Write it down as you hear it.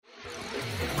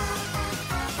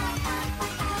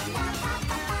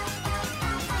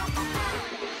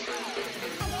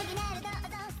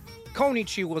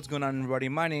Konnichiwa, what's going on, everybody?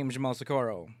 My name is Jamal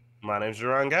Socorro. My name's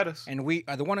Jerron Gaddis. And we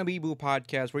are the Wannabe Boo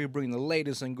podcast, where we bring the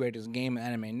latest and greatest game and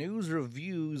anime news,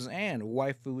 reviews, and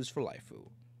waifus for lifeu.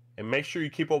 And make sure you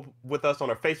keep up with us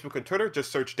on our Facebook and Twitter.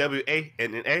 Just search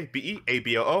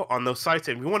WANNABEABOO on those sites.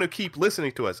 And if you want to keep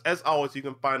listening to us, as always, you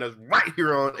can find us right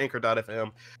here on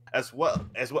Anchor.fm as well.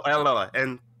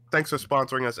 And thanks for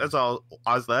sponsoring us. As all,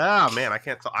 I was like, man, I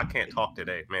can't talk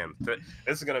today, man.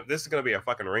 This is gonna be a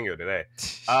fucking ringer today.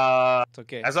 It's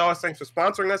okay. As always, thanks for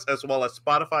sponsoring us, as well as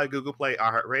Spotify, Google Play,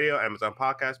 iHeartRadio, Amazon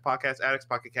Podcasts, Podcast Addicts,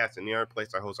 Pocket Casts, and the other place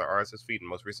I host our RSS feed and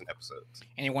most recent episodes.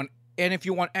 And if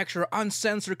you want extra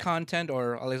uncensored content,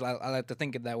 or at least I like to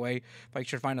think it that way, make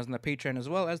sure to find us on the Patreon as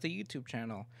well as the YouTube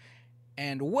channel.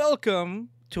 And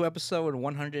welcome to episode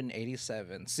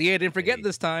 187. See, I didn't forget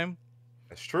this time.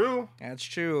 That's true. That's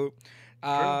true.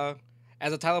 As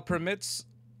the title permits,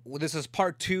 this is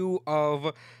part 2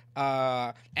 of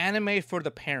anime for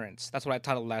the parents. That's what I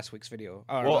titled last week's video.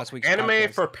 Last week's anime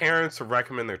podcast. for parents to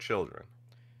recommend their children.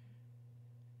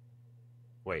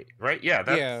 Wait, right?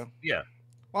 Yeah. Yeah.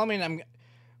 Well, I mean,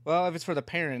 if it's for the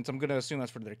parents, I'm gonna assume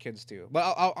that's for their kids too.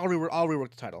 But I'll rework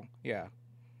the title. Yeah.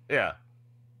 Yeah.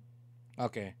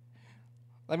 Okay.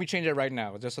 Let me change it right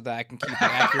now, just so that I can keep it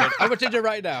accurate. I'm gonna change it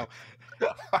right now.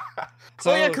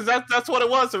 So yeah, because that's what it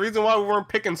was. The reason why we weren't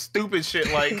picking stupid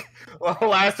shit like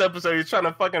last episode. You're trying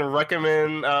to fucking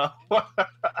recommend what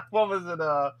was it?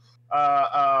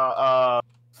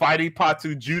 Fighty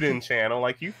Patu Juden channel.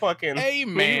 Like you fucking. Hey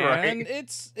man, right?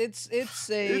 it's rich,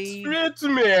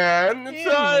 man.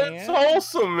 It's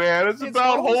wholesome, man. It's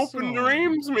about hope and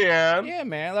dreams, man. Yeah,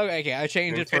 man. Okay, I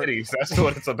changed it for titties. That's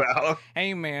what it's about.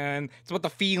 Hey man, it's about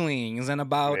the feelings and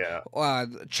about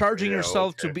charging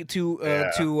yourself to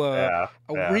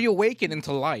reawaken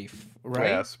into life, right?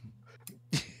 Yes.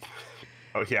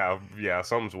 Oh yeah,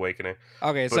 something's awakening.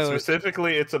 Okay, but so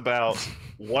specifically, it's about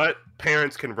what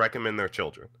parents can recommend their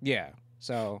children. Yeah,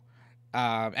 so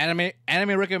anime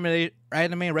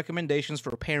recommendations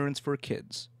for parents for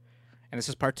kids, and this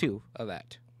is part 2 of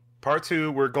that. Part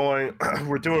 2, we're doing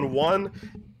one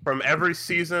from every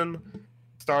season,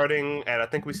 starting at I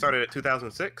think we started at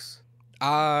 2006.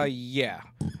 Yeah,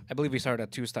 I believe we started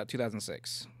at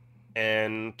 2006,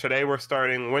 and today we're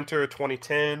starting winter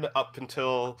 2010 up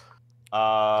until.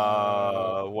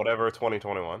 Whatever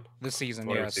 2021. This season,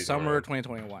 summer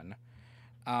 2021.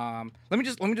 Let me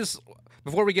just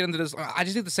before we get into this, I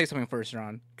just need to say something first,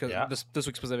 Ron, because this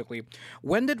week specifically.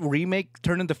 When did Remake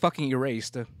turn into fucking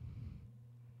Erased?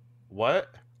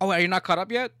 What? Oh, are you not caught up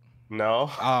yet?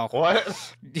 No. Oh,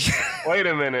 what? Wait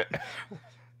a minute.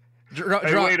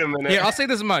 Wait a minute. Here, I'll say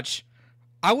this much.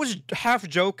 I was half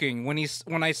joking when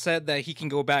I said that he can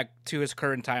go back to his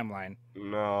current timeline.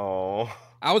 No.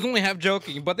 I was only half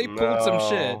joking, but they pulled some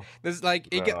shit. This we're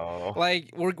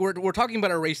talking about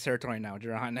Erased territory now,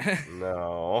 Jerron.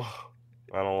 No,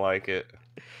 I don't like it.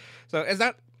 So is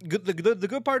that good? The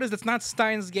good part is it's not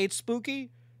Steins Gate spooky.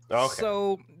 Okay.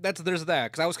 So there's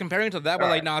that, because I was comparing it to that,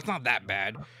 but no, it's not that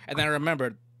bad. And then I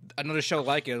remembered another show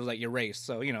like it was like Erased.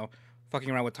 So fucking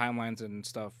around with timelines and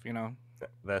stuff.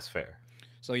 That's fair.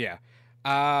 So yeah.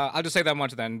 I'll just say that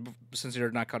much then, since you're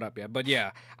not caught up yet. But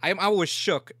yeah, I was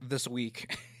shook this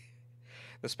week,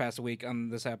 this past week on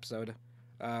this episode,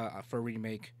 for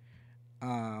Remake.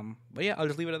 But yeah, I'll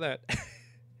just leave it at that.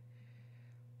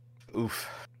 Oof.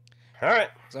 All right.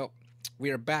 So we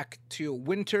are back to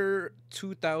winter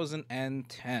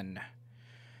 2010,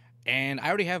 and I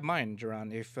already have mine,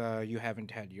 Jerron. If you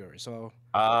haven't had yours, so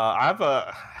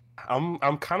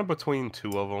I'm kind of between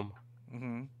two of them.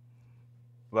 Mm-hmm.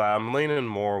 But I'm leaning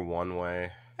more one way.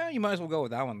 You might as well go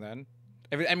with that one then.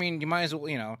 You might as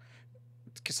well,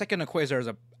 Second Quasar is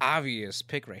an obvious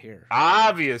pick right here.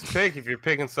 Obvious pick if you're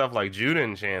picking stuff like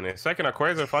Juden-chan. Second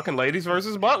Quasar, fucking ladies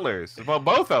versus butlers. Well,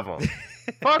 both of them.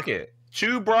 Fuck it.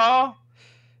 Chew bra.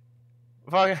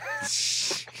 Fuck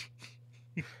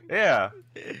yeah.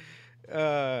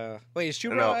 Wait, is Chew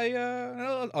bra?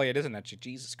 Oh yeah, it isn't that.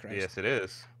 Jesus Christ. Yes, it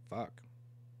is. Fuck.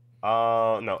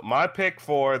 No. My pick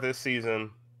for this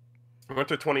season,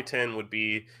 winter 2010, would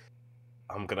be.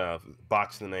 I'm gonna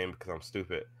botch the name because I'm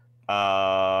stupid.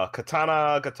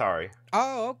 Katana Gatari.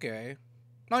 Oh, okay.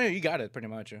 No, yeah, you got it pretty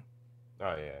much. Oh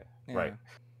yeah. Right.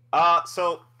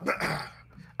 So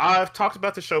I've talked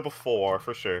about the show before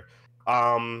for sure.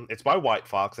 It's by White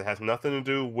Fox. It has nothing to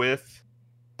do with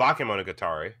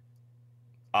Bakemonogatari.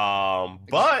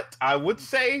 But I would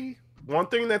say one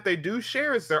thing that they do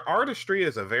share is their artistry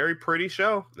is a very pretty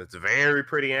show. It's a very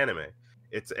pretty anime.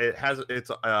 It's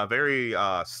a very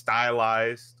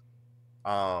stylized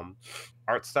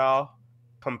art style.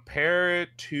 Compare it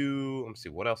to, let me see,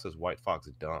 what else has White Fox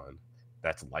done?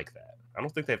 that's like that. I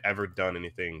don't think they've ever done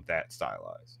anything that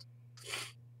stylized.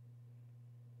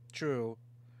 True.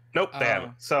 Nope, they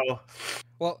haven't. So,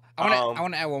 well, I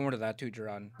want to add one more to that too,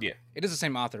 Duran. Yeah. It is the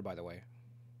same author, by the way.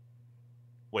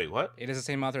 Wait, what? It is the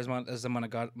same author as the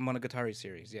Monogatari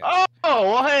series. Yeah. Oh,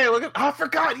 well, hey, look at. I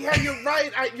forgot. Yeah, you're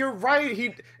right. You're right.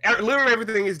 Literally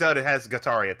everything he's done, it has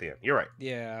Gatari at the end. You're right.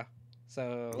 Yeah.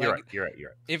 So You're like, right. You're right.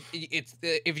 You're right.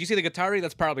 If you see the Gatari,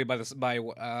 that's probably by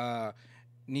Nisio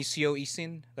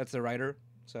Isin. That's the writer.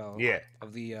 So Yeah.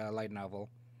 Of the light novel.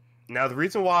 Now the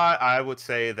reason why I would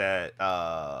say that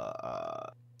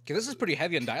Okay, this is pretty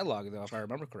heavy on dialogue, though, if I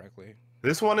remember correctly.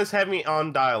 this one is heavy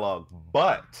on dialogue,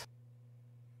 but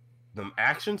the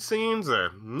action scenes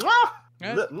are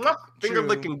finger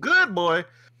licking good, boy.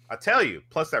 I tell you.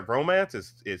 Plus that romance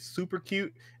is super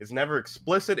cute. It's never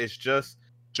explicit. It's just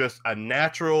a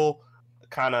natural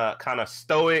kind of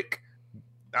stoic.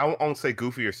 I won't say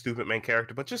goofy or stupid main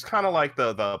character, but just kind of like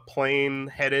the plain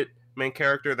headed main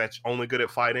character that's only good at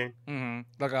fighting. Mm-hmm.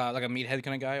 Like a meathead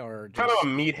kind of guy, or just... kind of a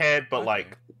meathead, but Okay.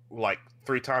 like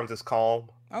 3 times as calm.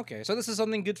 Okay, so this is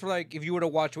something good for like if you were to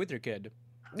watch with your kid.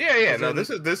 Yeah. No,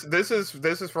 Then- this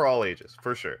is for all ages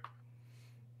for sure.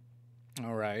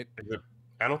 All right.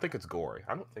 I don't think it's gory.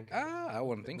 I don't think. I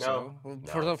wouldn't think No.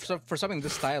 so. For something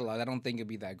this stylized, I don't think it'd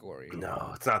be that gory.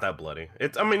 No, it's not that bloody.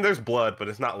 I mean, there's blood, but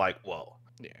it's not like whoa.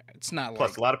 Yeah, it's not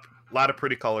Plus, like a lot of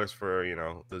pretty colors for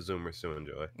the Zoomers to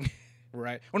enjoy.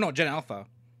 right. Oh no, Gen Alpha.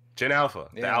 Gen Alpha,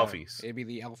 the Yeah, Alphies. It'd be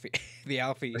the the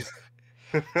Alphies.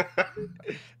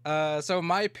 So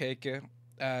my pick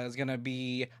is gonna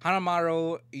be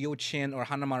Hanamaru Yochin or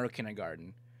Hanamaru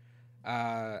Kindergarten.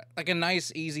 Like a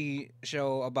nice, easy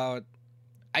show about,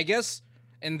 I guess,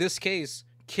 in this case,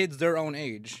 kids their own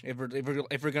age. If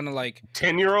we're gonna like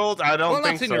 10-year-olds, I don't well,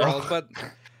 think not so. 10-year-olds, but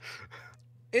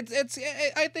I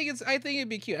think it'd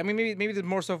be cute. I mean, maybe it's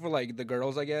more so for like the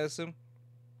girls, I guess,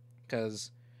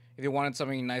 because if you wanted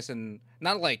something nice and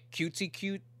not like cutesy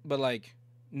cute, but like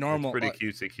normal, It's pretty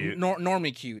cutesy cute.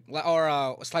 normie cute,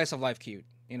 or slice of life cute,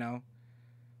 you know.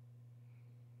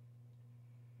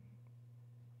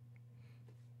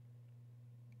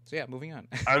 So yeah, moving on.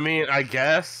 I mean, I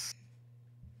guess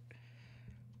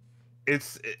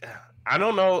I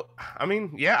don't know. I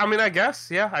mean, yeah. I mean, I guess.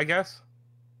 Yeah, I guess.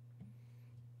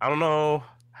 I don't know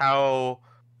how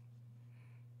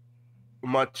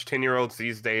much 10-year-olds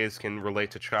these days can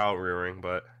relate to child rearing,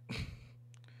 but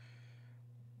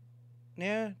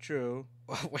Yeah, true.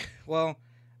 Well,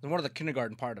 it's more of the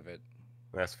kindergarten part of it.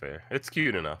 that's fair. It's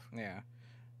cute enough. Yeah.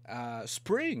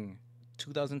 Spring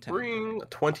 2010. Spring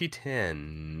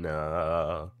 2010.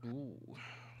 Ooh.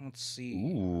 Let's see.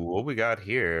 Ooh, what we got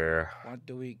here? What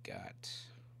do we got?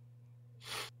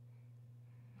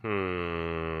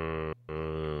 Ooh,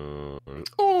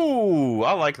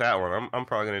 I like that one. I'm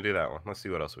probably gonna do that one. Let's see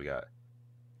what else we got.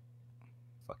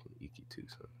 Fucking Iki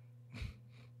Tucson.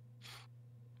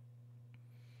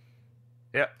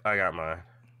 Yep, I got mine.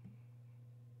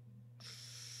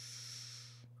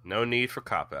 No need for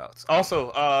cop outs.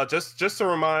 Also, just to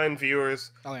remind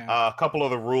viewers, Oh yeah. a couple of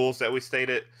the rules that we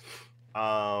stated.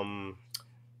 We're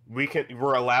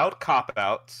allowed cop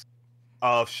outs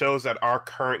of shows that are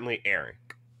currently airing.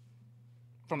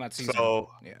 From that season. So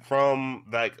yeah. from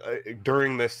like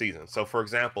during this season. So for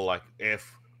example, like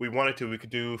if we wanted to, we could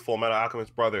do Full Metal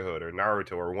Alchemist Brotherhood or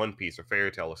Naruto or One Piece or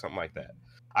Fairy Tail or something like that.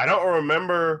 I don't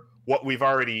remember what we've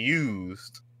already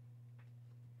used,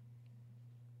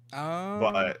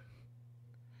 but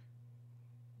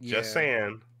just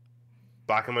saying,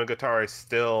 Bakemonogatari is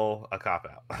still a cop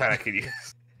out that I could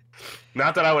use.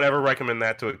 Not that I would ever recommend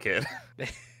that to a kid.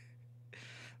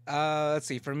 Let's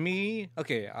see. For me,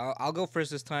 okay, I'll go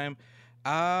first this time.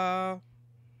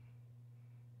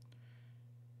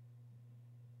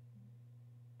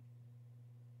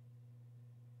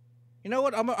 You know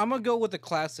what? I'm gonna go with the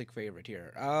classic favorite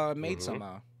here.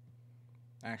 Maid-sama.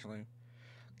 Actually,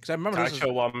 because I remember this.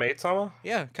 Kaicho wa Maid-sama?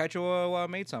 Yeah, Kaicho wa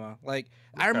Maid-sama. Like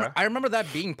Okay. I remember that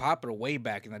being popular way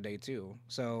back in the day too.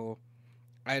 So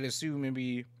I'd assume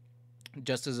maybe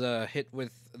just as a hit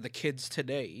with the kids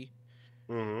today.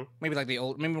 Mm-hmm. Maybe like the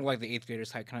 8th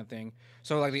graders type kind of thing.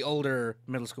 So like the older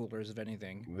middle schoolers, if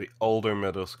anything. The older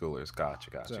middle schoolers. Gotcha.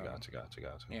 So- Gotcha.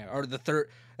 Yeah, or the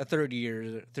third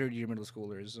year middle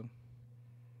schoolers.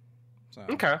 So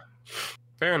Okay.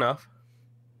 Fair enough.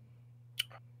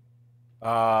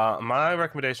 My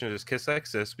recommendation is Kiss Like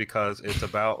Sis because it's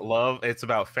about love. It's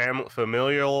about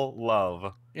familial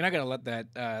love. you're not gonna let that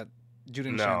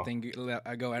Juden No. Shan thing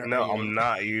go out. No, I'm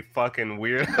not. You fucking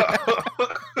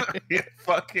weirdo. You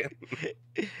fucking.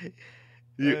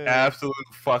 You Uh. absolute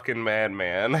fucking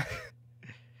madman.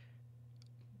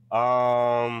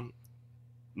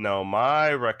 No,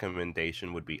 my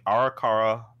recommendation would be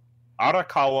Arakawa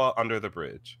Under the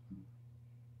Bridge.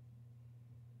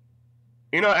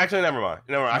 You know, actually, never mind.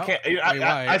 Never mind. No? I can't. Wait,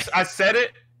 why? I said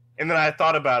it, and then I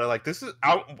thought about it. Like, it's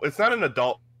not an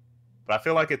adult, but I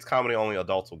feel like it's comedy only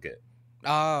adults will get.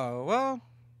 Oh, well,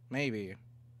 maybe.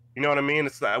 You know what I mean?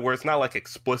 It's not where it's not like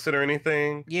explicit or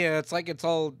anything. Yeah, it's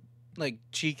all like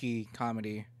cheeky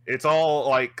comedy. It's all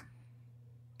like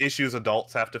issues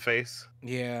adults have to face.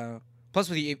 Yeah. Plus,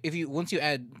 with you, if you once you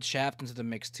add Shaft into the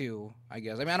mix too, I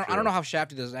guess. I mean, I don't True. know how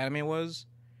shafty this anime was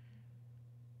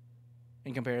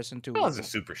in comparison to. It wasn't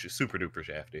super duper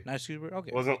shafty. Not super.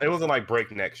 Okay. It wasn't like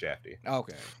breakneck shafty.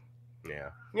 Okay. Yeah.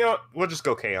 You know what? We'll just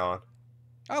go K-On!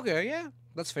 Okay. Yeah,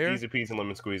 that's fair. Easy peasy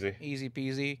lemon squeezy. Easy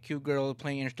peasy. Cute girl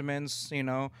playing instruments. You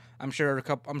know, I'm sure a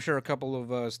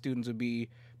couple of students would be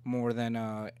more than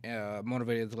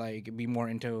motivated to like be more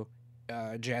into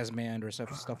jazz band or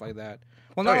stuff like that.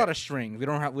 Well, not a lot of string.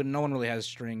 No one really has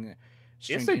string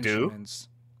Yes, they do. instruments.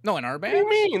 No, in our What bands.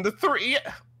 do you mean? The three?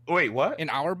 Yeah. Wait, what? In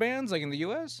our bands, like in the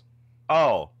U.S.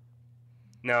 Oh,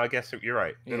 no, I guess you're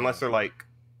right. Yeah. Unless they're like,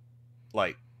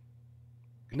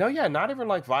 no, yeah, not even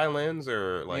like violins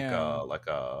or like Yeah. like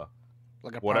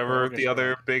Like a whatever proper the other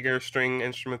orchestra. bigger string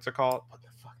instruments are called. What the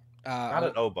fuck? Not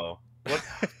an oboe. What?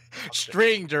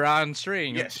 String, Duran,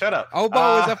 string. Yeah, shut up.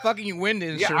 Oboe is a fucking wind Yeah,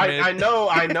 instrument. I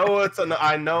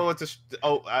know it's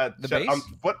The bass?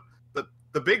 what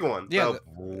the big one? Yeah,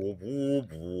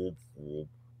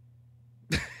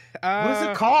 what is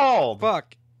it called?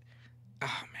 Fuck.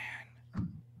 Oh man.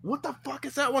 What the fuck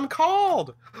is that one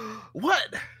called?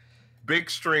 What? Big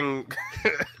string.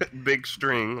 Big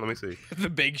string. Let me see. The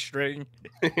big string.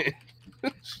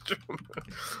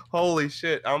 Holy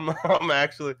shit. I'm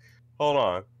actually. Hold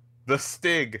on. The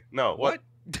Stig. No, what?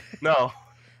 No.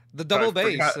 The double I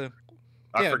bass. forgot.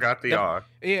 I Yeah, forgot the R.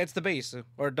 Yeah, it's the bass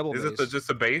or double Is bass. it just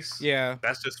a bass? Yeah.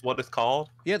 That's just what it's called?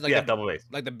 Yeah, like yeah, the, double bass.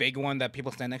 like the big one that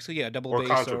people stand next to. Yeah, double Or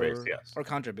bass contrabass, yes. or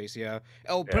contrabass. Yeah.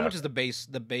 Oh, pretty Yeah. much is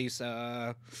the bass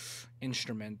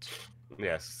instrument.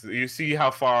 Yes. You see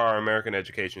how far our American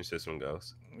education system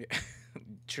goes.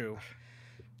 True.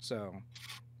 So,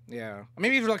 yeah.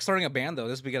 Maybe if you're like starting a band though,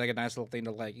 this would be like a nice little thing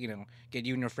to like get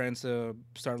you and your friends to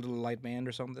start a little light band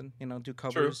or something. Do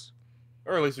covers.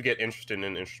 Or at least we get interested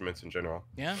in instruments in general.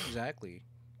 Yeah, exactly.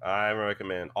 I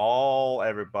recommend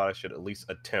everybody should at least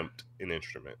attempt an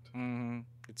instrument. Hmm.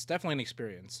 It's definitely an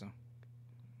experience. So.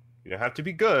 You don't have to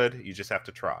be good, you just have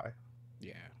to try.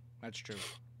 Yeah, that's true.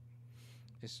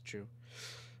 It's true.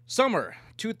 Summer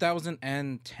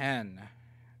 2010.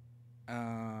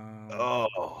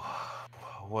 Oh,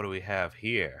 what do we have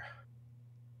here?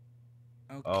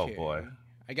 Okay. Oh boy.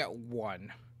 I got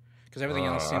one. Because everything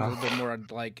else seems a little bit more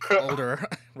like older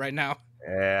right now.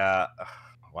 Yeah.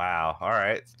 Wow. All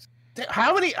right.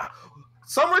 How many?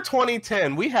 Summer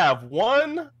 2010. We have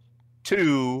 1,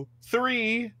 2,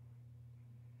 3,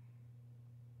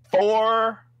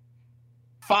 4,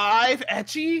 5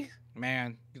 ecchi.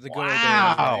 Man, the good Wow.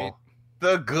 old days, right?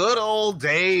 The good old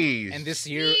days. And this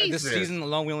year, this Jesus. season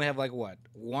alone, we only have like what?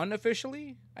 One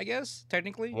officially, I guess,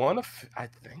 technically? I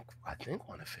think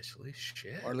one officially.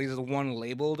 Shit. Or at least one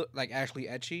labeled like actually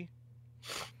etchy.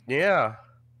 Yeah,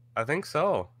 I think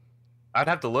so. I'd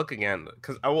have to look again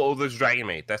because there's Dragon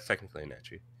Maid. That's technically an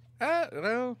ecchi.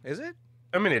 No, is it?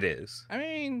 I mean, it is. I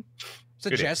mean,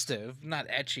 suggestive, not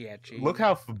etchy. Look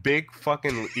how big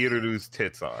fucking Iruru's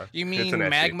tits are. You It's mean an ecchi.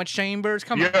 magma chambers?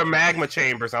 Come Yeah, on. magma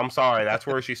chambers. I'm sorry. That's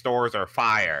where she stores her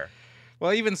fire.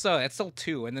 Well, even so, it's still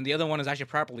two, and then the other one is actually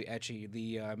properly etchy.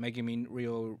 The Megami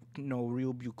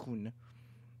Ryubyukun,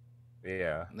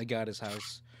 Yeah, the goddess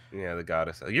house. yeah, the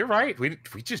goddess. You're right. We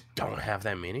just don't have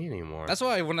that many anymore. That's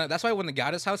why when the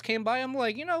goddess house came by, I'm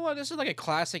like, you know what? This is like a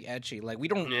classic etchy. Like we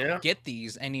don't Yeah. get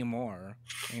these anymore.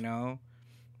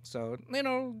 So good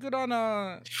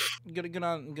on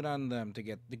good on them to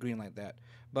get the green like that.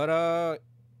 But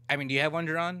I mean, do you have one,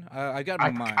 Duran? I got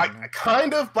mine. I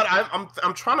kind of, but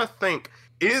I'm trying to think.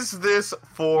 Is this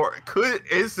for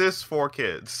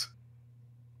kids?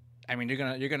 I mean, you're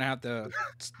gonna have to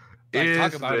Is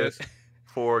talk about this it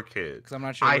for kids? because I'm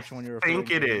not sure which one you're I referring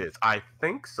think it to. is. I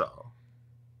think so.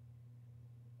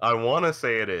 I want to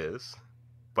say it is,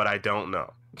 but I don't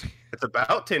know. It's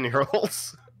about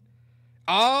 10-year-olds.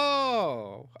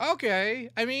 Oh, okay.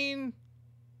 I mean,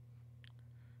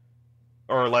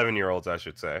 Or 11-year-olds, I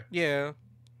should say. yeah.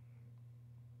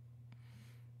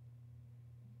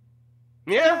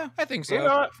 Yeah. I think so. You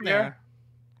know what? Yeah.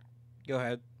 Go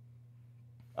ahead.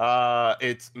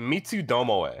 It's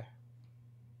Mitsudomoe.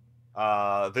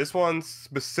 This one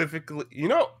specifically,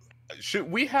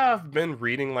 should we have been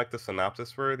reading like the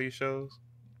synopsis for these shows?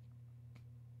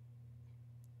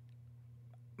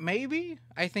 maybe.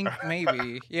 I think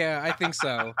maybe. Yeah, I think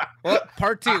so. Well,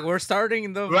 part two. We're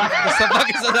starting the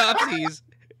fucking synopses.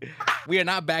 We are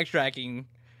not backtracking.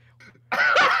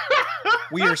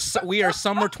 We are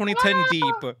summer 2010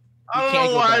 deep. I don't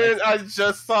know why I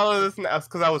just saw this now. It's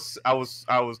because I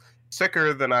was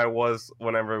sicker than I was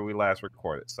whenever we last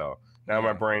recorded. So now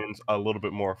my brain's a little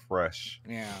bit more fresh.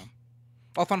 Yeah.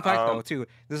 Oh, fun fact though too.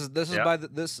 This is by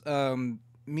this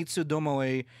Mitsu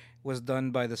Domoe was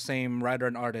done by the same writer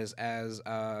and artist as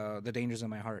The Dangers in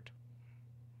My Heart.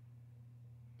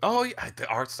 Oh yeah, the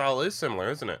art style is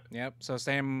similar, isn't it? Yep. So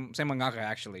same mangaka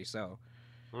actually. So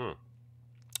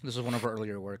this was one of her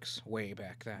earlier works way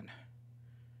back then.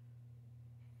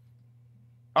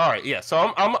 All right, yeah.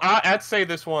 So I'd say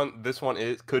this one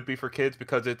could be for kids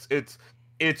because it's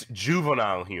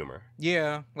juvenile humor.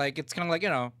 Yeah, like it's kind of like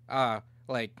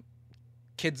like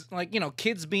kids, like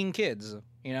kids being kids,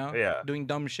 doing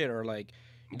dumb shit or like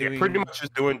pretty much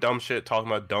just doing dumb shit, talking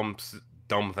about dumb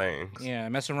things. Yeah,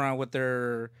 messing around with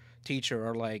their teacher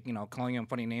or like calling them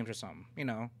funny names or something.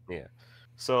 Yeah.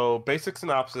 So basic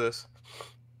synopsis.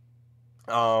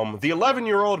 The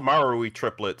 11-year-old Marui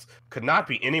triplets could not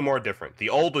be any more different. The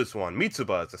oldest one,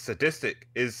 Mitsuba,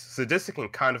 is sadistic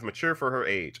and kind of mature for her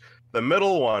age. The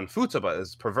middle one, Futaba,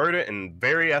 is perverted and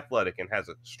very athletic and has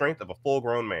the strength of a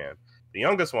full-grown man. The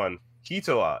youngest one,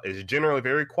 Hitoa, is generally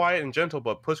very quiet and gentle,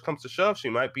 but push comes to shove, she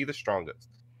might be the strongest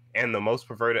and the most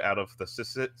perverted out of the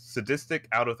sadistic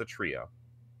out of the trio.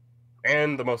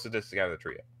 And the most sadistic out of the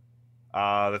trio.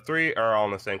 The three are all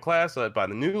in the same class, led by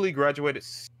the newly graduated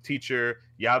teacher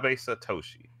Yabe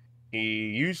Satoshi. He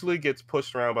usually gets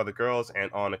pushed around by the girls and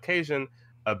on occasion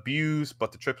abused,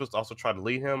 but the triplets also try to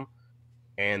lead him.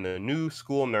 And the new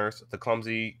school nurse, the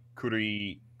clumsy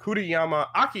Kuriyama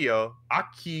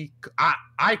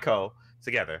Aiko,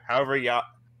 together. However,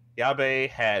 Yabe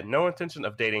had no intention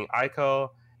of dating Aiko,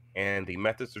 and the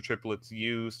methods the triplets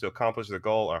use to accomplish their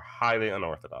goal are highly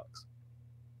unorthodox.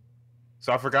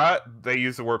 So I forgot they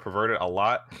use the word perverted a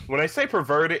lot. When I say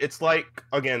perverted, it's like,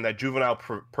 again, that juvenile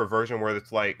perversion where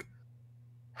it's like,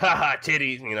 haha,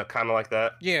 titties, kind of like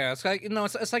that. Yeah, it's like,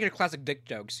 it's like your classic dick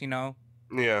jokes, Yeah.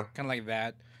 Kind of like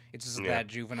that. It's just that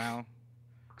juvenile.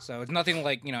 So it's nothing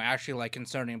like, actually like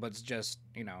concerning, but it's just,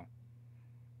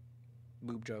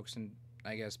 boob jokes and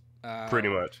I guess. Pretty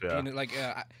much, yeah. Like,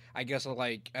 I guess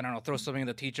like, I don't know, throw something at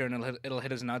the teacher and it'll hit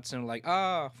his nuts and like,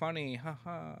 funny,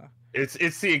 haha.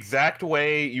 It's the exact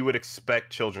way you would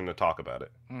expect children to talk about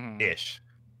it. Mm-hmm.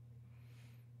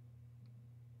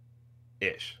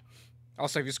 Ish.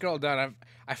 Also, if you scroll down,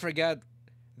 I forgot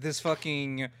this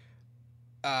fucking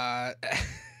NTR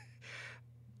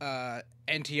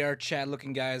chat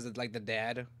looking guy is like the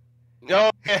dad.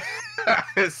 Oh, yeah.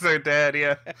 It's their dad,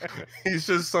 yeah. He's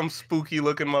just some spooky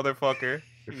looking motherfucker.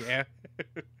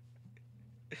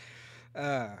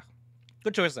 Yeah.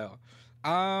 Good choice though.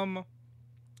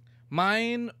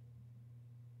 Mine,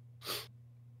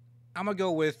 I'm gonna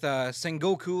go with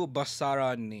Sengoku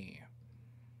Basara ni.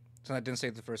 So I didn't say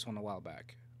the first one a while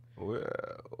back. Well,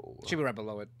 Should be right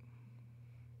below it.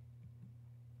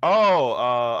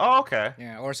 Oh, okay.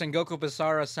 Yeah, or Sengoku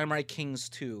Basara Samurai Kings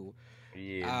 2.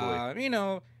 Yeah,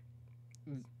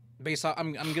 based off.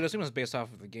 I'm gonna assume it's based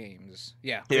off of the games.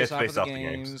 Yeah, it's based off the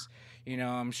games.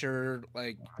 I'm sure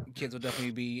like kids will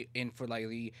definitely be in for like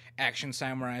the action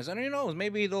samurais, and who knows,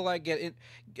 maybe they'll like get it,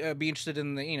 be interested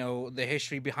in the the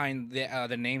history behind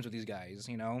the names of these guys,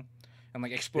 and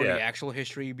like explore the actual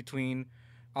history between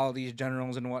all these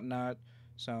generals and whatnot.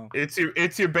 So it's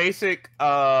your basic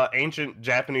ancient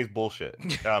Japanese bullshit,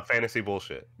 fantasy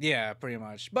bullshit. Yeah, pretty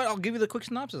much. But I'll give you the quick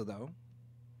synopsis though,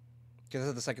 because this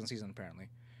is the second season apparently.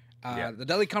 The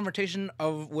deadly confrontation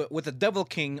with the Devil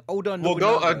King Oda Nobunaga.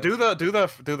 Well, go do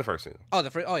the first season. Oh,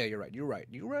 oh yeah, you're right.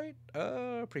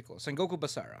 Pretty cool. Sengoku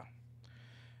Basara.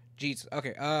 Jeez.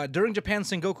 Okay. During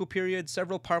Japan's Sengoku period,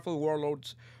 several powerful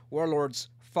warlords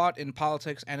fought in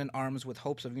politics and in arms with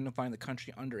hopes of unifying the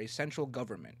country under a central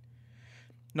government.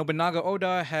 Nobunaga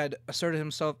Oda had asserted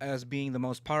himself as being the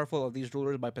most powerful of these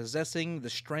rulers by possessing the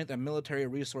strength and military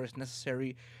resource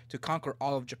necessary to conquer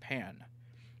all of Japan.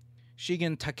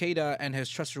 Shigen Takeda and his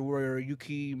trusted warrior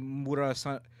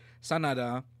Yukimura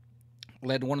Sanada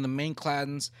led one of the main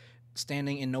clans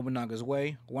standing in Nobunaga's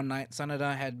way. One night,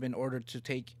 Sanada had been ordered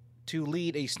to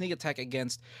lead a sneak attack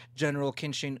against General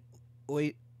Kenshin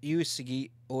Uesugi,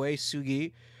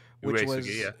 which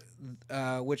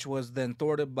was then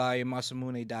thwarted by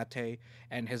Masamune Date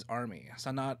and his army.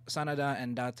 Sanada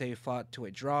and Date fought to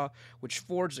a draw, which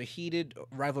forged a heated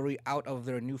rivalry out of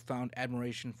their newfound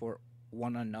admiration for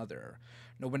one another.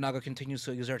 Nobunaga continues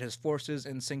to exert his forces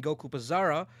in Sengoku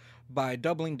Bazara by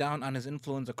doubling down on his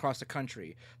influence across the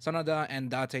country. Sanada and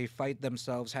Date fight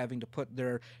themselves, having to put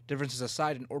their differences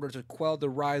aside in order to quell the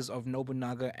rise of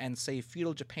Nobunaga and save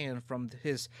feudal Japan from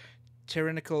his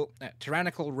tyrannical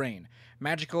reign.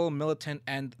 Magical, militant,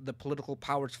 and the political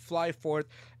powers fly forth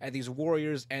as these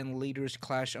warriors and leaders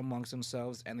clash amongst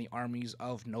themselves and the armies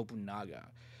of Nobunaga.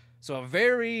 So a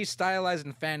very stylized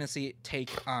and fantasy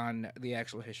take on the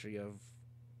actual history of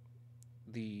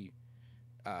the,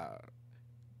 I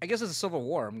guess it's a civil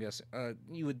war. I'm guessing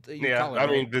you would call it, I right?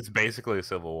 mean, it's basically a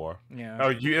civil war. Yeah,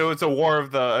 Oh, it's a war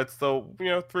of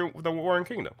through the Warring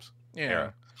Kingdoms. yeah.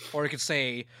 era. Or you could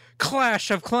say Clash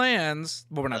of Clans,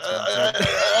 but we're not sponsored.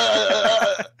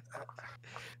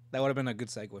 That would have been a good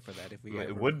segue for that if we.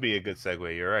 It would be a good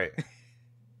segue. You're right.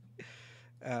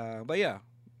 But yeah,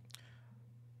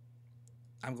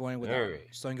 I'm going with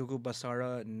Alright. Sengoku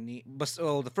Basara.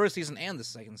 The first season and the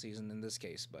second season in this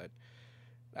case, but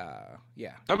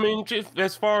yeah. I mean, just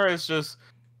as far as just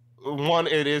one,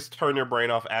 it is turn your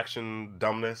brain off action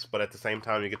dumbness, but at the same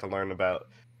time, you get to learn about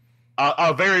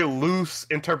a very loose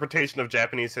interpretation of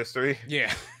Japanese history.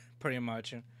 Yeah, pretty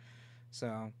much.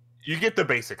 So You get the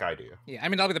basic idea. yeah, I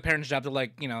mean that'll be the parents' job to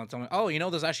tell me, oh,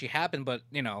 this actually happened, but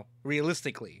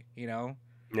realistically, Yeah,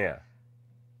 they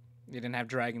didn't have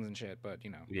dragons and shit, but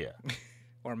yeah.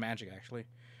 or magic actually.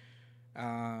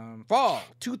 Fall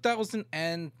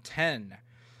 2010.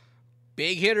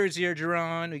 Big hitters here,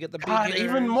 Jerron. We get the big God, hitters.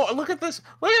 even more. Look at this.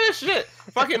 Look at this shit.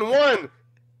 Fucking 1,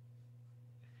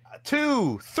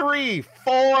 2, 3,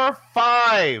 4,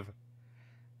 5.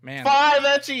 Man, 5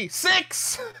 etchy.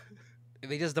 6.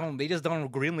 they just don't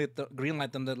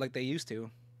greenlight them like they used to.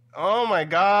 Oh my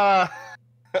god.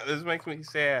 This makes me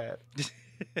sad.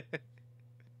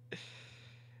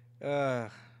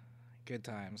 Good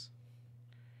times.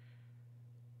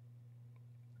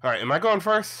 All right, am I going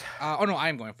first? Oh no,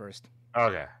 I'm going first.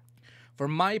 Okay. For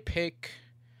my pick,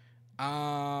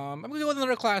 I'm gonna go with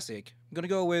another classic. I'm gonna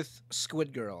go with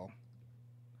Squid Girl.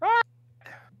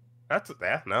 That's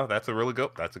a really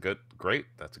good. That's a great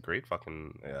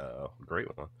fucking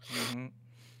great one. Mm-hmm.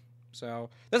 So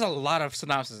there's a lot of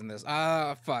synopsis in this.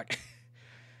 Fuck.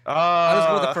 I'll just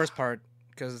go with the first part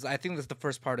because I think the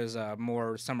first part is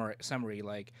more summary.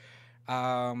 Like,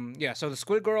 yeah. So the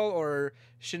Squid Girl, or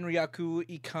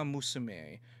Shinryaku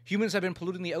Ikamusume. Humans have been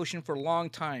polluting the ocean for a long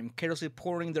time, carelessly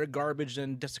pouring their garbage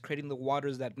and desecrating the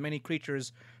waters that many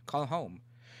creatures call home.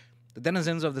 The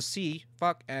denizens of the sea,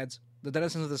 the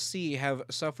denizens of the sea have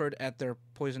suffered at their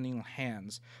poisoning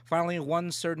hands. Finally,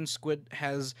 one certain squid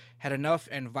has had enough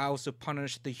and vows to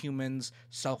punish the humans'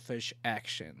 selfish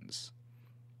actions.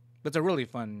 But it's a really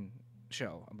fun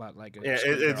show about like a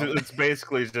squid girl. It's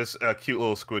basically just a cute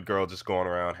little squid girl just going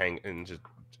around hanging and just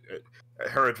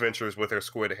her adventures with her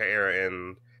squid hair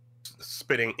and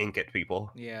spitting ink at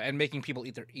people. Yeah, and making people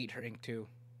eat her ink too.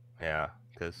 Yeah,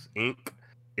 because ink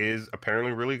is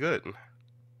apparently really good.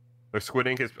 Or squid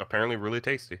ink is apparently really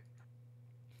tasty.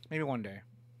 Maybe one day.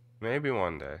 Maybe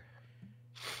one day.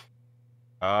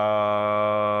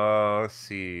 Let's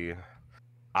see.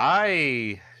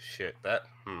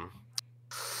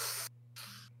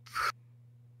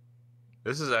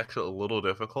 This is actually a little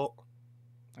difficult.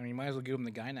 I mean, you might as well give him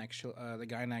the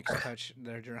Gynax touch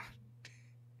there, Jerome.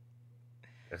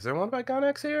 Is there one by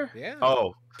Gynax here? Yeah.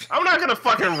 Oh, I'm not gonna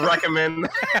fucking recommend.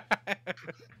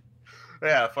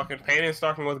 Yeah, fucking pain and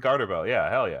stocking with garter belt. Yeah,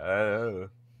 hell yeah.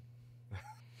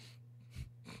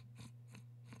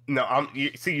 No,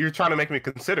 you're trying to make me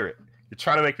consider it. You're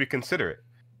trying to make me consider it,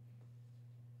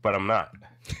 but I'm not.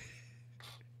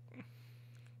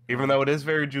 Even though it is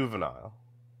very juvenile.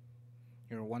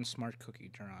 You're one smart cookie,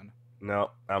 Jerron.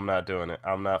 No, I'm not doing it.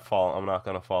 I'm not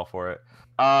gonna fall for it.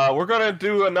 We're gonna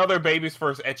do another Baby's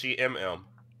First Ecchi MM.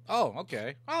 Oh,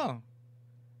 okay. Oh,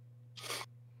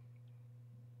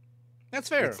 that's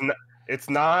fair. It's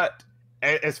not.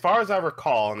 As far as I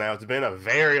recall, now it's been a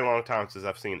very long time since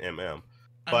I've seen MM.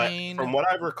 But from what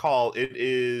I recall, it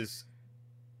is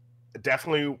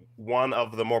definitely one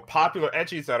of the more popular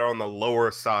ecchis that are on the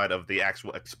lower side of the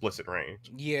actual explicit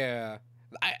range. Yeah.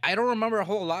 I don't remember a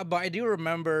whole lot, but I do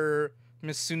remember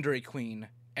Miss Sundari Queen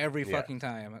every fucking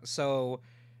time. So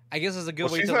I guess it's a good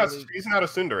way to... She's not a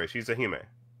Sundari. She's a Hime.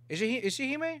 Is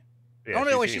she Hime? Yeah, oh,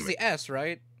 no, wait, she's the S,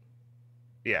 right?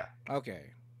 Yeah.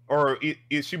 Okay. Or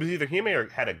she was either Hime or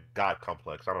had a god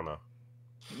complex. I don't know.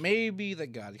 Maybe the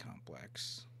god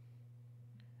complex.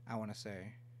 I want to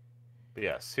say.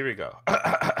 Yes, here we go.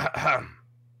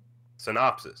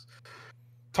 Synopsis.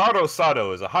 Taro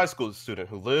Sato is a high school student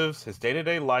who lives his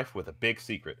day-to-day life with a big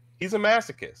secret. He's a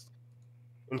masochist.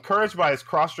 Encouraged by his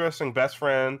cross-dressing best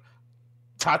friend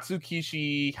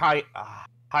Tatsukishi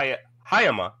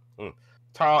Hayama,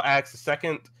 Taro asks a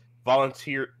second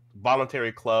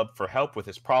voluntary club for help with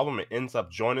his problem and ends up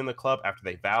joining the club after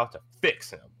they vow to fix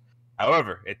him.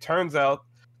 However, it turns out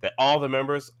that all the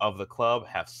members of the club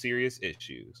have serious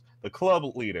issues. The club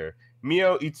leader,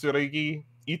 Mio Itsurugi,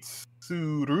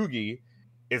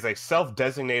 is a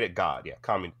self-designated god,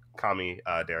 Kami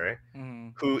Dere,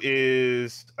 who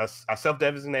is a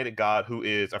self-designated god who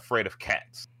is afraid of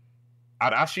cats.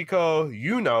 Arashiko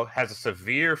Yuno has a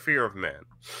severe fear of men,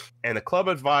 and the club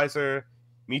advisor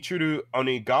Michiru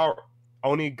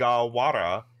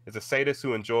Onigawara is a sadist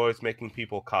who enjoys making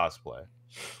people cosplay.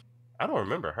 I don't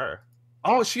remember her.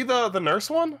 Oh, is she the nurse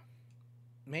one?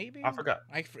 Maybe I forgot.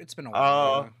 It's been a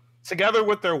while. Together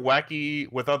with other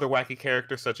wacky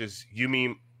characters such as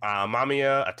Yumi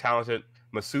Mamiya, a talented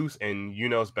masseuse and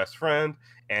Yuno's best friend,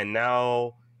 and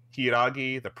now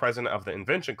Hiragi, the president of the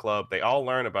Invention Club, they all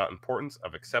learn about importance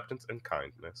of acceptance and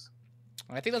kindness.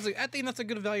 I think that's a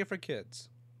good value for kids.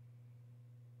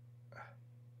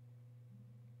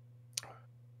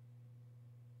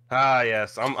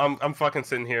 Yes, I'm fucking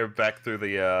sitting here back through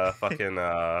the fucking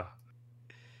the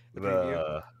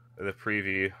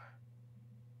preview.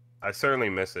 I certainly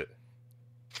miss it.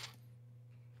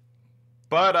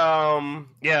 But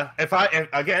yeah, if I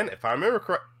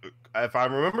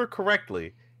remember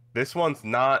correctly, this one's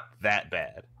not that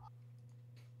bad.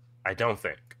 I don't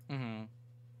think. Mm-hmm.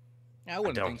 I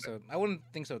wouldn't think so. I wouldn't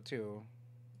think so too.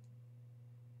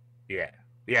 Yeah.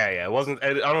 It wasn't.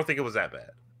 I don't think it was that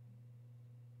bad.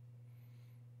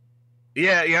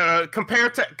 Yeah.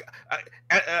 Compared to,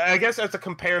 I guess as a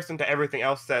comparison to everything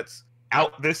else that's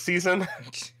out this season,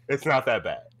 it's not that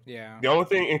bad. Yeah. The only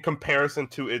thing in comparison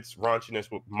to its raunchiness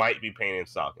might be Pain and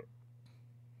Stocking.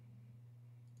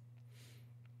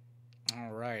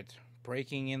 All right.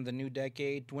 Breaking in the new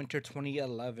decade, winter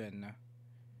 2011.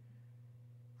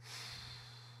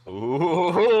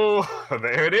 Ooh,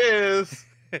 there it is.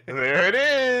 There it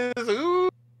is. Ooh.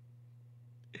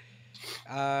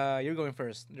 You're going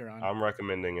first. You're on. I'm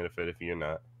recommending it if you're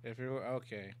not. If you're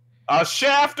okay. A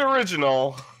Shaft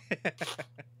original.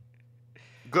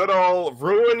 Good old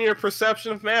ruin your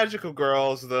perception of magical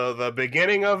girls. The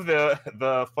beginning of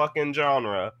the fucking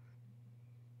genre.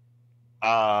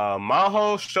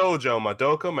 Maho Shoujo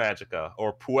Madoka Magica,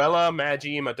 or Puella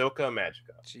Magi Madoka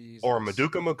Magica, Jesus. or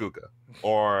Madoka Maguka,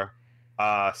 or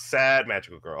Sad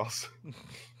Magical Girls.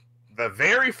 The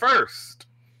very first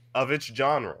of its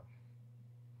genre.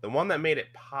 The one that made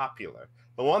it popular.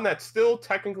 The one that's still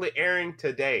technically airing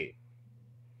today.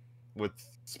 With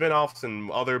spin-offs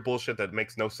and other bullshit that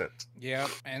makes no sense. Yeah,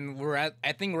 and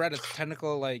I think we're at a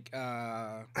technical, like,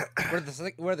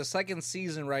 we're the second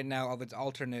season right now of its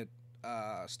alternate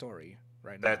story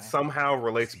right now. That somehow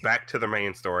relates back to the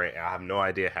main story. I have no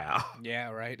idea how. Yeah,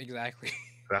 right, exactly.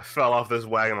 I fell off this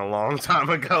wagon a long time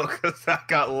ago because I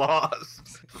got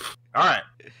lost. Alright,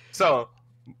 so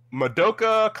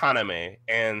Madoka Kaname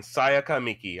and Sayaka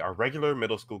Miki are regular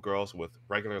middle school girls with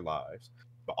regular lives.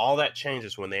 But all that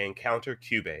changes when they encounter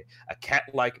Kyubei, a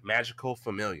cat-like magical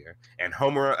familiar, and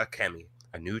Homura Akemi,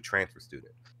 a new transfer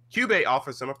student. Kyubei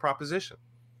offers them a proposition.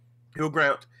 He'll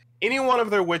grant any one of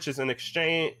their wishes in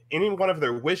exchange.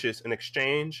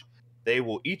 They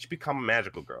will each become a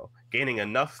magical girl, gaining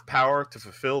enough power to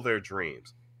fulfill their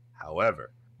dreams.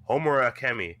 However, Homura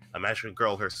Akemi, a magical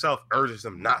girl herself, urges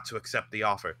them not to accept the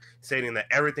offer, stating that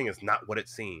everything is not what it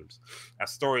seems. A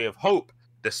story of hope,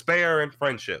 despair, and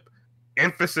friendship.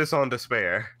 Emphasis on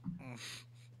despair.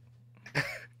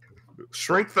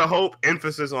 Shrink the hope,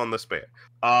 emphasis on despair.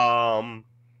 Maho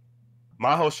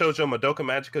Shoujo Madoka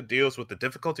Magica deals with the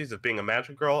difficulties of being a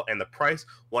magical girl and the price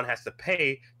one has to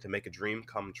pay to make a dream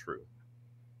come true.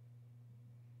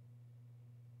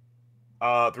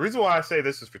 The reason why I say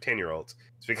this is for 10-year-olds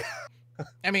is because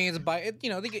I mean,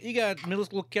 you got middle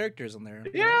school characters in there.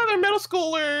 Yeah, they're middle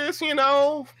schoolers, you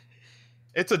know.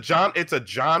 It's a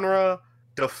genre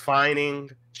defining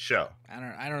show.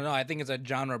 I don't know. I think it's a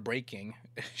genre breaking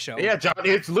show. Yeah,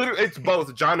 it's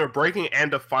both genre breaking and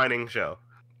defining show.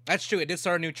 That's true. It did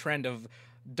start a new trend of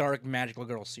dark magical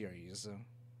girl series.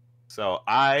 So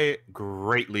I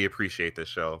greatly appreciate this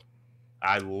show.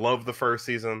 I love the first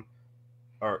season.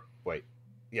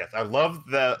 Yes, I love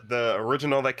the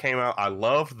original that came out. I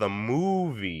love the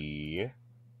movie.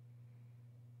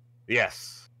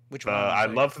 Yes. Which one? I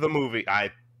love the movie.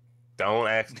 Don't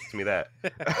ask me that.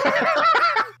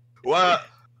 Well,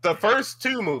 the first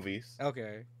two movies.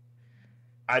 Okay.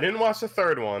 I didn't watch the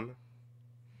third one.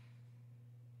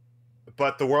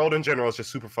 But the world in general is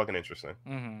just super fucking interesting.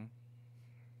 Mm-hmm.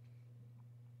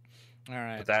 All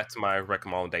right. But that's my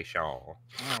recommendation. All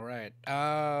right.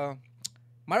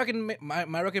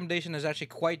 My recommendation is actually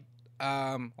quite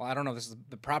well, I don't know if this is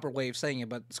the proper way of saying it,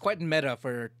 but it's quite meta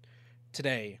for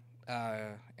today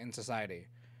in society.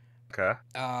 Okay.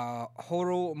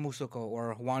 Horo Musoko,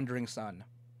 or Wandering Sun.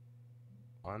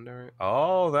 Wondering.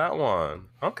 Oh, that one.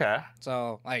 Okay.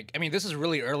 So, like, I mean, this is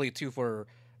really early too for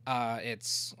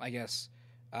its, I guess,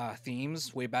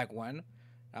 themes way back when.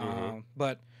 Mhm.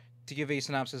 But to give a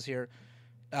synopsis here,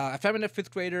 effeminate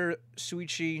fifth grader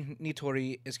Suichi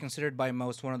Nitori is considered by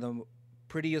most one of the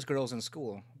prettiest girls in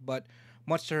school, but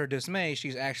much to her dismay,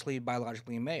 she's actually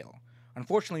biologically male.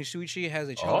 Unfortunately, Suichi has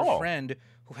a childhood Oh. friend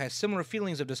who has similar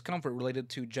feelings of discomfort related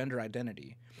to gender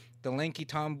identity. The lanky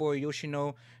tomboy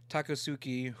Yoshino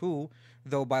Takasuki, who,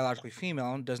 though biologically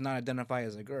female, does not identify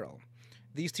as a girl.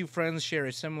 These two friends share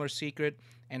a similar secret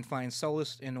and find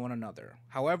solace in one another.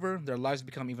 However, their lives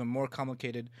become even more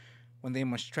complicated when they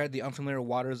must tread the unfamiliar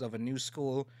waters of a new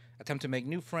school, attempt to make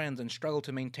new friends, and struggle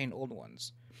to maintain old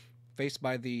ones. Faced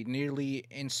by the nearly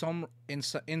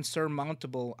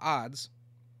insurmountable odds,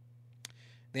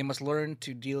 they must learn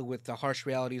to deal with the harsh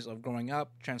realities of growing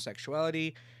up,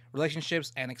 transsexuality,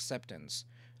 relationships, and acceptance.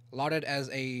 Lauded as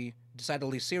a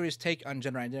decidedly serious take on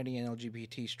gender identity and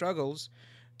LGBT struggles,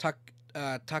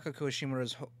 Takako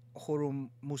Shimura's Horu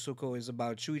Musuko is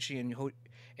about Shuichi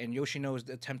and Yoshino's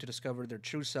attempt to discover their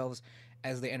true selves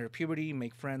as they enter puberty,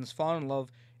 make friends, fall in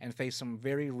love, and face some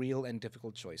very real and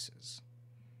difficult choices.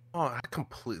 Oh, I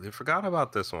completely forgot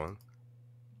about this one,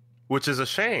 which is a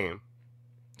shame.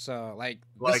 So, like,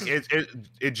 Like it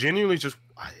genuinely just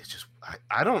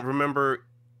I don't remember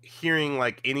hearing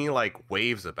like any like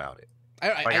waves about it.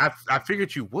 Like I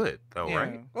figured you would though, yeah.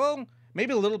 right? Well,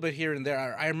 maybe a little bit here and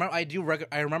there. I remember.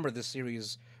 I remember this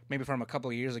series maybe from a couple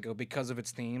of years ago because of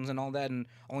its themes and all that, and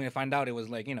only to find out it was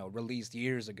like released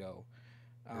years ago.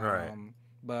 Right.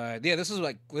 But yeah, this is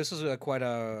quite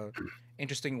a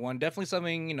interesting one. Definitely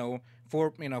something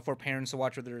for parents to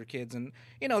watch with their kids, and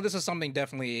this is something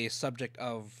definitely a subject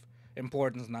of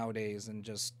importance nowadays, and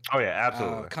just Oh yeah,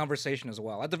 absolutely. conversation as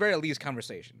well. At the very least,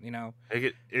 conversation.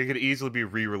 It could easily be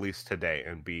re-released today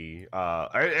and be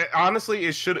honestly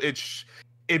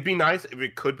it'd be nice if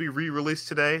it could be re-released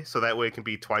today so that way it can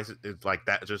be twice it's like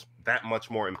that, just that much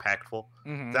more impactful.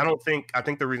 Hmm. I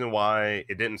think the reason why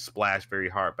it didn't splash very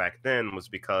hard back then was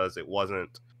because it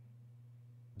wasn't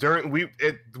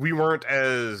we weren't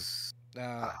as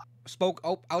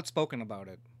Outspoken about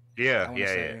it. yeah, I want to yeah,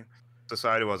 yeah. say.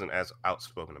 Society wasn't as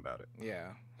outspoken about it.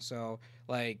 Yeah. So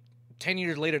like 10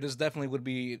 years later, this definitely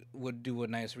would do a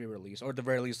nice re-release, or at the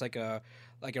very least like a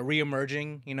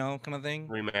re-emerging, kind of thing.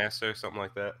 Remaster, something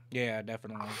like that. Yeah,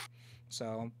 definitely.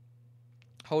 So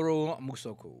Horo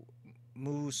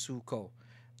Musuko.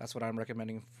 That's what I'm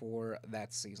recommending for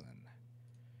that season.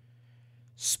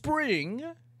 Spring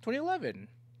 2011.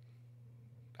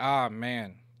 Ah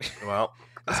man. Well,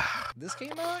 This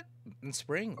came out in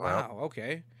spring. Well. Wow.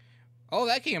 Okay. Oh,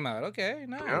 that came out. Okay.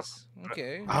 Nice.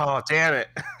 Okay. oh damn it.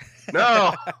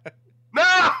 No.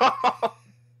 No.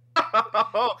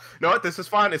 No, what? This is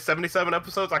fine. It's 77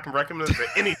 episodes. I can recommend this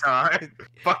at any time.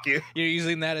 Fuck you. You're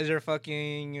using that as your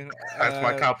fucking. That's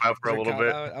my cop out for a your little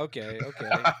bit. cop-out? Okay.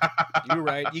 Okay. You're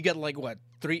right. You get like what,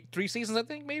 three seasons? I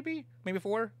think maybe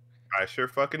 4. I sure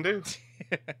fucking do.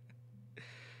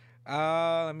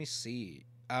 Let me see.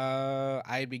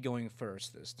 I'd be going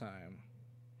first this time.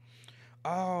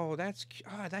 Oh, that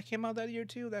came out that year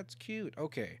too. That's cute.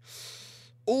 Okay.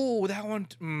 Oh, that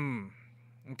one.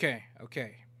 Okay.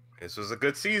 Okay. This was a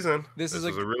good season. This was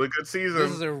is a really good season. This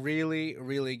is a really,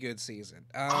 really good season.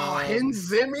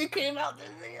 Hinzimi came out this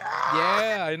year.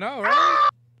 Yeah, I know, right?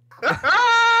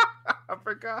 I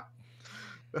forgot.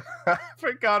 I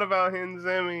forgot about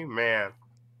Hinzimi. Man,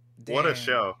 what a Damn.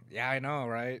 show. Yeah, I know,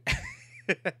 right?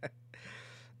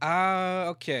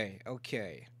 Okay.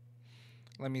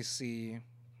 Let me see.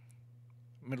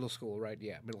 Middle school, right?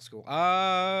 Yeah, middle school.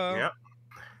 Yep.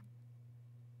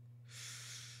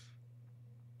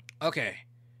 Okay.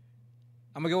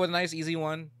 I'm gonna go with a nice, easy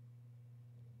one.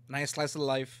 Nice slice of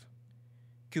life.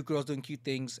 Cute girls doing cute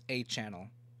things. A channel.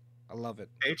 I love it.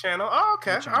 A channel. Oh,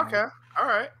 okay. A-channel. Okay. All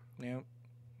right. Yeah.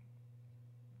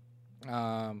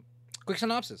 Quick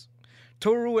synopsis.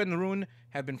 Toru and Rune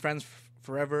have been friends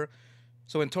forever.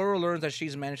 So when Toru learns that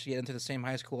she's managed to get into the same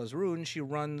high school as Rune, she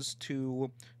runs to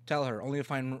tell her, only to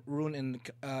find Rune in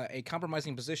a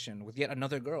compromising position with yet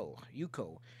another girl,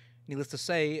 Yuko. Needless to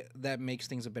say, that makes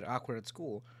things a bit awkward at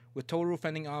school, with Toru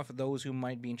fending off those who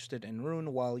might be interested in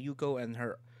Rune, while Yuko and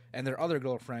their other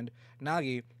girlfriend,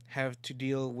 Nagi, have to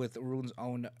deal with Rune's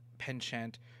own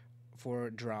penchant for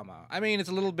drama. I mean, it's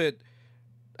a little bit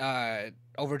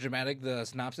over dramatic. The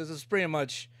synopsis is pretty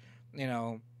much, you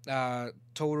know,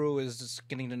 Toru is just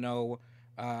getting to know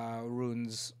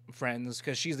Rune's friends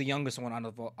because she's the youngest one out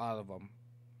of them.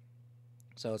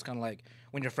 So it's kind of like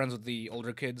when you're friends with the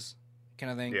older kids,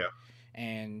 kind of thing. Yeah.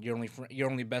 And you're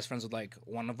only best friends with like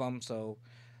one of them. So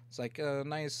it's like a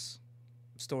nice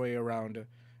story around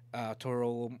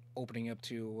Toru opening up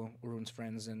to Rune's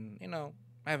friends and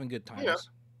having good times. Yeah.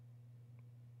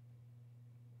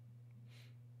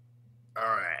 All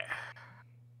right.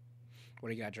 What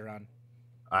do you got, Jaron?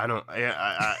 I don't.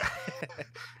 Yeah,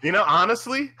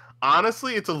 honestly,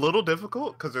 it's a little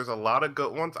difficult because there's a lot of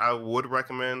good ones. I would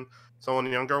recommend someone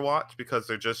younger watch because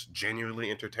they're just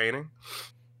genuinely entertaining.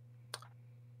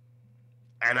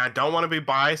 And I don't want to be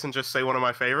biased and just say one of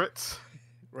my favorites.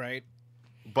 Right.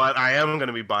 But I am going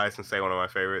to be biased and say one of my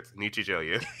favorites,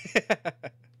 Nichijou.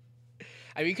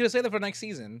 I mean, you could have said that for next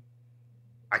season.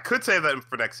 I could say that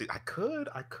for next season. I could.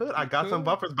 I got some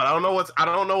buffers, but I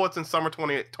don't know what's in summer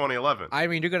 2011. I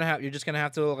mean, you're just gonna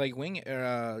have to like wing it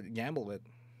or gamble it.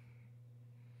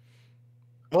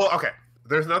 Well, okay.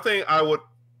 There's nothing I would.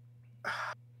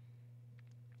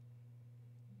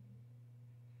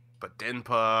 But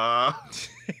Denpa.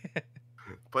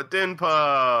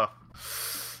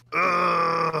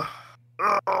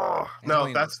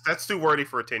 No, that's too wordy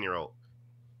for a 10-year-old.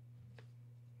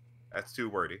 That's too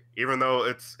wordy. Even though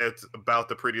it's about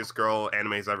the prettiest girl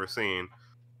anime's ever seen,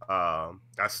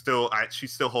 she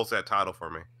still holds that title for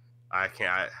me. I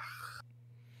can't.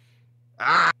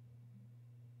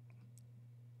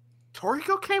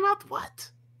 Toriko came out.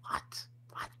 What?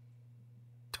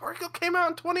 Toriko came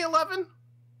out in 2011.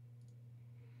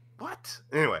 What?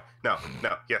 Anyway, no.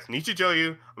 Yes,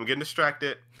 Nichijou. I'm getting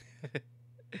distracted.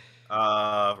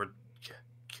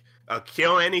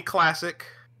 KyoAni classic.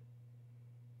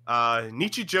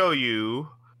 Nichijou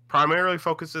primarily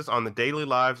focuses on the daily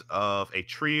lives of a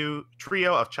trio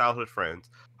of childhood friends,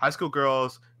 high school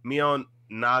girls Mio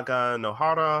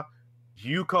Naganohara,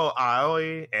 Yuko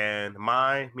Aoi, and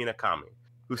Mai Minakami,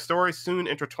 whose stories soon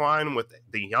intertwine with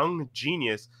the young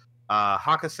genius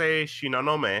Hakase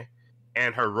Shinonome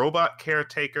and her robot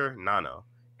caretaker Nano,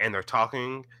 and their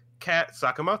talking cat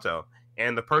Sakamoto,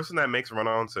 and the person that makes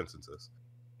run-on sentences.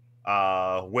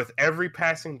 With every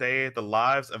passing day, the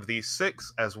lives of these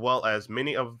six, as well as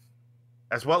many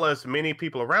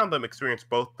people around them, experience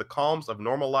both the calms of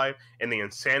normal life and the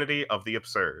insanity of the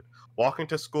absurd. Walking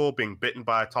to school, being bitten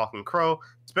by a talking crow,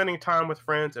 spending time with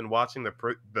friends, and watching the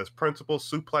principal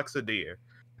suplex a deer.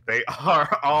 They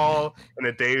are all in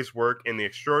a day's work in the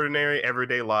extraordinary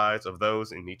everyday lives of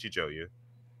those in Nichijou.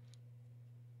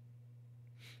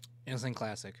 Instant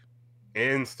classic.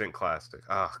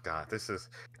 Oh god,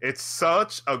 it's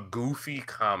such a goofy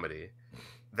comedy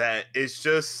that you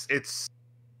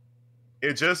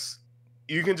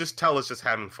can just tell it's just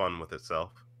having fun with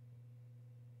itself.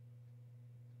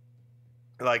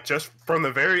 Like, just from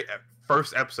the very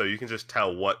first episode, you can just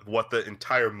tell what the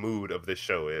entire mood of this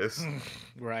show is.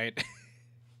 Right.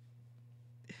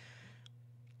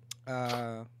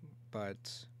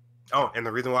 But oh, and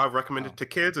the reason why I recommend it to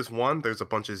kids is, one, there's a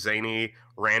bunch of zany,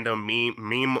 random,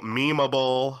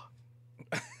 memeable.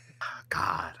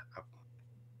 God.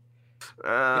 You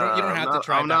don't have to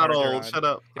try. I'm not old. Shut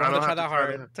up. You don't have to try that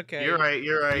hard. It's okay. You're right.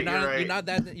 You're not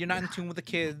in tune with the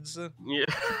kids. Yeah.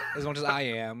 As much as I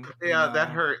am. Yeah, that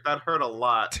hurt. That hurt a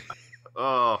lot.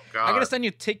 Oh god. I gotta send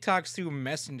you TikToks through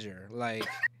Messenger, like,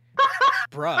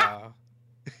 bruh.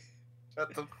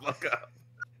 Shut the fuck up.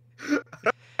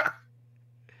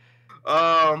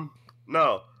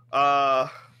 No.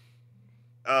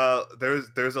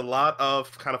 There's a lot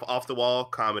of kind of off the wall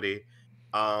comedy.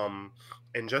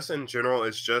 And just in general,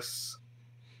 it's just,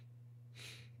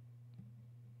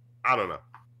 I don't know.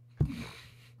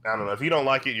 If you don't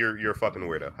like it, you're a fucking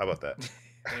weirdo. How about that?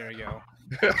 There we go.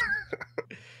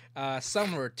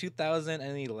 Summer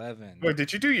 2011. Wait,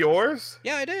 did you do yours?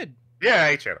 Yeah, I did. Yeah,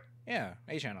 A channel. Yeah,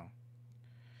 A channel.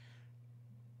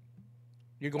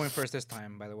 You're going first this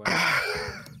time, by the way.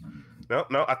 No.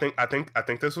 I think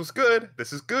this was good.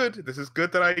 This is good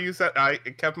that I used that. I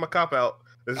kept my cop out.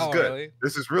 This is good. Really?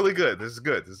 This is really good. This is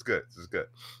good.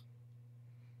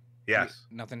 Yes.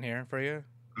 Nothing here for you?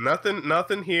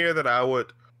 Nothing here that I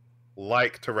would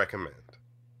like to recommend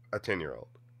a 10-year-old.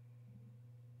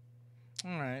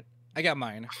 All right. I got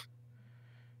mine.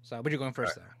 So, but you're going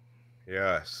first, though.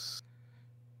 Yes.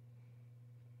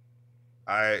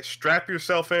 Strap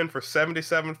yourself in for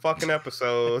 77 fucking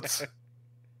episodes.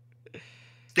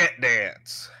 Get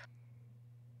Dance.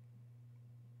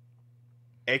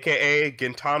 AKA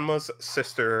Gintanma's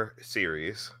sister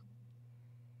series.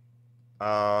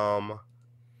 And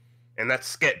And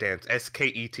that's sket dance,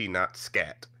 SKET, not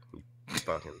scat.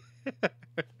 Fucking. I mean,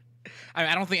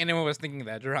 I don't think anyone was thinking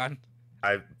that, Duran.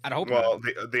 I'd hope well,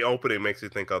 not. the opening makes you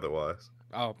think otherwise.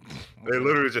 Oh, okay. It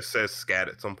literally just says scat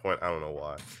at some point. I don't know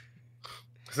why.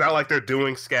 It's not like they're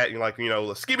doing scat, like,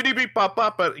 skibidi beep bop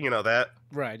bop, but that.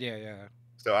 Right, yeah.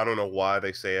 So I don't know why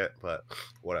they say it, but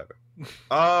whatever.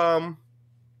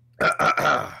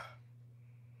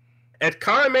 At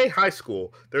Karame High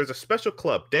School, there's a special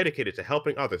club dedicated to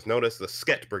helping others known as the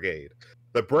Sket Brigade.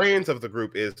 The brains of the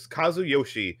group is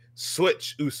Kazuyoshi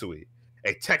Switch Usui,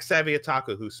 a tech-savvy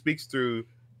otaku who speaks through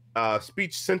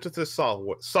speech synthesis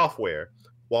software,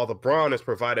 while the brawn is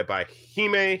provided by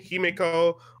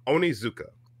Himeko Onizuka,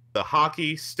 the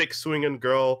hockey stick-swinging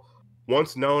girl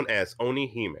once known as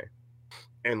Onihime.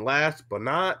 And last but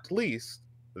not least,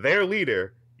 their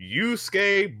leader,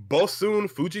 Yusuke Bosun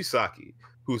Fujisaki,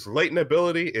 whose latent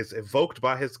ability is evoked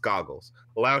by his goggles,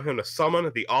 allowing him to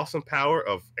summon the awesome power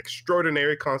of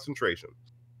extraordinary concentration.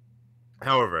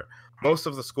 However, most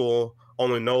of the school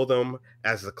only know them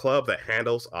as the club that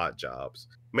handles odd jobs.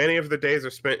 Many of their days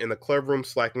are spent in the club room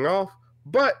slacking off,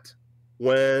 but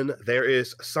when there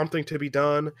is something to be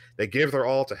done, they give their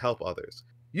all to help others,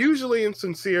 usually in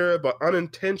sincere but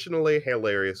unintentionally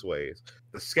hilarious ways.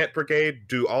 The Sket Brigade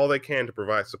do all they can to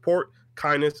provide support,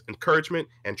 kindness, encouragement,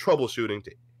 and troubleshooting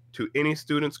to any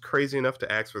students crazy enough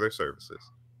to ask for their services.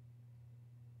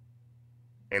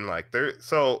 And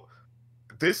so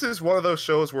this is one of those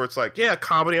shows where it's like, yeah,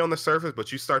 comedy on the surface,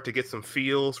 but you start to get some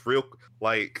feels real,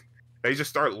 like they just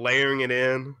start layering it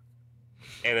in.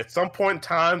 And at some point in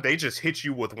time, they just hit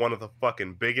you with one of the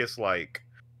fucking biggest,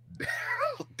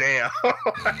 damn.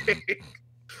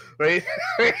 They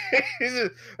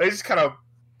just kind of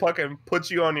fucking put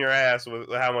you on your ass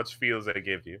with how much feels they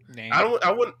give you. Damn.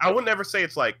 I wouldn't ever say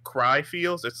it's like cry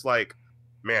feels. It's like,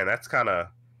 man, that's kind of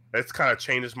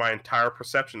changes my entire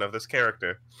perception of this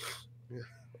character.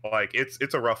 Like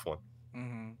it's a rough one.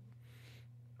 Mm-hmm.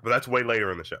 But that's way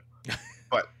later in the show.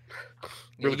 But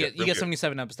really you get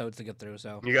 77 episodes to get through,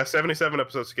 so you got 77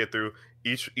 episodes to get through.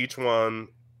 Each one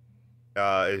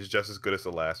is just as good as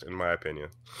the last, in my opinion.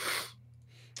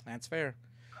 That's fair.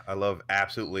 I love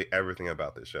absolutely everything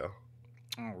about this show.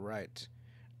 All right.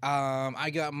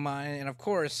 I got mine, and of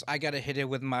course, I got to hit it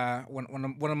with my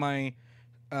one of my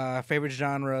favorite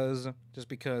genres, just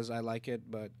because I like it.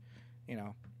 But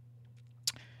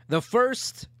the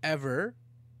first ever,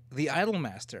 The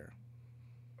Idolmaster.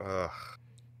 Ugh.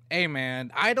 Hey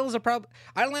man, idol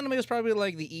anime is probably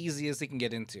like the easiest they can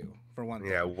get into for one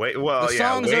thing. Yeah, wait until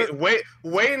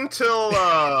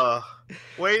Love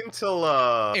Live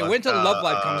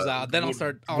comes out, then I'll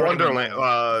start Wonderland.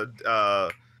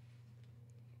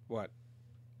 What?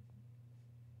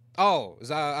 Oh,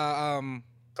 Saga.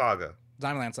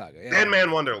 Zombieland Saga. Yeah. Dead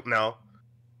Man Wonder. No.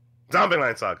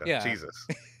 Zombieland Saga. Yeah. Jesus.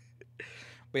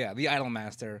 But yeah, The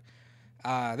Idolmaster.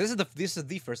 This is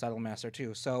the first Idolmaster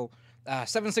too. So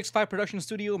 765 Production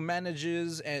Studio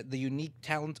manages the unique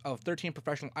talent of 13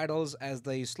 professional idols as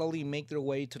they slowly make their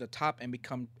way to the top and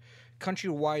become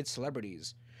countrywide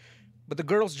celebrities. But the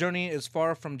girls' journey is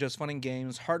far from just fun and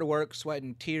games. Hard work, sweat,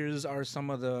 and tears are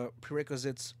some of the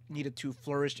prerequisites needed to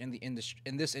flourish in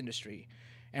this industry.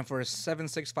 And for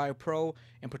 765 Pro,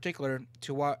 in particular,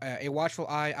 to a watchful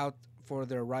eye out for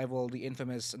their rival, the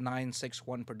infamous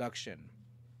 961 Production.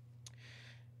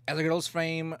 As the girls'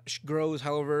 fame grows,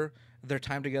 however, their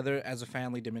time together as a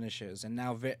family diminishes, and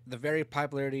now the very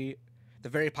popularity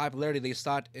they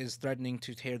sought is threatening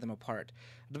to tear them apart.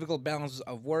 A difficult balance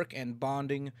of work and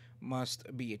bonding must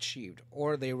be achieved,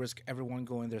 or they risk everyone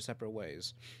going their separate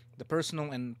ways. The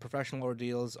personal and professional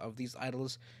ordeals of these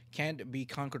idols can't be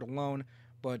conquered alone,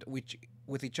 but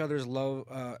with each other's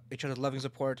loving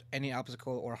support, any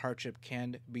obstacle or hardship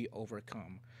can be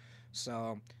overcome.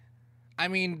 So, I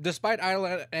mean, despite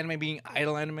idol anime being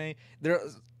idol anime,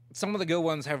 some of the good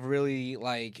ones have really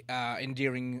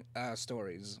endearing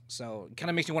stories. So it kind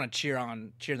of makes you want to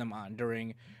cheer them on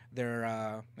during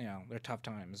their their tough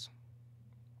times.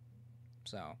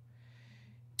 So,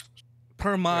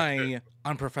 per my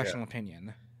unprofessional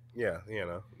opinion. Yeah,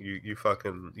 you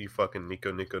fucking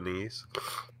Nico knees.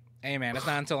 Hey man, it's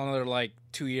not until another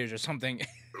 2 years or something.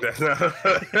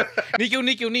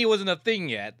 Nico Ni wasn't a thing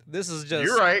yet. This is just.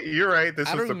 You're right. This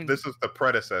is the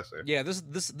predecessor. Yeah, this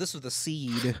was the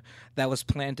seed that was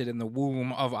planted in the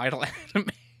womb of idol anime.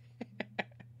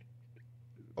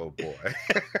 Oh boy.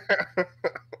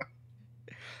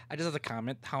 I just have to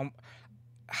comment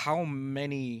how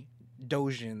many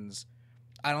dojins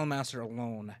Idolmaster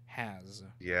alone has.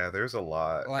 Yeah, there's a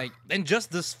lot. And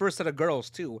just this first set of girls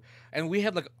too. And we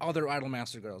had other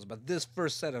Idolmaster girls, but this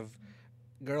first set of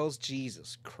girls,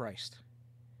 Jesus Christ.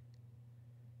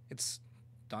 It's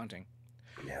daunting.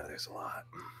 Yeah, there's a lot.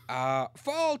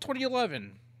 Fall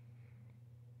 2011.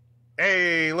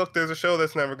 Hey, look, there's a show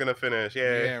that's never gonna finish.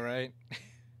 Yay. Yeah, right.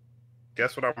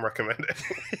 Guess what I'm recommending?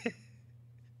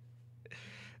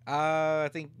 I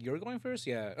think you're going first.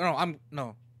 Yeah. Oh,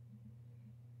 no.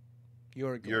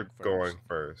 You're going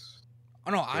first.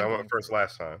 Oh no, I went first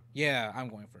last time. Yeah, I'm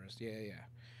going first. Yeah.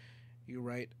 You're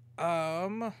right. Let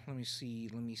me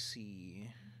see.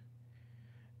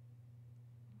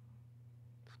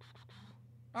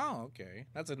 Oh, okay.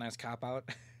 That's a nice cop out.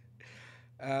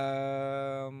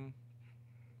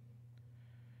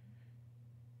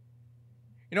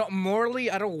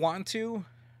 Morally, I don't want to,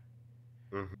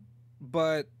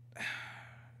 but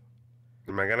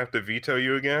am I gonna have to veto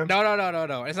you again?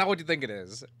 No. It's not what you think it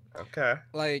is. Okay.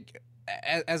 Like,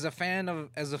 as a fan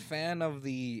of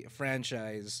the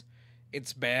franchise,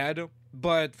 it's bad.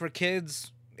 But for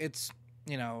kids, it's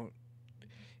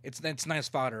it's nice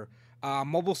fodder.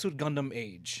 Mobile Suit Gundam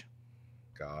Age.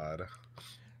 God.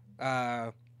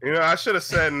 I should have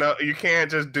said no. You can't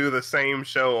just do the same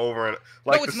show over and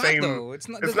like no, it's the not, same. Though. It's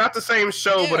not the same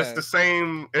show, yeah. but it's the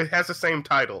same. It has the same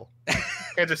title. You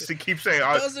can't just keep saying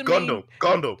Gundam.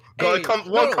 Hey,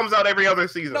 One comes out every other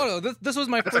season. No. This was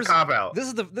my That's first. a cop out.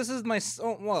 This is my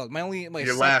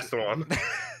Your last one.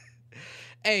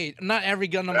 Hey, not every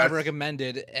Gundam I've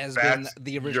recommended has been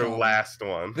the original. Your last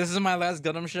one. This is my last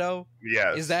Gundam show?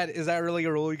 Yes. Is that really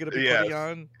a rule you're going to be putting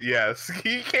on? Yes.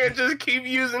 You can't just keep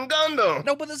using Gundam.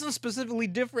 No, but this is specifically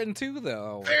different too,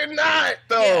 though. They're not,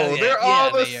 though. Yeah, They're all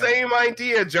the they same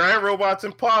idea. Giant robots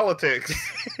and politics.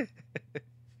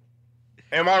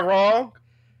 Am I wrong?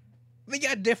 They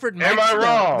got different mechs. Am I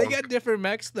wrong? They got different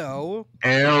mechs, though.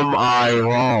 Am I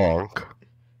wrong?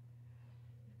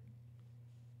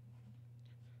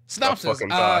 Synopsis.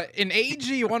 In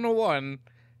AG 101,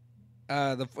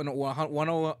 the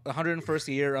 101st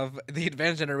year of the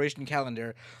Advanced Generation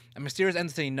calendar, a mysterious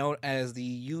entity known as the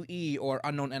UE, or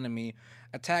Unknown Enemy,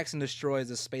 attacks and destroys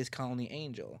the space colony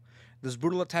Angel. This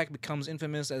brutal attack becomes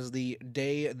infamous as the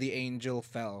Day the Angel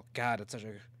Fell. God, it's such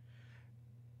a...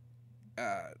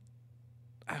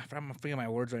 I'm forgetting my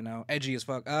words right now. Edgy as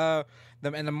fuck. And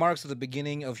the marks of the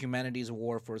beginning of humanity's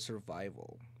war for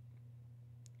survival.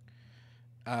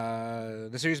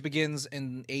 The series begins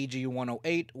in AG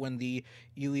 108 when the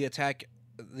UE attack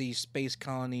the space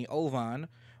colony Ovan,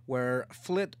 where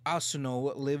Flit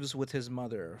Asuno lives with his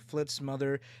mother. Flit's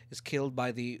mother is killed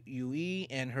by the UE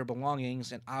and her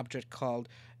belongings, an object called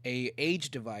a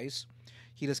Age device.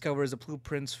 He discovers the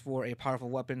blueprints for a powerful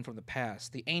weapon from the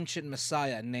past, the ancient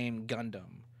messiah named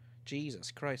Gundam.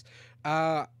 Jesus Christ.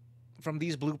 From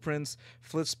these blueprints,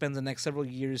 Flit spends the next several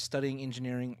years studying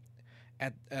engineering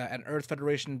at an Earth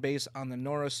Federation base on the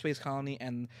Nora space colony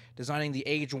and designing the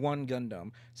Age 1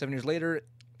 Gundam. 7 years later,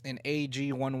 in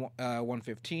AG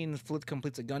 115, Flit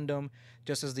completes a Gundam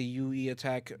just as the UE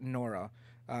attack Nora.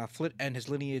 Flit and his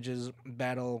lineages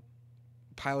battle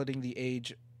piloting the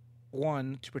Age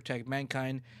 1 to protect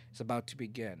mankind is about to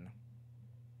begin.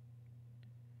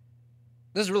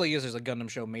 This really is just a Gundam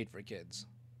show made for kids.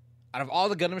 Out of all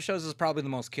the Gundam shows, this is probably the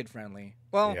most kid-friendly.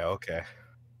 Well, yeah, okay.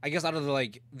 I guess out of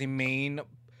the main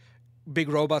big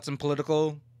robots and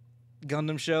political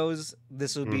Gundam shows,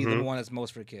 this would be the one that's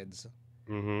most for kids.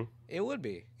 Mm-hmm. It would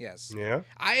be, yes. Yeah.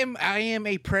 I am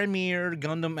a premier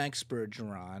Gundam expert,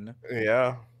 Jerron.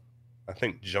 Yeah. I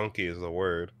think junkie is the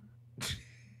word.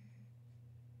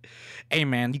 Hey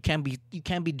man, you can't be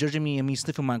judging me and me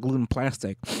sniffing my glue and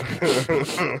plastic.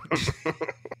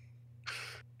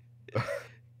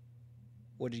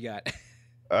 What you got?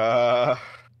 I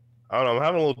don't know. I'm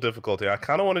having a little difficulty. I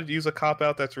kind of wanted to use a cop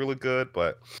out that's really good,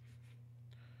 but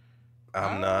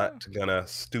I'm not gonna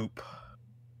stoop.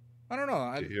 I don't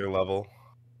know. To your level.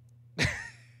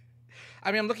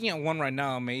 I mean, I'm looking at one right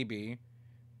now. Maybe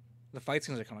the fight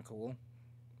scenes are kind of cool.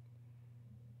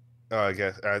 Oh, I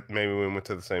guess maybe we went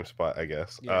to the same spot. I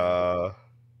guess. Yeah.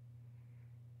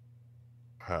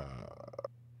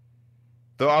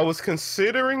 Though I was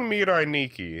considering Mirai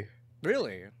Nikki.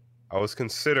 Really? I was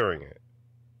considering it,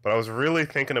 but I was really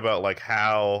thinking about like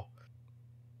how.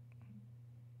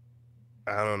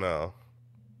 I don't know.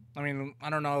 I mean, I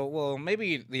don't know. Well,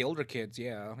 maybe the older kids,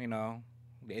 yeah, the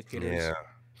 8th graders. Yeah.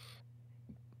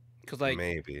 Because like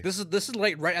maybe this is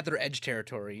like right at their edge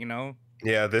territory,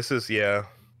 Yeah,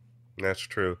 that's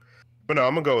true. But no,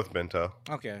 I'm gonna go with Bento.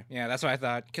 Okay, yeah, that's what I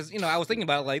thought. Because I was thinking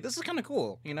about like this is kind of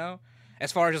cool,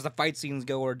 as far as just the fight scenes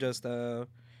go or just the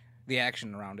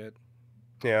action around it.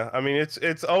 Yeah, I mean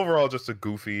it's overall just a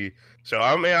goofy show.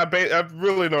 I mean, I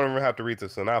really don't even have to read the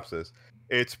synopsis.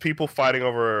 It's people fighting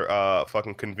over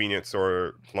fucking convenience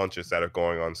store lunches that are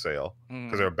going on sale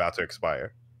because they're about to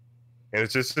expire, and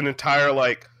it's just an entire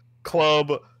like club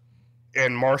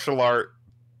and martial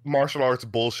arts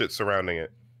bullshit surrounding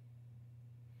it.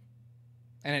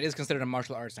 And it is considered a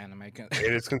martial arts anime. It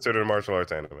is considered a martial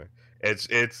arts anime.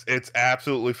 It's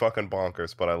absolutely fucking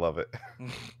bonkers, but I love it.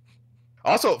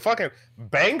 Also, fucking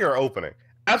banger opening.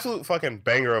 Absolute fucking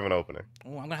banger of an opening.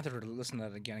 Oh, I'm gonna have to listen to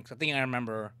that again because I think I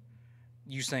remember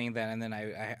you saying that, and then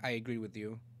I agree with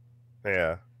you.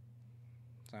 Yeah.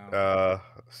 So,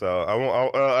 So I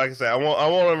won't. Like I said, I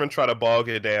won't even try to bog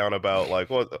it down about like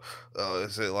what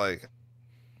is it like.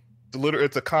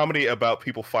 It's a comedy about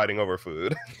people fighting over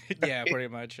food. yeah, pretty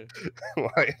much.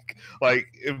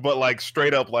 but like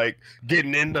straight up like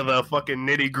getting into the fucking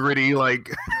nitty gritty like.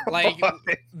 Like,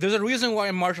 there's a reason why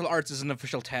martial arts is an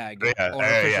official tag or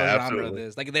official genre of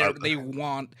this. Like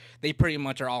they pretty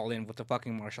much are all in with the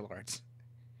fucking martial arts.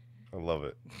 I love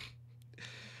it.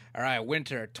 All right,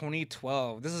 winter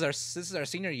 2012. This is our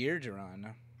senior year,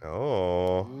 Jerron.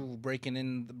 Oh. Ooh, breaking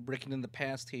in the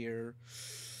past here.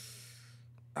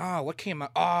 Oh, what came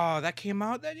out? Oh, that came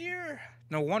out that year.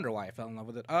 No wonder why I fell in love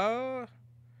with it. Oh.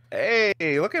 Hey,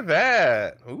 look at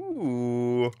that.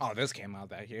 Ooh. Oh, this came out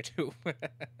that year too.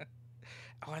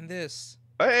 Oh, and this.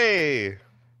 Hey.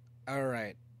 All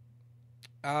right.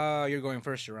 You're going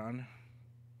first, Jerron.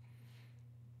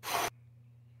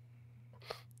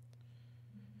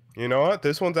 You know what?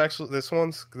 This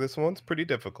one's pretty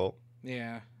difficult.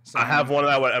 Yeah. I have one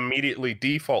that I would immediately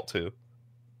default to.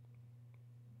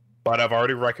 But I've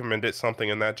already recommended something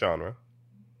in that genre.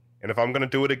 And if I'm going to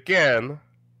do it again,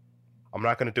 I'm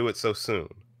not going to do it so soon.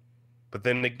 But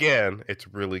then again, it's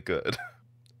really good.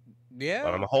 Yeah. But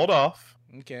I'm going to hold off.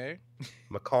 Okay. I'm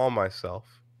going to calm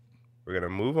myself. We're going to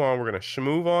move on. We're going to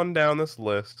move on down this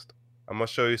list. I'm going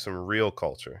to show you some real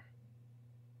culture.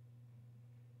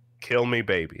 Kill Me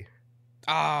Baby.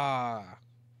 Ah.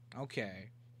 Okay.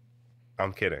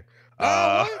 I'm kidding.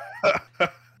 That's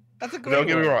a great Don't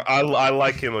get me one. wrong. I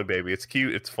like Kill Me Baby. It's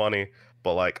cute. It's funny.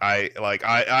 But like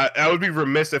I would be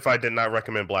remiss if I did not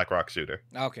recommend Black Rock Shooter.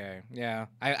 Okay. Yeah.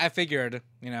 I figured,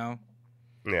 Yeah.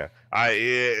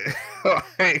 I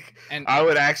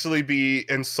would actually be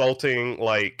insulting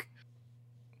like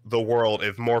the world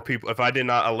if I did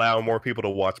not allow more people to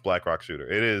watch Black Rock Shooter.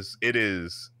 It is.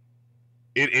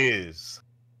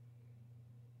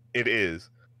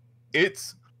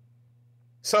 It's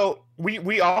so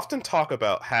we often talk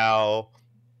about how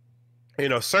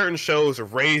certain shows are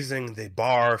raising the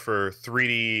bar for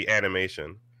 3D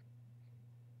animation.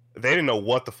 They didn't know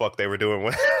what the fuck they were doing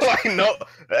with like no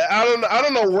I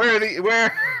don't know where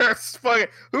fucking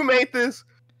who made this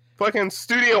fucking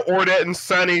Studio Ordet and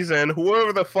Sonny's and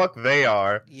whoever the fuck they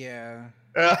are. Yeah.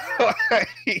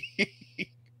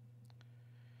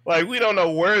 Like we don't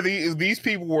know where these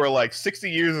people were like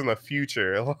 60 years in the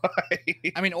future.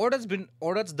 I mean, Ordet's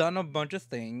done a bunch of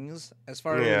things as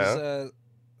far as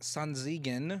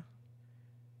Sanzigen.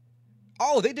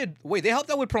 Oh, they did. Wait, they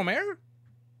helped out with Promare?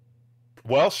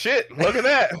 Well, shit. Look at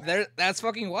that. That's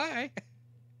fucking why.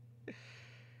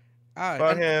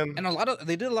 And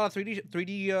they did a lot of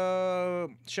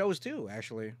 3D shows too,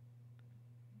 actually.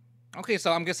 Okay,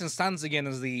 so I'm guessing Sanzigen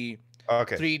is the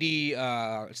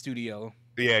 3D studio.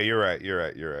 Yeah, you're right.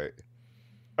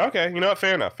 Okay, you know what?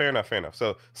 Fair enough.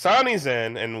 So Sonny's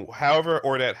in, and however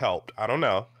Ordet helped, I don't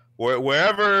know.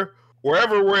 Wherever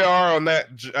we are on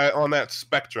that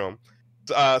spectrum,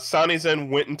 Sonny's in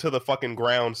went into the fucking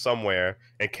ground somewhere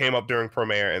and came up during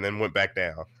Promare and then went back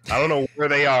down. I don't know where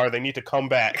they are. They need to come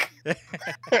back.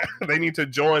 They need to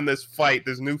join this fight,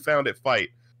 this newfounded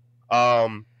fight.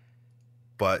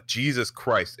 But Jesus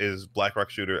Christ, is Black Rock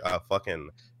Shooter a fucking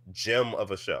gem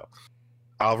of a show.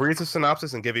 I'll read the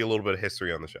synopsis and give you a little bit of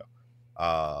history on the show,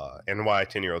 and why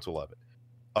 10-year-olds will love it,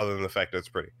 other than the fact that it's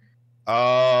pretty.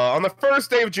 On the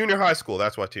first day of junior high school,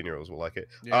 that's why 10-year-olds will like it.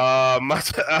 Yeah.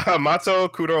 Mato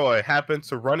Kuroi happens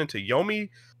to run into Yomi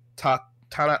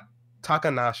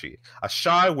Takanashi, a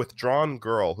shy, withdrawn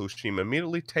girl who she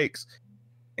immediately takes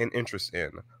an interest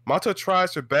in. Mato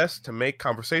tries her best to make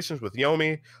conversations with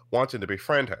Yomi, wanting to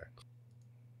befriend her.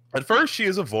 At first, she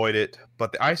is avoided,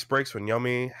 but the ice breaks when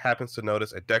Yomi happens to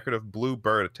notice a decorative blue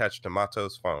bird attached to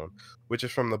Mato's phone, which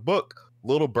is from the book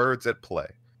Little Birds at Play.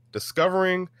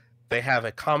 Discovering they have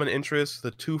a common interest,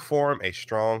 the two form a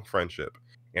strong friendship.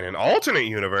 In an alternate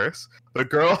universe, the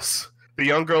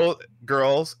young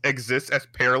girls exist as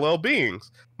parallel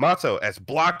beings. Mato as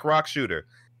Black Rock Shooter,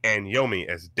 and Yomi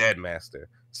as Dead Master.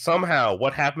 Somehow,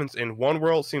 what happens in one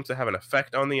world seems to have an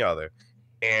effect on the other,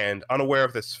 and unaware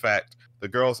of this fact, the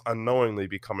girls unknowingly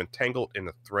become entangled in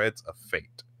the threads of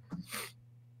fate.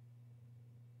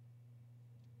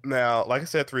 Now, like I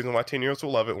said, the reason why 10-year-olds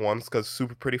will love it, one, is because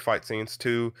super pretty fight scenes.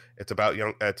 Two, it's about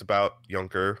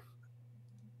younger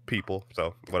people,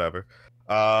 so whatever.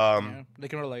 Yeah, they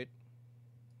can relate.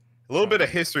 A little bit of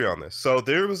history on this. So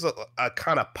there was a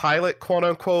kind of pilot, quote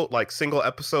unquote, like single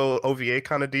episode OVA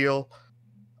kind of deal.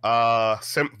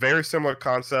 Very similar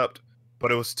concept,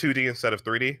 but it was 2D instead of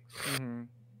 3D. Mm-hmm.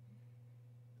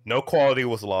 No quality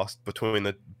was lost between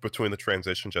the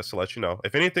transition. Just to let you know,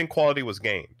 if anything, quality was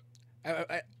gained.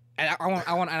 I want to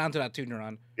add on to that too,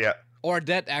 Neuron. Yeah.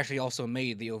 Odette actually also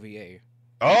made the OVA.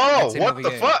 Oh, what OVA.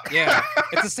 the fuck? Yeah,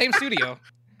 it's the same studio.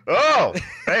 Oh,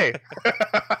 hey.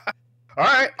 All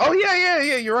right. Oh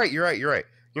yeah. You're right.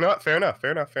 You know what? Fair enough.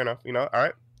 You know. All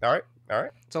right.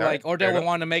 So like Odette would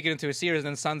want to make it into a series, and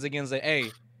then Sons again say,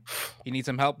 "Hey, you need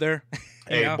some help there."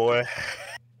 Hey, know? boy.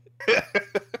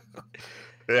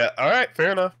 Yeah. All right.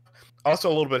 Fair enough. Also,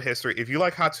 a little bit of history. If you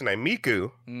like Hatsune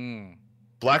Miku,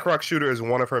 Black Rock Shooter is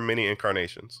one of her many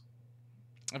incarnations.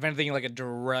 If anything, like a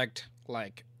direct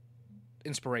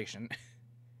inspiration.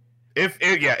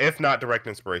 If not direct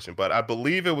inspiration, but I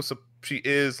believe it was. She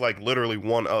is like literally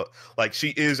one of she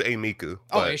is a Miku.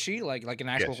 Oh, is she like an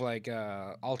actual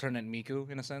alternate Miku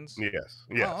in a sense? Yes.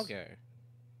 Oh, okay.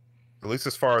 At least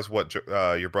as far as what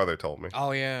your brother told me.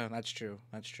 Oh yeah, that's true.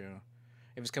 If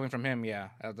it's coming from him, yeah,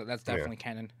 that's definitely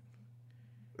canon.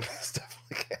 That's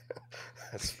definitely canon.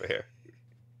 That's fair.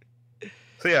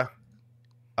 So yeah.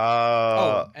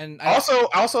 And also,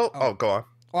 go on.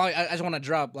 Well, I just want to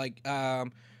drop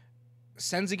Senzigan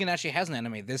actually has an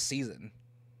anime this season.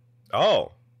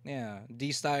 Oh. Yeah,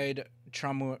 D-Side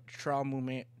Traumire,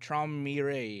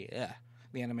 yeah,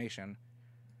 the animation.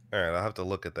 All right, I'll have to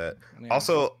look at that. Yeah.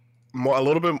 Also, a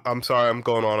little bit. I'm sorry, I'm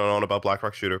going on and on about Black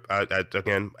Rock Shooter.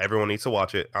 Again, everyone needs to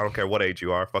watch it. I don't care what age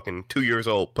you are. Fucking 2 years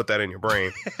old. Put that in your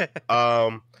brain.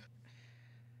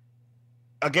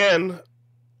 Again,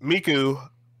 Miku.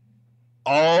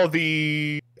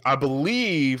 I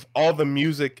believe all the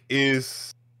music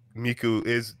is Miku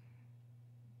is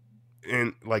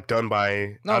in done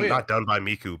by not done by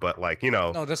Miku, but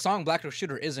No, the song Black Rock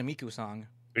Shooter is a Miku song.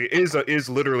 It is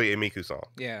literally a Miku song.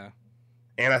 Yeah.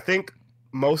 And I think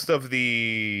most of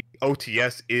the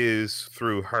OTS is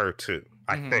through her too.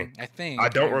 I think. I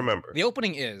don't remember. The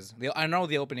opening is. I know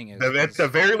the opening is. At the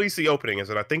very least, the opening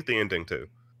is, and I think the ending too.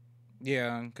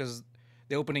 Yeah, because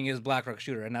the opening is Black Rock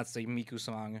Shooter, and that's the Miku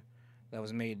song that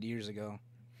was made years ago.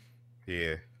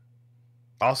 Yeah.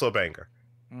 Also a banger.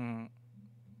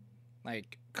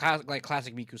 Like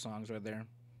classic Miku songs right there.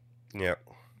 Yeah.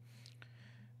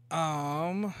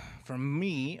 For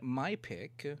me, my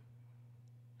pick.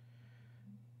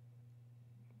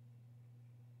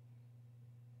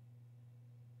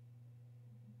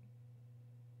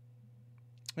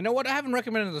 You know what? I haven't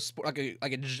recommended a sport like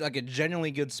a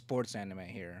genuinely good sports anime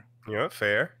here. Yeah,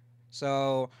 fair.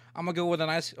 So I'm gonna go with a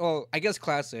nice, I guess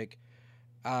classic.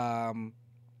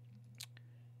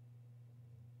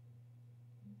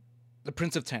 The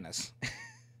Prince of Tennis,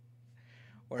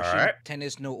 or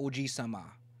Tennis no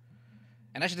Oji-sama.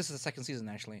 And actually, this is the second season.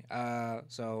 Actually,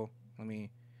 so let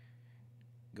me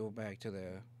go back to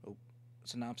the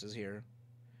synopsis here.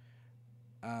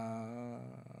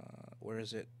 Where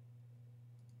is it?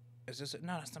 Is this it?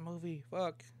 No, that's the movie.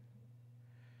 Fuck.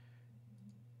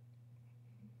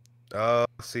 Let's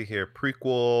see here.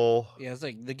 Prequel. Yeah, it's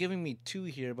like they're giving me two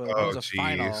here, but one's a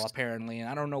final apparently, and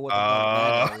I don't know what the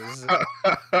fuck that is.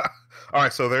 All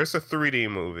right, so there's a 3D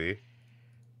movie.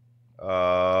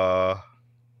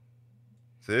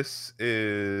 This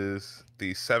is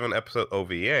the 7-episode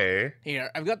OVA. Here,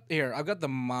 I've got the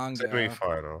manga.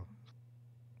 Semi-final.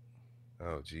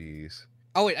 Oh, jeez.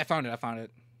 Oh wait, I found it.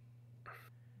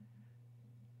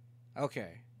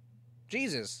 Okay.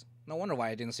 Jesus. No wonder why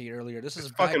I didn't see it earlier. This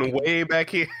is fucking way back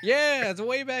here. Yeah, it's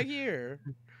way back here.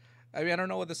 I mean, I don't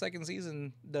know what the second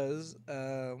season does,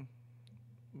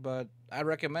 but I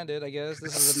recommend it, I guess.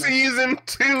 This is Season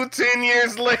 2, 10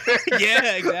 years later.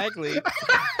 Yeah, exactly.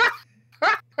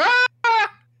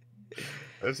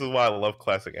 This is why I love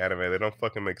classic anime. They don't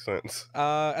fucking make sense.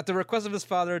 At the request of his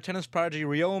father, tennis prodigy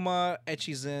Ryoma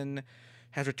Echizen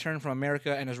has returned from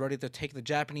America and is ready to take the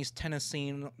Japanese tennis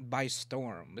scene by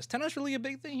storm. Is tennis really a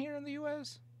big thing here in the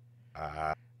U.S.?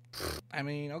 I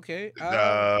mean, okay.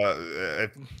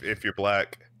 If you're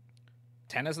black.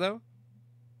 Tennis, though?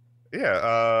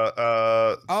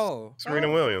 Yeah.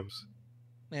 Serena Williams.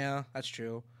 Yeah, that's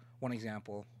true. One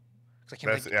example. I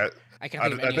can't think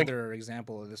of any other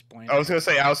example at this point. I was going to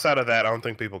say, outside of that, I don't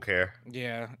think people care.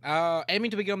 Yeah.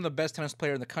 Aiming to become the best tennis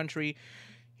player in the country,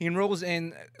 he enrolls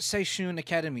in Seishun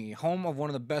Academy, home of one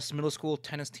of the best middle school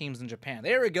tennis teams in Japan.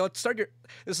 There we go.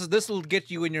 This will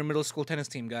get you in your middle school tennis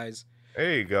team, guys.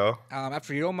 There you go.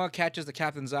 After Yoma catches the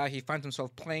captain's eye, he finds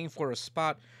himself playing for a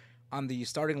spot on the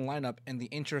starting lineup in the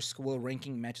inter-school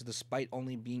ranking matches despite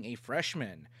only being a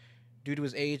freshman. Due to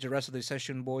his age, the rest of the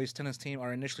Session Boys tennis team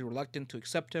are initially reluctant to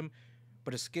accept him,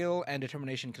 but his skill and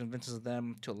determination convinces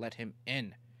them to let him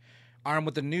in. Armed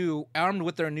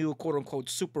with their new quote-unquote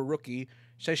super rookie,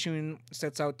 Session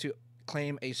sets out to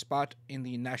claim a spot in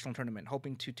the national tournament,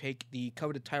 hoping to take the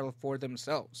coveted title for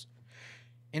themselves.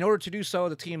 In order to do so,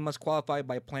 the team must qualify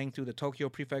by playing through the Tokyo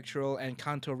Prefectural and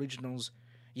Kanto regionals,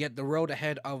 yet the road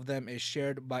ahead of them is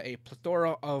shared by a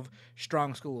plethora of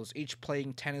strong schools, each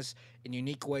playing tennis in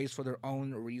unique ways for their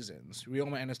own reasons.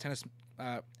 Ryoma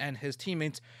and his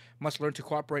teammates must learn to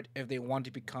cooperate if they want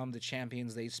to become the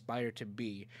champions they aspire to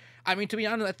be. I mean, to be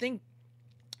honest, I think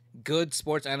good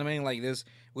sports anime like this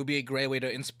would be a great way to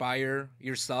inspire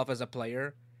yourself as a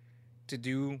player to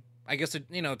do, I guess,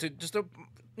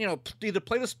 either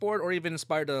play the sport or even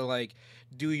inspire to like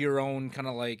do your own kind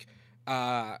of like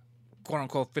quote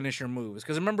unquote finisher moves.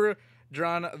 Because remember,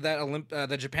 John, that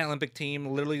the Japan Olympic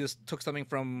team literally just took something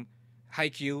from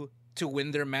Haikyuu to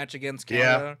win their match against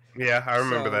Canada. Yeah, I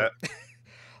remember that.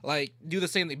 Like, do the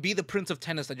same thing. Be the prince of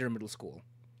tennis at your middle school,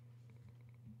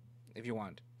 if you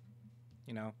want.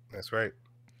 You know. That's right.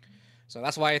 So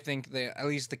that's why I think at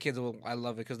least the kids will. I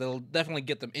love it because they'll definitely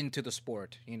get them into the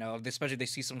sport. You know, especially if they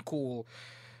see some cool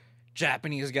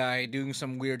Japanese guy doing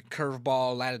some weird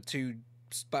curveball latitude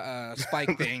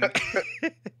spike thing.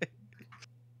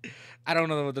 I don't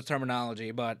know the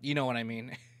terminology, but you know what I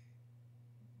mean.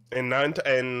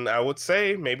 And I would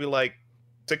say maybe like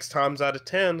 6 times out of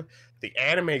 10, the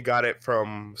anime got it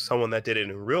from someone that did it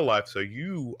in real life. So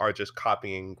you are just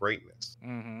copying greatness.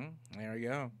 There you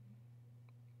go.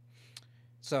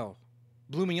 So,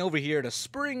 blooming over here to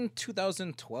spring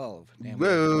 2012. Damn,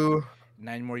 whoa.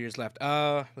 9 more years left.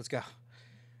 Let's go.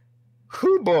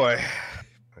 Whoo boy.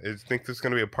 I think there's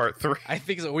going to be a part 3. I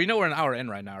think so. We know we're an hour in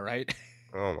right now, right?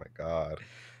 Oh my god.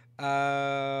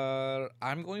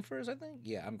 I'm going first, I think.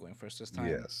 Yeah, I'm going first this time.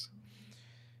 Yes.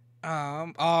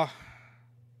 I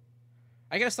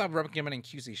gotta stop recommending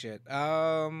QC shit.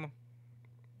 But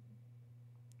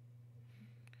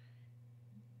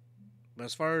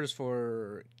as far as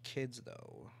for kids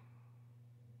though,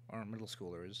 or middle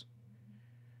schoolers,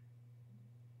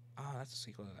 that's a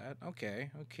sequel to that. Okay.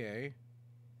 You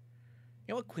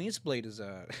know what? Queen's Blade is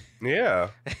Yeah.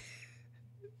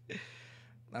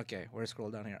 Okay, we're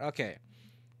scroll down here. Okay,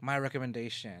 my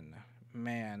recommendation,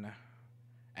 man.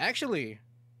 Actually,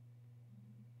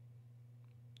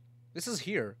 this is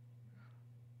here.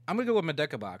 I'm gonna go with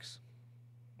Medeka Box.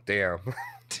 Damn.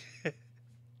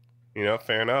 You know,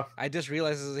 fair enough. I just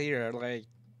realized this is here. Like,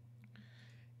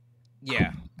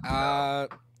 yeah.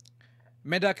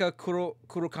 Medaka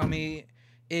Kurokami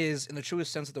is, in the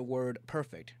truest sense of the word,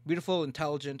 perfect. Beautiful,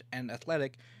 intelligent, and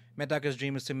athletic. Medaka's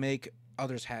dream is to make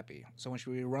others happy. So when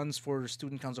she runs for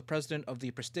student council president of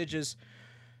the prestigious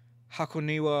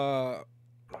Hakoniwa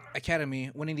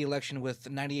Academy, winning the election with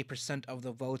 98% of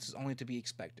the votes is only to be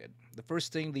expected. The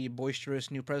first thing the boisterous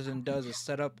new president does is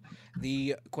set up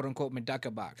the quote-unquote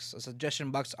Medaka Box, a suggestion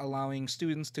box allowing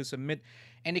students to submit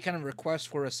any kind of request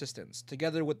for assistance.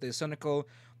 Together with the cynical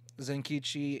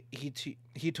Zenkichi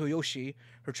Hitoyoshi,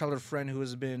 her childhood friend who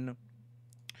has been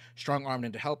strong-armed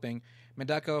into helping,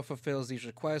 Medaka fulfills these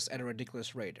requests at a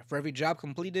ridiculous rate. For every job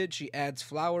completed, she adds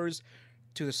flowers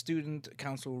to the student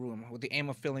council room with the aim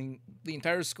of filling the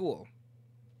entire school.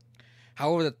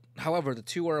 However, the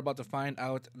two are about to find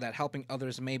out that helping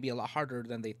others may be a lot harder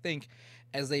than they think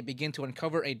as they begin to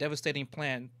uncover a devastating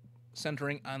plan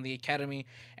centering on the academy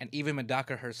and even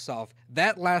Medaka herself.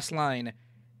 That last line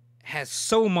has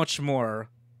so much more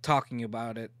talking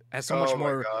about it, has so much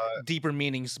more deeper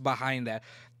meanings behind that.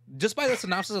 Just by the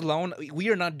synopsis alone, we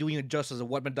are not doing it justice of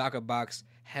what Medaka Box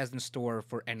has in store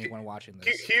for anyone watching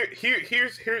this.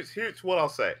 Here's what I'll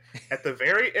say. At the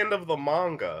very end of the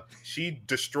manga, she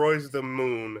destroys the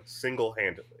moon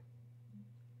single-handedly.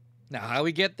 Now, how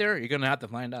we get there, you're gonna have to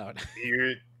find out.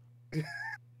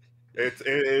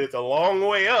 It's a long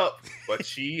way up, but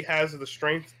she has the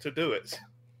strength to do it.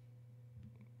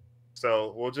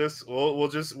 So we'll just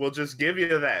give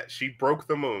you that. She broke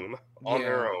the moon on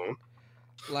her own.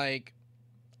 Like,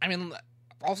 I mean,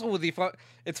 also with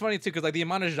it's funny too because like the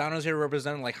amount of genres here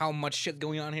represent like how much shit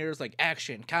going on here is like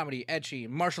action, comedy, ecchi,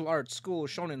 martial arts, school,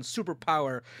 shonen,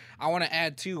 superpower. I want to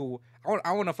add too.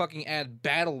 I want to fucking add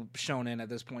battle shonen at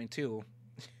this point too.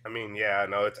 I mean, yeah,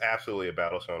 no, it's absolutely a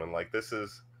battle shonen. Like this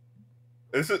is.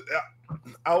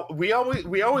 We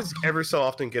always every so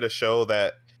often get a show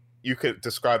that you could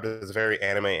describe as very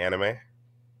anime.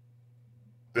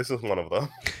 This is one of them.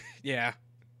 Yeah.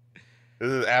 This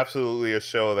is absolutely a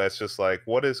show that's just like,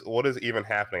 what is even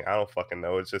happening? I don't fucking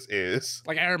know. It just is.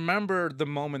 Like I remember the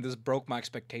moment this broke my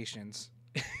expectations.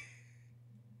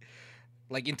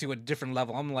 Like into a different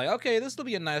level. I'm like, okay, this will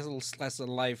be a nice little slice of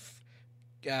life,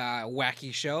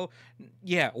 wacky show.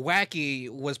 Yeah, wacky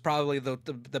was probably the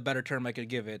better term I could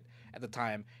give it at the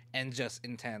time, and just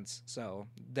intense. So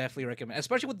definitely recommend,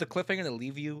 especially with the cliffhanger to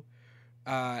leave you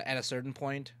at a certain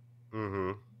point.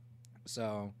 Mm-hmm.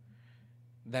 So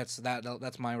that's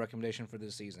my recommendation for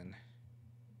this season.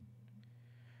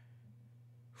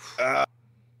 Uh,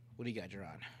 What do you got,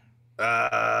 Jerron?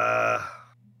 uh,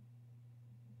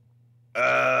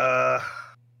 uh,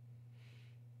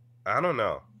 I don't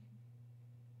know.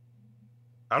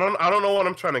 I don't know what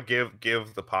I'm trying to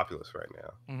give the populace right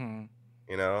now.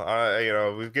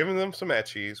 Mm-hmm. We've given them some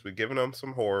etchies, we've given them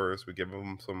some horrors, we've given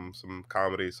them some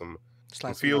comedy, some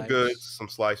feel goods, some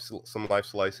life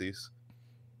slices.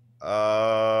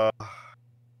 I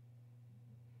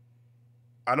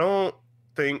don't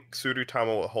think Tsurutama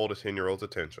will hold a 10-year-old's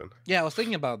attention. Yeah, I was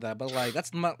thinking about that, but like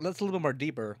that's a little bit more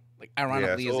deeper. Like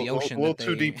ironically, is the ocean a little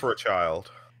too deep for a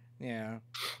child. Yeah,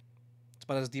 it's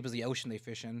about as deep as the ocean they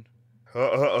fish in. I'm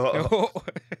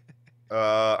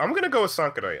gonna go with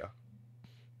Sankareya.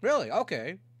 Really?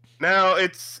 Okay. Now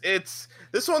it's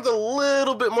this one's a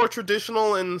little bit more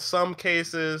traditional in some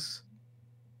cases,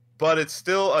 but it's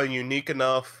still a unique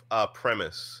enough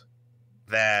premise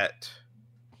that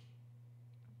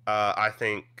I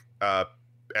think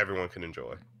everyone can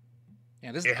enjoy.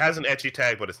 Yeah, it has an ecchi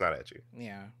tag, but it's not ecchi.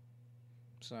 Yeah.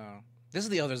 So this is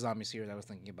the other zombie series I was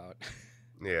thinking about.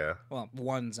 Yeah. Well,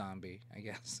 one zombie, I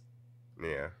guess.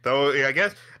 Yeah. Though I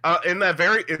guess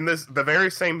the very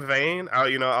same vein,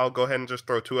 I'll go ahead and just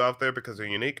throw two out there because they're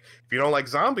unique. If you don't like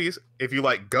zombies, if you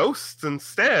like ghosts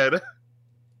instead,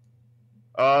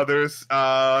 there's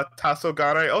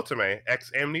Tasogare Otome,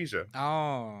 Ex Amnesia.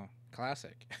 Oh,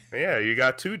 classic. Yeah, you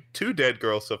got two dead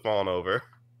girls to fawn over.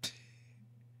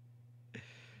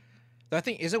 I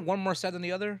think, is it one more sad than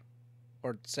the other,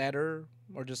 or sadder,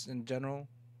 or just in general?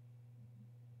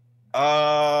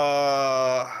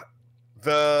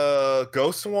 The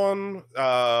ghost one,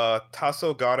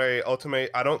 Tasogare Ultimate,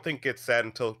 I don't think gets sad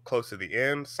until close to the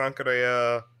end.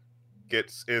 Sankareya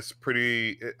is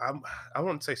pretty. I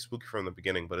wouldn't say spooky from the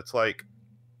beginning, but it's like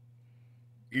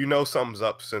something's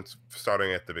up since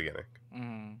starting at the beginning.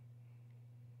 Mm-hmm.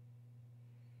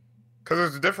 Because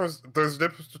there's a difference. There's a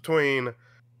difference between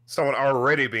someone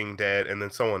already being dead and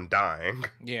then someone dying.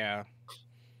 Yeah.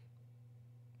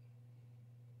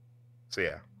 So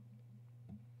yeah,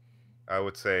 I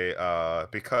would say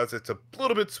because it's a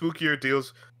little bit spookier,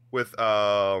 deals with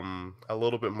a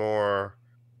little bit more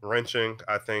wrenching.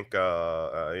 I think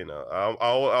I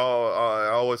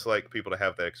always like people to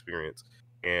have that experience,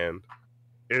 and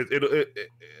I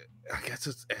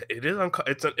guess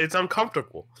it's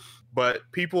uncomfortable, but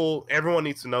everyone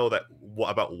needs to know that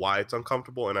about why it's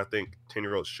uncomfortable, and I think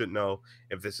 10-year-olds should know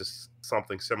if this is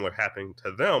something similar happening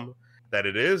to them, that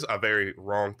it is a very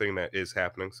wrong thing that is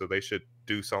happening. So they should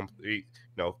do something,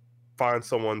 find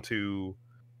someone to,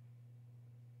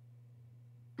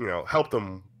 help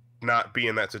them not be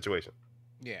in that situation.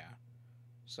 Yeah.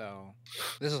 So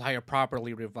this is how you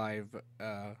properly revive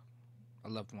a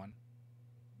loved one.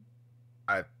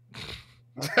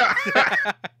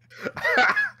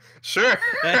 Sure.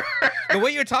 The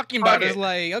way you're talking about is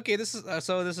like, okay, this is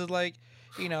like,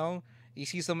 you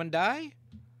see someone die.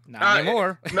 Not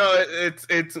anymore. No,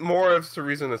 it's more of the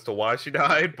reason as to why she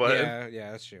died, but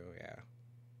yeah, that's true. Yeah,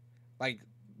 like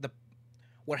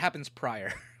what happens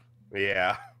prior.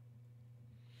 Yeah.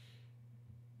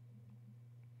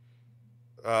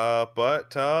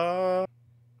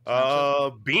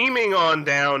 Beaming on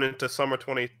down into summer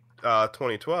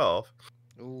 2012.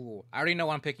 Ooh, I already know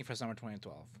what I'm picking for summer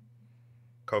 2012.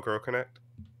 Kokoro Connect?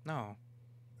 No.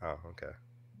 Oh, okay.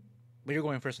 But you're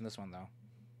going first in this one, though.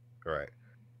 Right.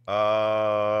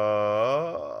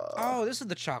 Oh, this is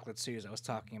the chocolate series I was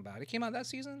talking about. It came out that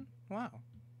season? Wow.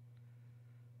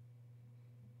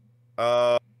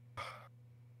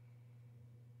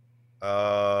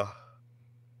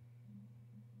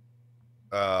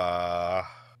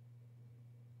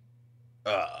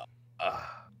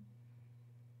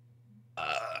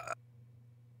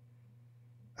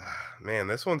 Man,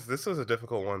 this is a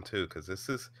difficult one too, because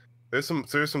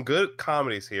there's some good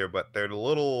comedies here, but they're a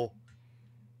little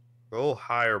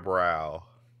higher brow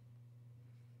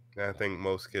than I think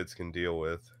most kids can deal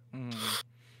with. Mm.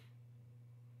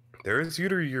 There is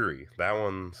Yuri Yuri. That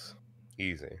one's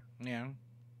easy. Yeah.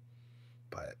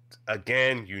 But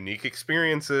again, unique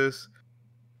experiences.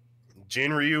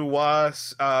 Jinryu wa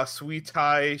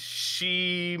Suitai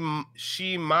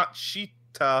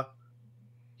Shimachita.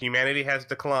 Humanity has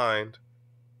declined.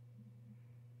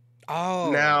 Oh,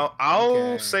 Now, I'll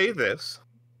okay. say this.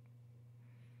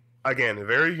 Again, a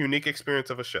very unique experience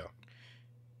of a show.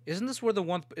 Isn't this where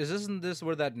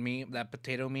that meme, that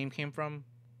potato meme came from?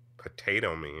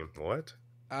 Potato meme. What?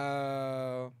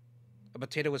 A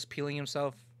potato was peeling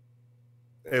himself.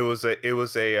 It was a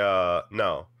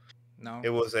no. No.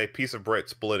 It was a piece of bread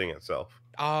splitting itself.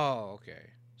 Oh, okay.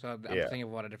 So I'm Yeah. thinking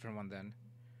about a different one then.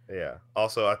 Yeah.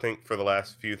 Also, I think for the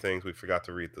last few things we forgot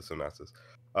to read the synopsis.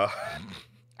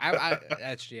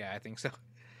 Actually, yeah, I think so.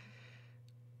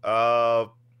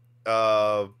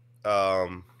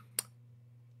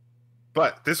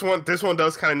 But this one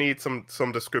does kind of need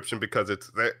some description because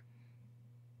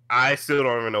I still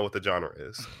don't even know what the genre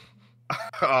is.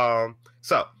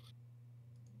 So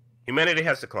humanity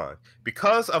has declined.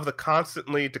 Because of the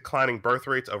constantly declining birth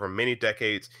rates over many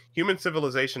decades, human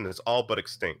civilization is all but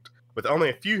extinct. With only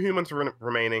a few humans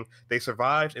remaining, they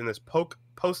survived in this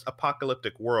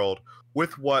post-apocalyptic world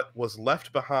with what was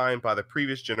left behind by the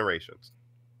previous generations.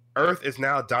 Earth is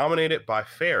now dominated by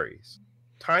fairies,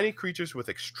 tiny creatures with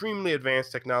extremely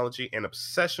advanced technology and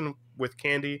obsession with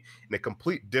candy and a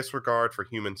complete disregard for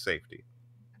human safety.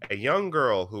 A young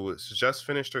girl who has just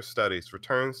finished her studies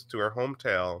returns to her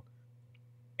hometown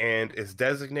and is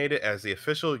designated as the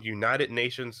official United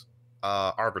Nations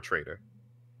arbitrator.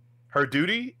 Her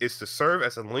duty is to serve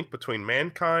as a link between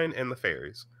mankind and the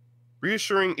fairies,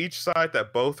 reassuring each side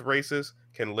that both races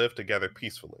can live together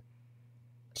peacefully.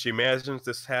 She imagines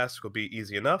this task will be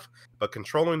easy enough, but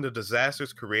controlling the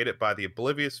disasters created by the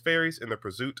oblivious fairies in the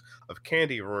pursuit of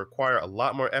candy will require a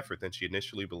lot more effort than she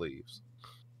initially believes.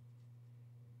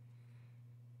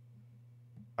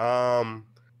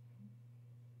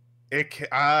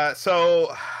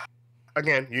 So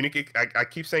again, unique. I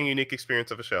keep saying unique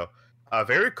experience of a show. A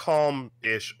very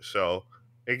calm-ish show.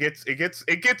 It gets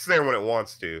there when it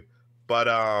wants to, but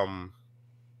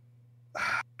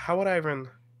how would I even?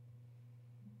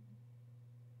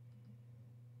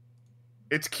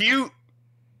 It's cute.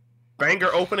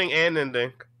 Banger opening and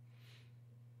ending.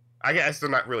 I guess they're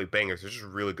not really bangers. They're just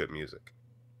really good music.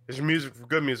 There's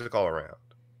good music all around.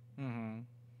 Mm-hmm.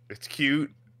 It's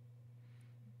cute.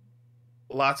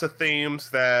 Lots of themes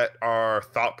that are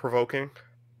thought-provoking.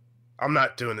 I'm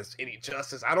not doing this any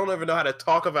justice. I don't even know how to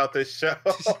talk about this show.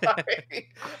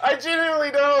 I genuinely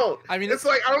don't. I mean, it's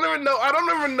like I don't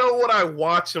even know what I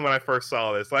watched when I first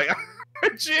saw this. Like, I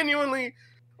genuinely,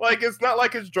 like, it's not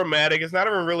like it's dramatic. It's not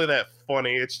even really that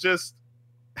funny. It's just,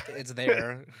 it's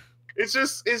there. It's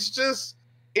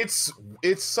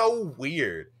so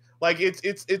weird. Like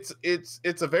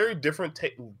it's a very different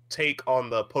take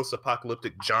on the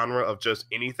post-apocalyptic genre of just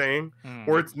anything,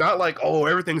 where it's not like, oh,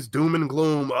 everything's doom and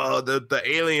gloom, the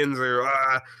aliens are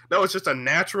no, it's just a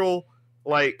natural,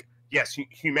 like, yes,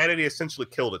 humanity essentially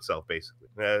killed itself basically.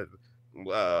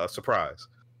 Surprise.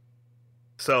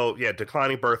 So yeah,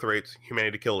 declining birth rates,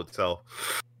 humanity killed itself,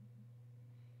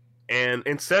 and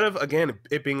instead of, again,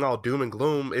 it being all doom and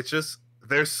gloom, it's just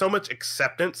there's so much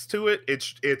acceptance to it.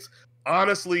 It's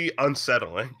honestly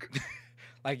unsettling.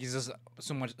 Like, he's just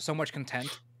so much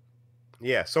content.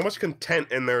 Yeah, so much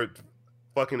content in their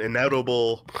fucking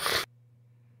inevitable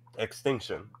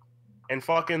extinction, and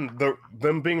fucking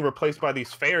them being replaced by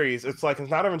these fairies. It's like,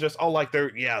 it's not even just, oh, like,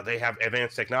 they have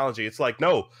advanced technology. It's like,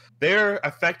 no, they're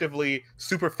effectively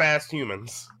super fast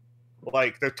humans.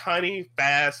 Like, they're tiny,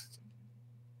 fast.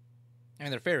 I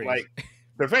mean, they're fairies. Like,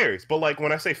 they're fairies, but like,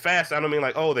 when I say fast, I don't mean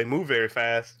like, oh, they move very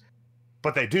fast.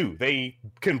 But they do. They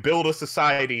can build a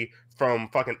society from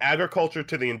fucking agriculture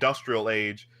to the industrial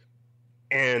age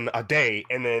in a day,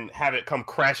 and then have it come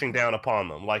crashing down upon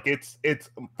them. Like, it's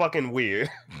fucking weird.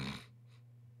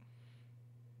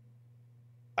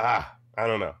 I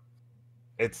don't know.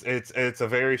 It's a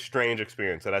very strange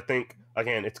experience, and I think,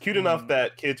 again, it's cute enough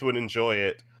that kids would enjoy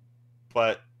it,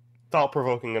 but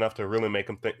thought-provoking enough to really make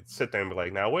them sit there and be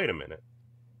like, now wait a minute.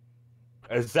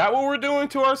 Is that what we're doing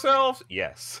to ourselves?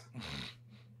 Yes.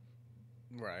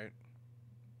 Right.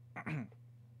 I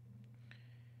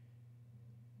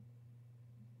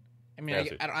mean, I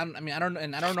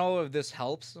don't know if this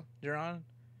helps, Jaron.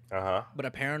 But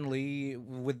apparently,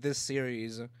 with this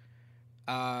series,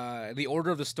 the order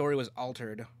of the story was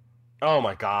altered. Oh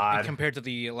my god! Compared to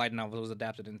the light novel it was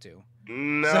adapted into.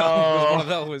 No, so it was one of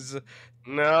those.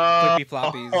 No, flippy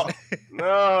floppies.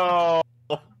 No.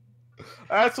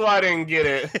 That's why I didn't get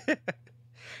it.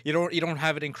 You don't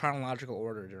have it in chronological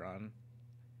order, Jaron.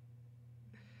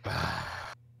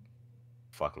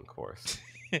 Fucking course.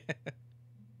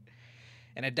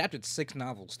 and adapted 6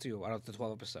 novels too out of the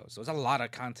 12 episodes. So it's a lot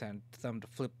of content for them to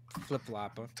flip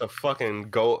flop. To fucking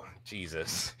go,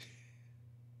 Jesus.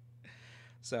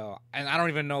 So, and I don't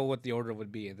even know what the order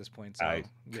would be at this point. So I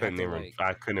couldn't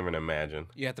even imagine.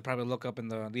 You have to probably look up in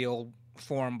the old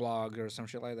forum blog or some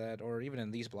shit like that, or even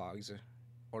in these blogs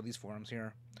or these forums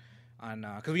here, on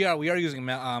because we are using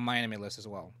my anime list as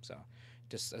well. So,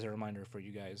 just as a reminder for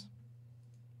you guys.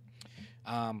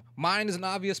 Mine is an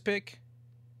obvious pick.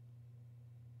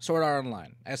 Sword Art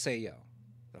Online, SAO,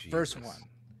 the first one.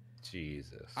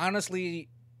 Jesus. Honestly,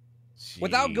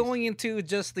 without going into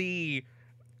just the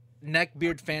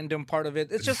neckbeard fandom part of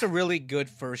it, it's just a really good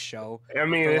first show. I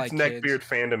mean, for, it's neckbeard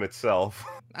fandom itself.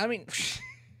 I mean,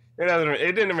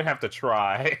 it didn't even have to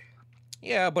try.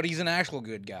 Yeah, but he's an actual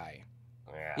good guy.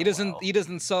 Yeah,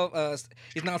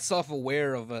 he's not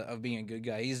self-aware of being a good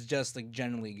guy. He's just like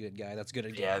generally a good guy that's good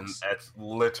at games. Yeah, that's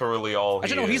literally all.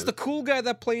 Actually, no, he's the cool guy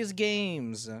that plays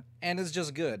games and is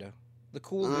just good. The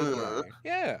cool good guy.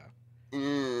 Yeah.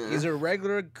 He's a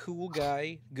regular cool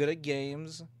guy, good at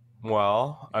games.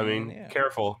 Well, I mean,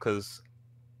 careful, because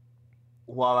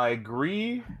while I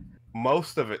agree,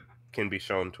 most of it can be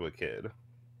shown to a kid.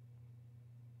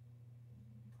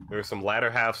 There's some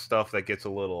latter half stuff that gets a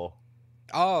little.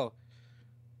 Oh.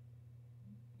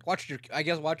 Watched your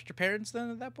parents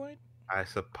then at that point? I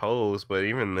suppose, but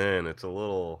even then, it's a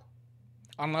little.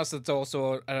 Unless it's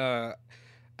also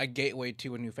a gateway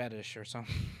to a new fetish or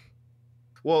something.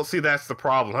 Well, see, that's the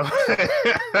problem.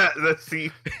 That's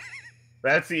the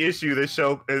issue this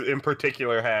show in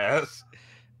particular has.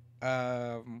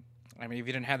 I mean, if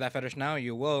you didn't have that fetish now,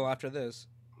 you will after this.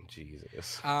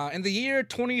 Jesus. In the year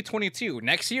 2022,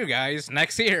 next year, guys,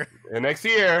 next year. And next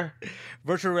year,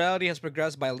 virtual reality has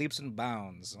progressed by leaps and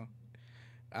bounds.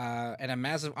 And a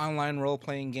massive online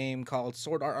role-playing game called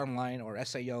Sword Art Online, or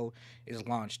SAO, is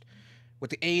launched.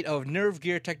 With the aid of Nerve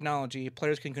Gear technology,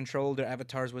 players can control their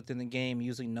avatars within the game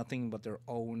using nothing but their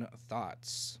own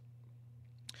thoughts.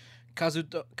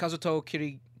 Kazuto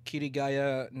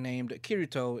Kirigaya, named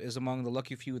Kirito, is among the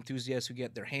lucky few enthusiasts who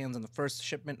get their hands on the first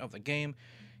shipment of the game.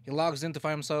 He logs in to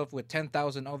find himself with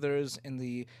 10,000 others in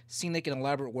the scenic and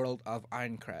elaborate world of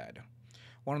Aincrad,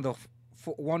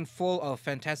 one full of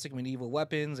fantastic medieval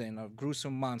weapons and of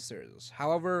gruesome monsters.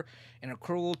 However, in a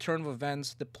cruel turn of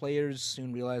events, the players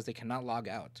soon realize they cannot log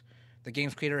out. The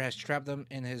game's creator has trapped them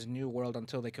in his new world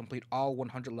until they complete all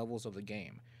 100 levels of the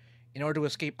game. In order to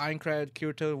escape Aincrad,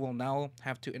 Kirito will now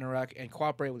have to interact and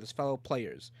cooperate with his fellow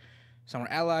players. Some are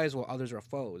allies while others are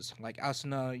foes, like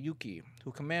Asuna Yuki,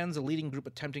 who commands a leading group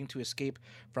attempting to escape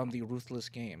from the ruthless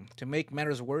game. To make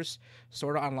matters worse,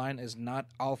 Sword Art Online is not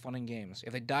all fun and games.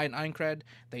 If they die in Aincrad,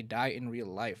 they die in real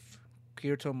life.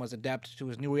 Kirito must adapt to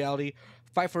his new reality,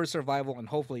 fight for his survival, and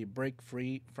hopefully break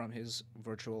free from his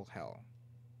virtual hell.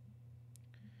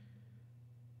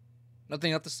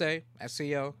 Nothing else to say.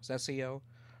 SEO is SEO.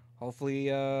 Hopefully,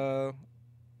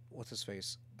 what's his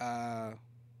face?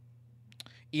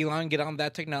 Elon, get on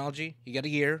that technology. You got a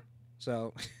year,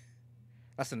 so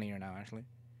less than a year now, actually.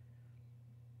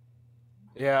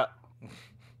 Yeah.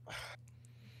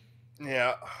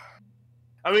 Yeah.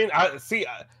 I mean, I see.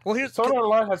 Well, here's Sword Art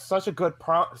Online has such a good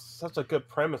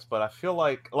premise, but I feel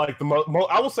like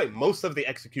I will say most of the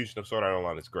execution of Sword Art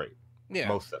Online is great. Yeah.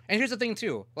 Most of it. And here's the thing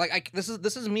too. Like, this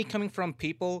is me coming from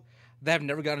people that have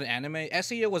never gotten an anime.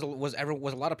 SEO was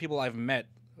a lot of people I've met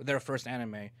their first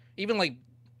anime. Even like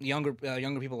younger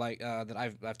people like that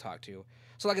I've talked to.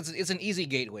 So like it's an easy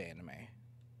gateway anime,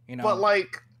 you know. But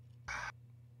like,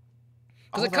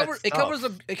 because it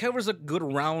covers a good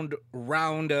round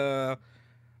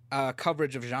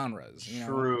coverage of genres. You know?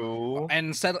 True.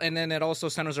 And then it also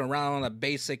centers around a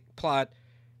basic plot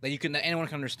that anyone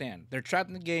can understand. They're trapped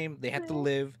in the game. They have to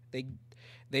live.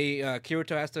 Kirito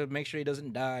has to make sure he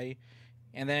doesn't die,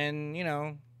 and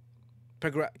then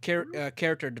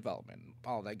character development,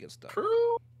 all that good stuff.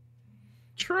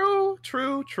 True.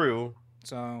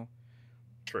 So,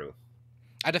 true.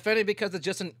 I defend it because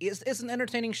it's an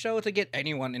entertaining show to get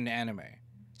anyone into anime.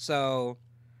 So,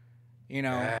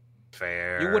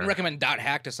 fair. You wouldn't recommend Dot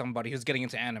Hack to somebody who's getting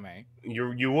into anime.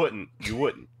 You wouldn't.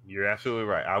 You're absolutely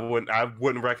right. I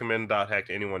wouldn't recommend Dot Hack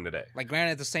to anyone today. Like,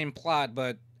 granted, it's the same plot,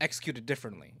 but executed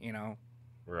differently.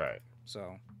 Right.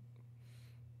 So,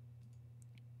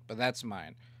 but that's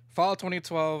mine. Fall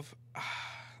 2012.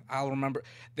 I'll remember.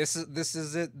 This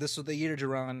is it. This was the year,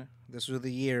 Jerron. This was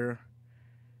the year.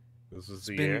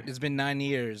 It's been 9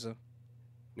 years.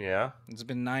 Yeah. It's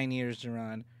been 9 years,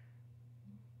 Jerron.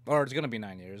 Or it's gonna be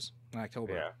 9 years in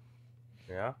October.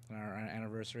 Yeah. Our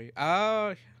anniversary.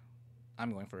 I'm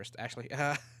going first, Ashley.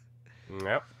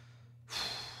 Yep.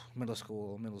 Middle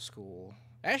school.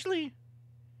 Ashley,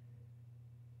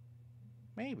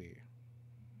 Maybe.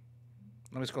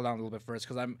 Let me scroll down a little bit first,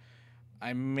 because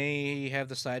I may have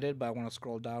decided, but I want to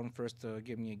scroll down first to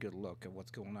give me a good look at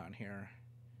what's going on here.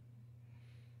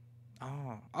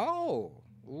 Oh,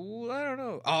 ooh, I don't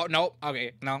know. Oh no,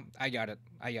 okay, no, I got it.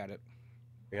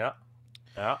 Yeah.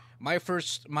 Yeah. My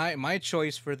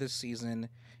choice for this season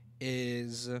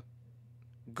is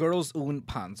Girls und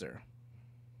Panzer.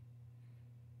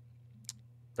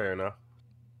 Fair enough.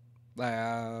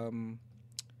 I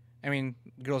mean,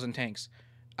 Girls and Tanks.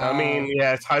 I mean,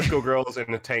 yeah, it's high school girls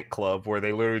in a tank club where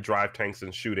they literally drive tanks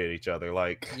and shoot at each other.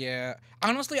 Like, Yeah,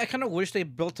 honestly, I kind of wish they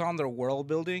built on their world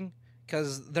building,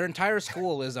 because their entire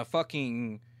school is a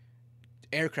fucking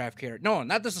aircraft carrier. No,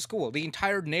 not just a school. The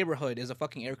entire neighborhood is a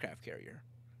fucking aircraft carrier.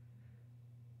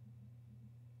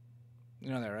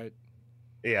 You know that, right?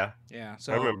 yeah, Yeah.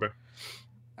 So I remember.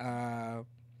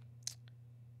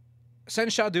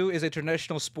 Senshadu is a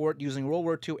traditional sport using World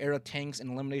War II era tanks in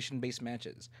elimination-based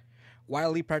matches.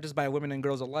 Widely practiced by women and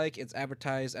girls alike, it's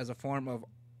advertised as a form of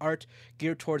art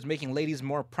geared towards making ladies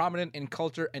more prominent in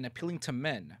culture and appealing to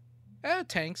men.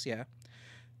 Tanks, yeah.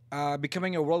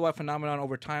 Becoming a worldwide phenomenon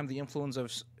over time, the influence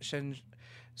of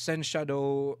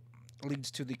Senshado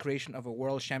leads to the creation of a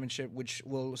world championship, which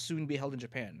will soon be held in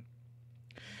Japan.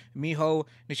 Miho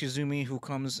Nishizumi, who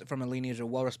comes from a lineage of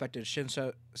well-respected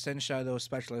Senshado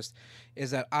specialists,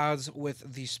 is at odds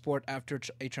with the sport after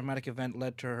a traumatic event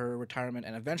led to her retirement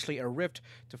and eventually a rift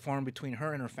to form between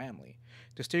her and her family.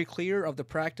 To steer clear of the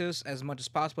practice as much as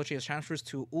possible, she has transfers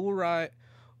to Uarai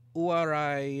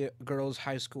Girls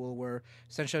High School, where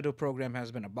Senshado program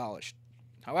has been abolished.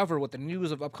 However, with the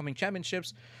news of upcoming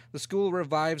championships, the school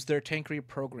revives their tankery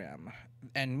program,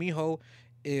 and Miho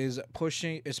is pushed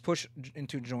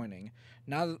into joining.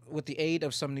 Now, with the aid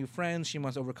of some new friends, she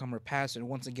must overcome her past and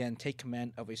once again take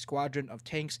command of a squadron of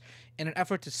tanks in an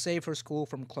effort to save her school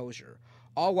from closure,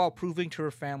 all while proving to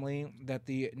her family that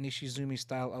the Nishizumi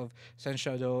style of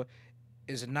Senshado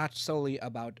is not solely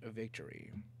about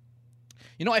victory.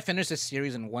 You know, I finished this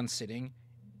series in one sitting.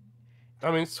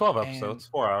 I mean, it's 12 episodes,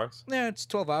 4 hours. Yeah, it's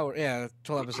 12 hours. Yeah,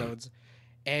 12 episodes.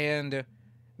 And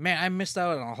man, I missed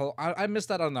out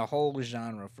on the whole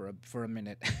genre for a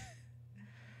minute.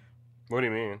 What do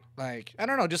you mean? Like, I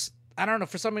don't know.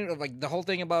 For something like the whole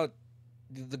thing about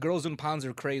the Girls und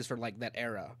Panzer craze for like that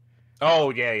era.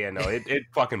 Oh yeah, no, it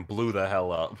fucking blew the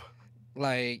hell up.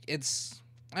 Like,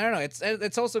 I don't know.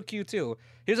 It's also cute too.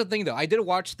 Here's the thing though. I did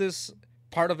watch this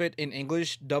part of it in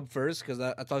English dub first because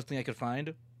that's the only thing I could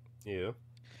find. Yeah.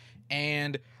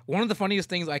 And one of the funniest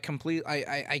things I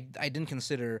didn't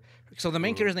consider. So the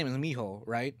main character's name is Miho,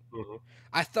 right? Mm-hmm.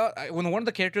 I thought when one of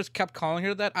the characters kept calling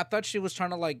her that, I thought she was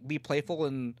trying to like be playful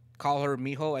and call her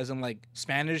Miho as in like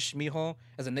Spanish Miho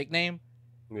as a nickname.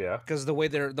 Yeah. Because the way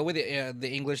the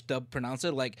English dub pronounced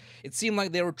it, like it seemed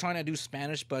like they were trying to do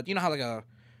Spanish, but you know how like a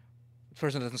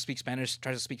person that doesn't speak Spanish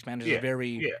tries to speak Spanish is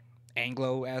very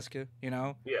Anglo-esque, you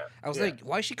know? Yeah. I was like,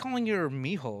 why is she calling her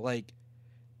Miho? Like,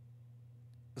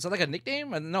 is that like a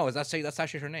nickname? And no, that's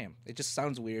actually her name. It just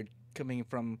sounds weird coming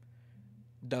from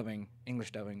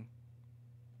English dubbing.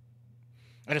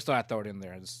 I just thought I'd throw it in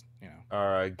there, as you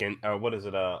know. What is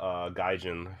it?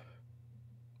 Gaijin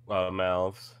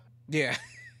mouths. Yeah,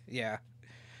 yeah.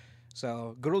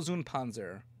 So, Girls und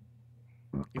Panzer.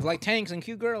 If you like tanks and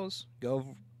cute girls,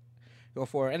 go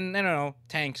for it. And I don't know,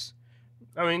 tanks.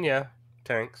 I mean, yeah,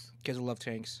 tanks. Kids love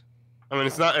tanks. I mean,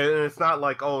 it's not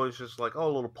like, oh, it's just like, oh,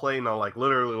 a little play. No, like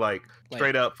literally, like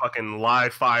straight up fucking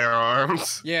live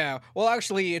firearms. Yeah. Well,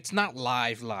 actually, it's not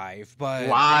live, but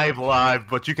live,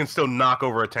 but you can still knock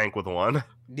over a tank with one.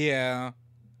 Yeah.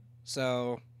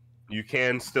 So you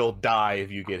can still die if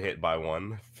you get hit by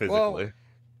one physically.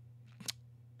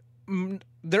 Well,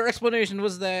 their explanation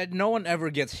was that no one ever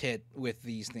gets hit with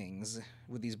these things,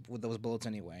 with those bullets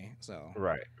anyway. So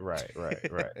right.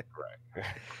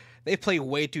 They play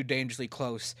way too dangerously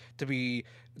close to be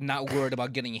not worried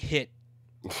about getting hit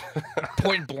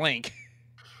point blank.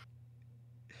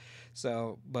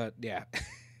 So, but yeah.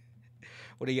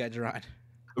 What do you got, Jerron?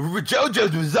 JoJo's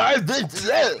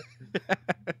bizarre.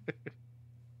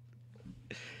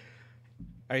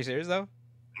 Are you serious though?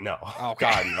 No. Oh,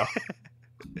 okay. God, no.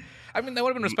 I mean, that would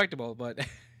have been respectable, but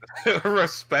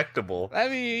respectable. I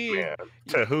mean, man,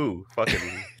 to who?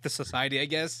 Fucking the society, I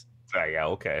guess. Yeah,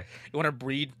 okay. You want to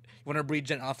breed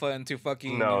Gen Alpha into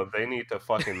fucking... No, they need to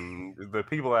fucking... the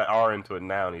people that are into it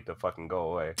now need to fucking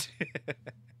go away.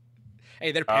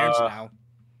 Hey, they're parents now.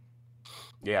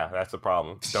 Yeah, that's the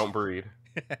problem. Don't breed.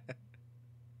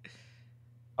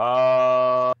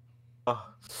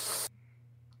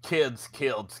 Kids.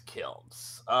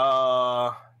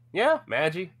 Yeah,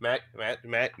 Magi.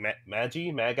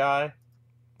 Magi, Magi.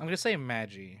 I'm gonna say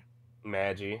Magi.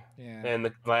 Magi, Yeah. and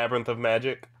the Labyrinth of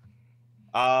Magic.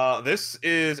 This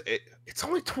is it's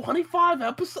only 25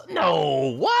 episodes.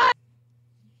 No, what?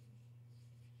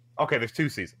 Okay, there's 2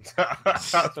 seasons. I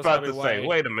was That's about probably to say, why.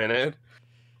 wait a minute.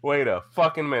 Wait a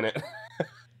fucking minute.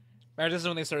 Maybe this is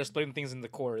when they started splitting things into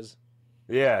cores.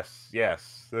 Yes.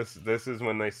 This is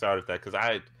when they started that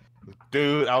because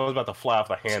dude, I was about to fly off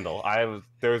the handle.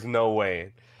 There's no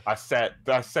way. I sat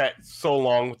so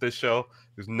long with this show.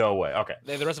 There's no way. Okay.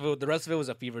 The rest of it was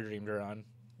a fever dream, Duran.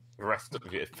 The rest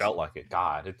of it felt like it.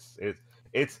 God,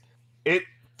 it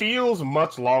feels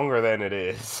much longer than it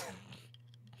is.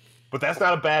 But that's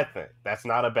not a bad thing. That's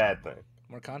not a bad thing.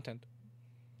 More content.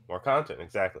 More content,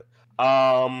 exactly.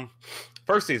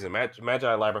 First season,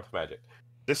 Magi Labyrinth of Magic.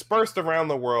 Dispersed around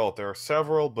the world, there are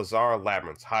several bizarre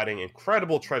labyrinths hiding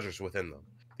incredible treasures within them.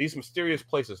 These mysterious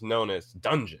places, known as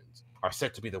dungeons, are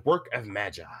said to be the work of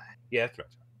Magi. Yeah, it's Magi.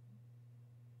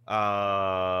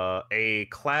 A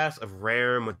class of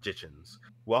rare magicians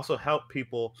who also help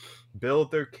people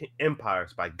build their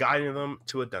empires by guiding them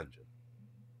to a dungeon.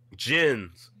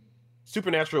 Jinns,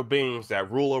 supernatural beings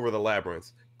that rule over the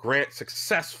labyrinths, grant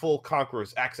successful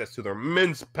conquerors access to their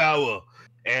immense power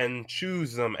and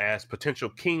choose them as potential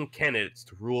king candidates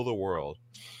to rule the world.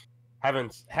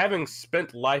 Having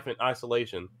spent life in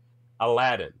isolation,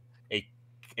 Aladdin,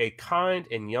 a kind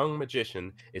and young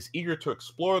magician, is eager to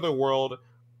explore the world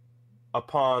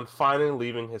upon finally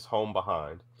leaving his home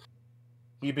behind.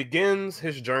 He begins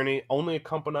his journey only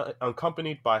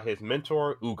accompanied by his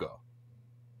mentor, Ugo,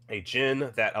 a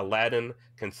jinn that Aladdin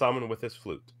can summon with his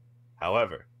flute.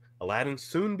 However, Aladdin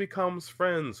soon becomes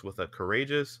friends with the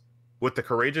courageous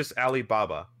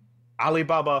Alibaba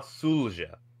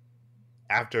Sulja,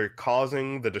 after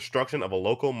causing the destruction of a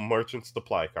local merchant's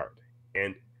supply cart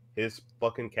and his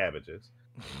fucking cabbages.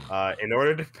 In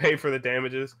order to pay for the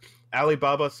damages,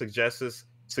 Alibaba suggests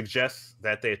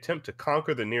that they attempt to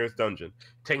conquer the nearest dungeon,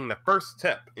 taking the first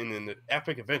step in an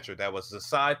epic adventure that was to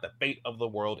decide the fate of the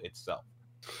world itself.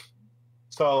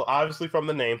 So, obviously, from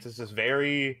the names, this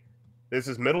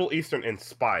is Middle Eastern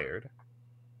inspired,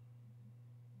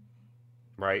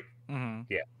 right? Mm-hmm.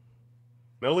 Yeah,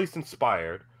 Middle East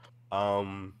inspired.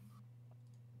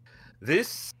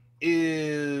 This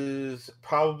is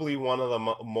probably one of the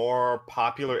more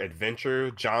popular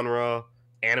adventure genre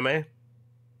anime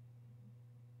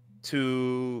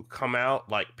to come out,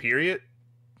 like, period,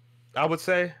 I would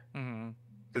say.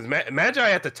 Because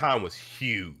Magi at the time was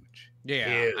huge.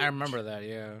 Yeah, I remember that,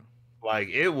 yeah. Like,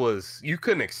 it was, you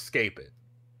couldn't escape it.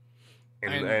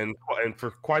 And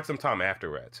for quite some time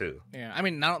after that, too. Yeah, I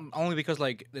mean, not only because,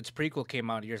 like, its prequel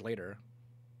came out years later.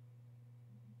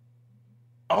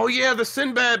 Oh, yeah, the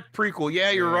Sinbad prequel. Yeah,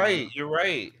 you're right. You're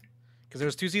right. Because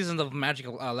there's 2 seasons of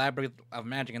Labyrinth of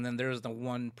Magic, and then there's the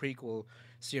one prequel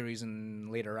series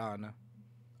later on.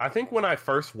 I think when I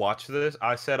first watched this,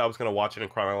 I said I was going to watch it in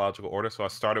chronological order, so I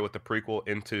started with the prequel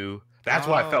into... That's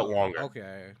why I felt longer.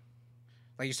 Okay.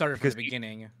 Like, you started from the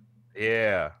beginning.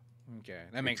 Yeah. Okay,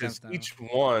 that makes sense now. Each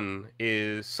one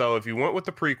is... So if you went with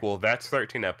the prequel, that's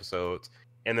 13 episodes.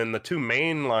 And then the 2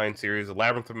 mainline series,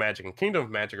 Labyrinth of Magic and Kingdom of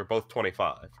Magic, are both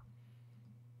 25.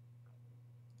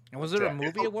 And was there a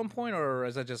movie at one point, or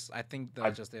is that just... I think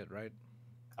that's just it, right?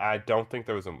 I don't think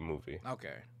there was a movie.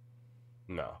 Okay.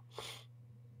 No.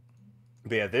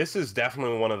 But yeah, this is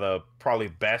definitely one of the probably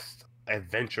best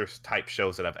adventures type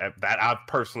shows that I've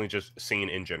personally just seen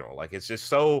in general. Like, it's just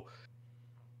so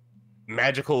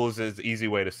magical is the easy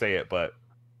way to say it, but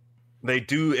they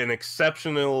do an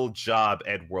exceptional job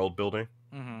at world building,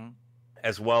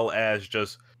 as well as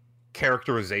just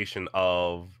characterization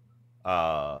of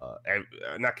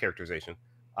not characterization,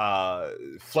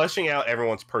 fleshing out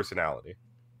everyone's personality.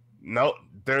 No,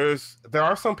 there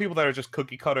are some people that are just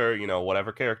cookie cutter,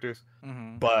 whatever characters,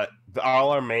 but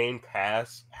all our main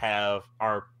casts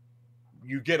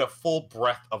you get a full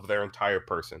breadth of their entire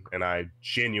person, and I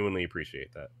genuinely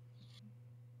appreciate that.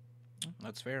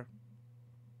 That's fair.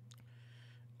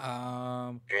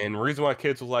 And the reason why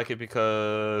kids will like it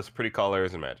because pretty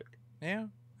colors and magic. Yeah,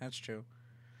 that's true.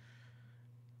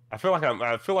 I feel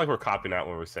like we're copying out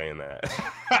when we're saying that.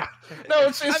 No,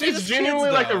 it's genuinely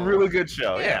kids, like a really good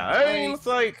show. Yeah, I mean, it's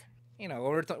like, if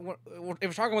we're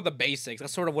talking about the basics,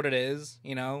 that's sort of what it is,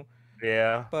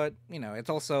 Yeah. But it's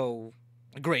also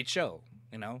a great show,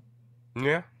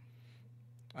 Yeah.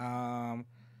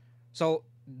 So,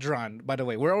 Dron, by the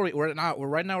way, we're right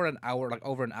now at an hour, like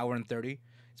over an hour and 30.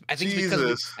 I think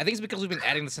it's because we've been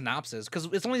adding the synopsis, because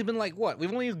it's only been like what? We've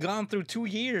only gone through 2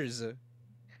 years.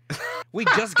 We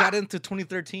just got into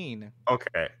 2013.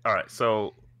 Okay. All right.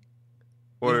 So,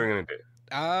 what are we gonna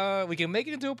do? We can make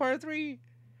it into a part 3.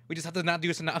 We just have to not do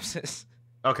a synopsis.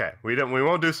 Okay, we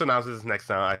won't do synopsis next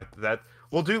time.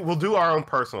 We'll do our own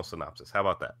personal synopsis. How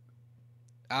about that?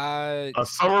 A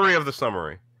summary of the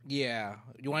summary. Yeah.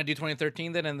 You want to do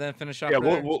 2013 then, and then finish off? Yeah,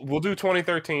 there? we'll do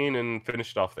 2013 and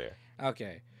finish it off there.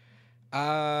 Okay.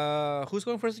 Who's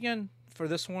going first again for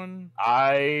this one?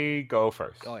 I go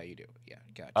first. Oh yeah, you do. Yeah,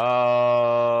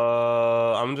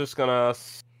 gotcha. I'm just gonna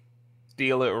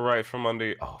steal it right from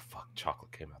under. Oh fuck!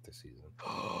 Chocolate came out this season.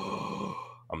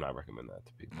 I'm not recommending that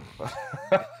to people.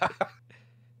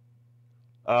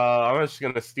 I'm just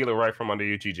gonna steal it right from under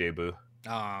you, GJ Boo.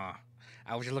 I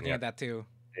was just looking at that too.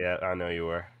 Yeah, I know you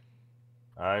were.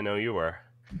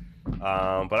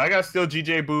 But I gotta steal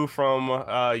GJ Boo from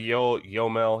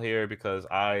Yomel here because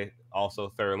I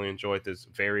also thoroughly enjoyed this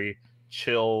very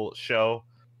chill show.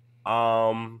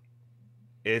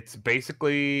 It's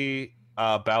basically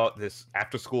about this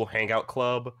after-school hangout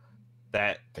club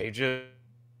that they just.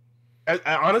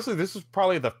 Honestly, this is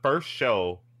probably the first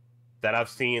show that I've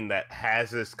seen that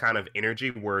has this kind of energy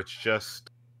where it's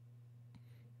just.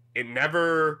 It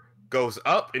never goes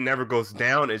up, it never goes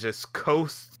down. It just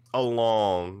coasts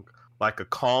along like a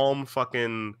calm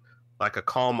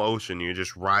ocean. You're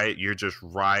just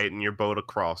riding your boat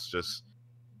across, just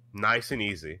nice and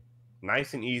easy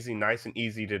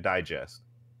to digest.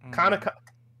 Kind of,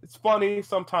 it's funny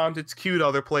sometimes. It's cute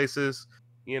other places.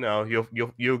 You know,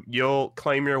 you'll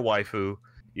claim your waifu.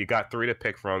 You got 3 to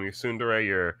pick from. Your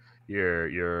tsundere,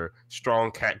 your strong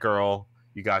cat girl.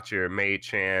 You got your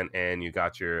maid-chan, and you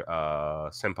got your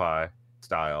senpai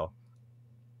style.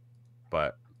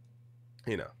 But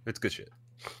you know, it's good shit.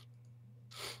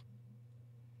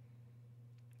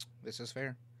 This is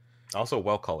fair. Also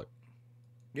well colored.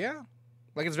 Yeah,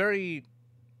 like it's very.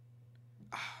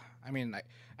 I mean,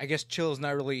 I guess chill is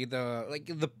not really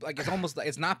it's almost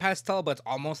it's not pastel, but it's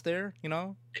almost there. You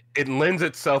know, it lends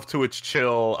itself to its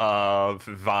chill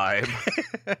vibe.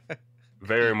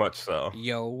 Very much so.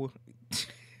 Yo.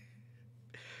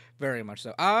 Very much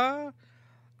so.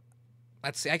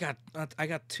 Let's see. I got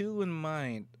 2 in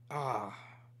mind.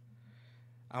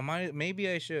 Maybe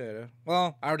I should.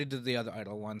 Well, I already did the other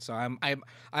idol one, so I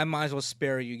might as well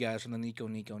spare you guys from the Nico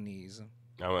knees.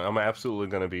 I'm absolutely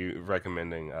gonna be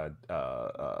recommending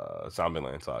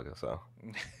Zombieland Saga. So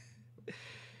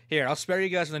here, I'll spare you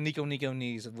guys from the Nico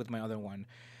knees with my other one.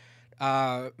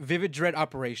 Vivid Dread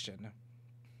Operation.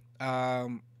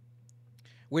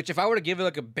 Which, if I were to give it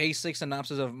like a basic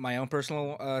synopsis of my own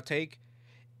personal take,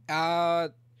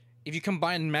 if you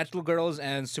combine Magical Girls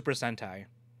and Super Sentai.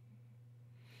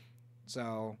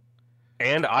 So.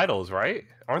 And idols, right?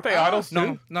 Aren't they idols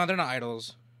too? No, they're not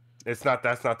idols. It's not.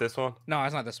 That's not this one. No,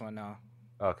 it's not this one. No.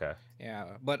 Okay. Yeah,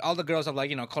 but all the girls have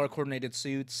color coordinated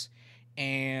suits,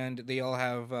 and they all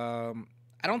have. I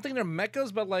don't think they're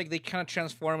mechas, but like they kind of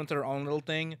transform into their own little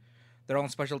thing, their own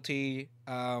specialty.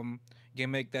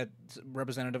 Gimmick that's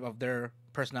representative of their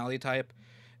personality type.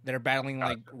 They're battling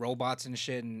like robots and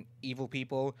shit and evil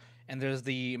people. And there's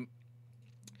the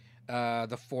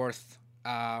fifth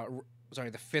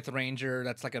ranger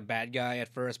that's like a bad guy at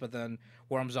first, but then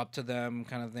warms up to them,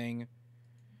 kind of thing.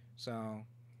 So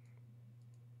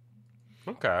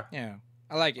okay, yeah,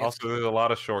 I like it. Also, there's a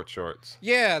lot of shorts.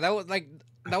 Yeah, that was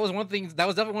one thing. That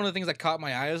was definitely one of the things that caught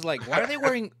my eye. I was like, why are they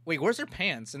wearing? Wait, where's their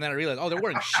pants? And then I realized, oh, they're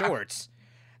wearing shorts.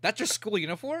 That's your school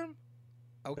uniform?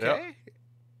 Okay. Yep.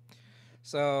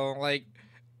 So, like...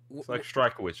 It's like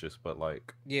Strike Witches, but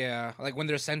like... Yeah, like when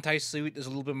their Sentai suit is a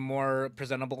little bit more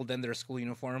presentable than their school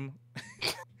uniform.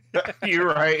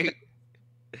 You're right.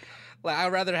 Like,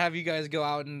 I'd rather have you guys go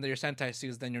out in your Sentai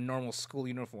suits than your normal school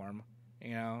uniform,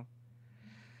 you know?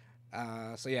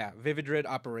 So yeah, Vivid Dread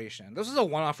Operation. This was a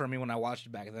one-off for me when I watched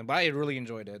it back then, but I really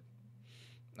enjoyed it.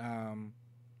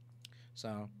 So,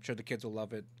 I'm sure the kids will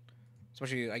love it.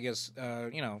 Especially, I guess,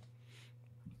 you know,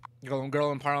 girl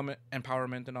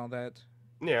empowerment and all that.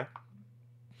 Yeah.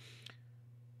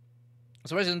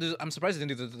 I'm surprised they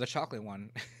didn't do the chocolate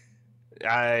one.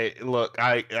 I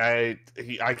can't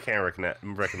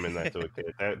recommend that to a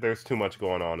kid. There's too much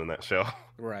going on in that show.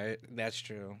 Right, that's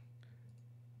true.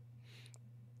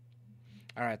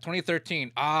 All right,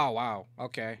 2013. Oh, wow.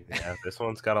 Okay. Yeah, this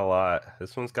one's got a lot.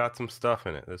 This one's got some stuff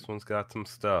in it.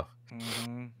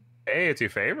 Mm-hmm. Hey, it's your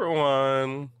favorite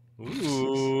one.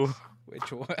 Ooh.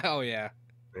 Which one? Oh, yeah.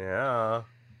 Yeah.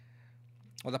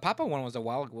 Well, the Papa one was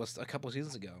a couple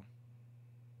seasons ago.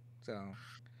 So.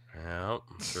 Yeah,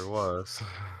 sure was.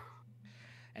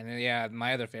 And then, yeah,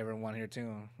 my other favorite one here,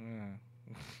 too.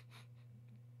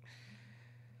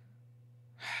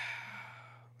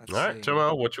 All right,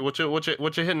 Jamal, what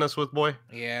you hitting us with, boy?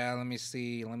 Yeah, let me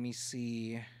see.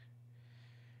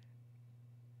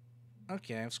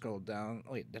 Okay, I've scrolled down.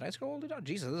 Wait, did I scroll down?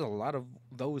 Jesus, there's a lot of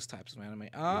those types of anime.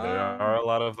 There are a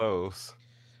lot of those.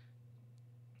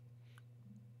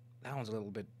 That one's a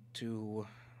little bit too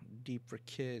deep for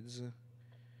kids.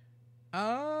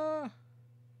 Uh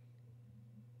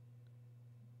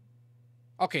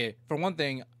Okay, for one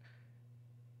thing,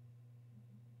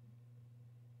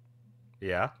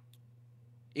 Yeah.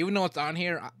 even though it's on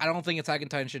here, I don't think Attack on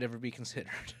Titan should ever be considered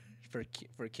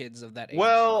for kids of that age.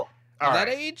 Well, of all that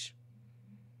right. age?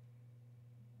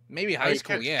 Maybe I high mean,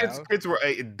 school, kids, yeah. kids were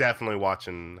definitely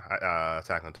watching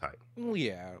Attack on Titan. Well,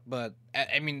 yeah, but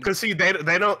I mean, Because see, they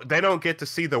don't get to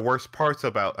see the worst parts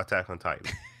about Attack on Titan.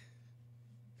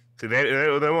 See,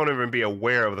 they won't even be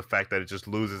aware of the fact that it just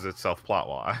loses itself plot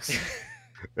wise.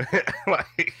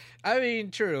 Like, I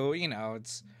mean, true. You know,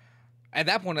 it's at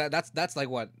that point that's like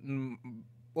what.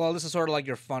 Well, this is sort of like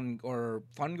your fun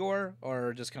gore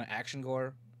or just kind of action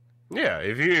gore. yeah,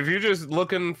 if you're just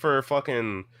looking for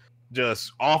fucking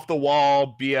just off the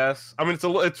wall BS, I mean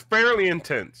it's fairly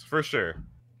intense for sure,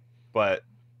 but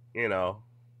you know.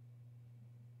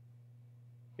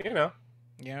 Yeah.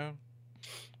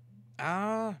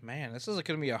 Man, this is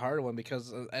gonna be a hard one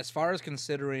because as far as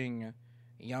considering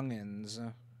youngins,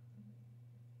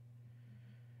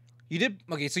 you did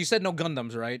okay. So you said no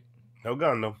Gundams, right? No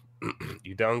Gundam.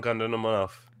 You don't Gundam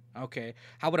enough. Okay.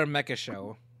 How about a mecha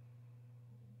show?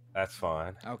 That's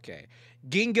fine. Okay.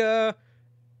 Ginga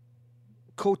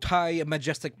Kotai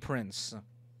Majestic Prince.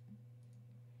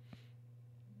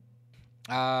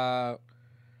 Man,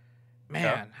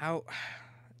 Yeah. how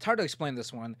it's hard to explain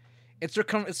this one. It's their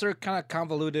kind of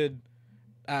convoluted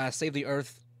save the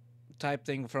earth type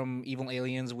thing from evil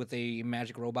aliens with a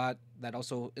magic robot that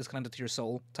also is connected to your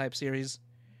soul type series.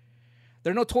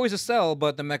 There are no toys to sell,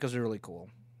 but the mechas are really cool.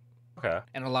 Okay.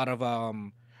 And a lot of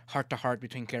heart to heart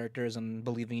between characters and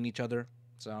believing in each other.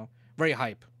 So very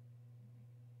hype.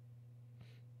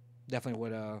 Definitely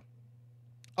would.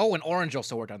 Oh, and Orange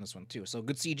also worked on this one too. So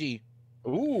good CG.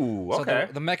 Ooh, So okay.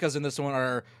 the mechas in this one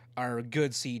are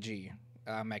good CG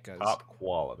mechas. Top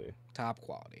quality. Top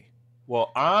quality.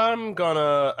 Well, I'm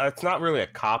gonna. It's not really a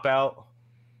cop out,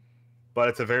 but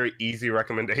it's a very easy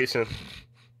recommendation.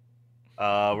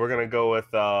 We're gonna go with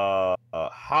Hataraku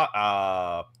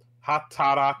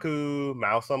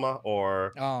Mausama,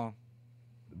 or Oh,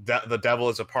 The Devil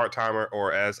is a Part Timer,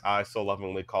 or as I so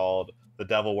lovingly called, The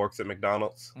Devil Works at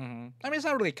McDonald's, I mean it's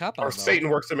not really a cop out. or Satan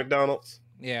Works at McDonald's.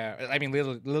 Yeah, I mean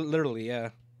literally, yeah.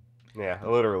 Yeah,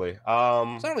 literally. It's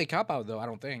not really a cop out though. I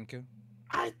don't think.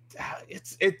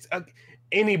 It's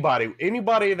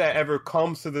anybody that ever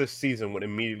comes to this season would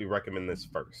immediately recommend this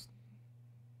first.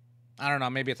 I don't know.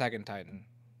 Maybe Attack on Titan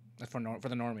for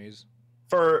the normies.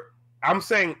 I'm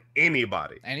saying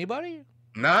anybody, Anybody?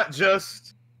 not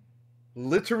just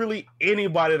literally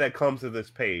anybody that comes to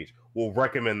this page will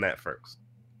recommend that first.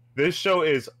 This show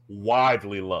is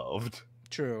widely loved.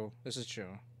 True. This is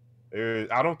true.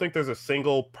 I don't think there's a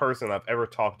single person I've ever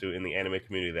talked to in the anime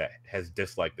community that has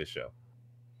disliked this show.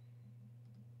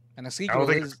 And the I sequel don't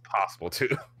think is it's possible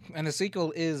to. and the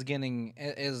sequel is going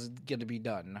to be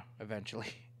done eventually.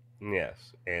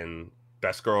 Yes, and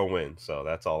best girl wins, so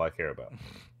that's all I care about.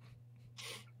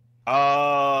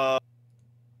 I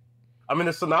mean,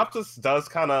 the synopsis does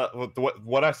kind of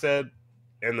what I said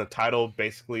in the title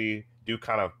basically do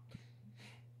kind of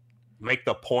make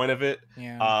the point of it.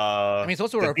 Yeah. I mean, it's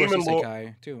also a reverse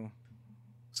isekai too.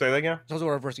 Say that again. It's also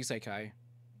a reverse isekai.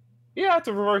 Yeah, it's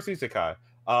a reverse isekai.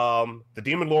 The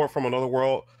demon lord from another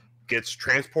world gets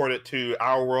transported to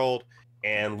our world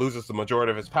and loses the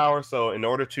majority of his power. So in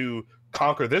order to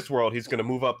conquer this world, he's going to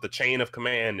move up the chain of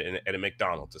command at a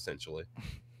McDonald's, essentially.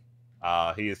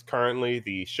 He is currently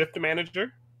the shift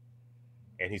manager,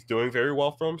 and he's doing very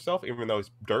well for himself, even though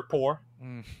he's dirt poor.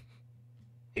 Mm.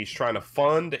 He's trying to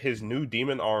fund his new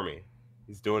demon army.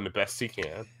 He's doing the best he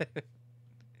can.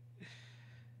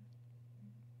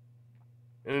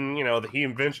 And, you know, the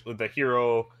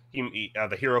hero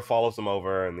follows him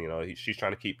over, and, you know, she's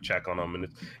trying to keep check on him. And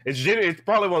it's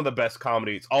probably one of the best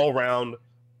comedies, all-around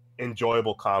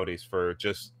enjoyable comedies for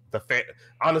just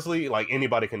honestly, like,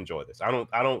 anybody can enjoy this. I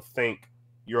don't think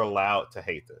you're allowed to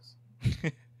hate this.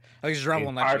 Like Jerome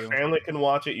won't let Our you. family can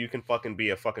watch it. You can fucking be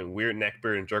a fucking weird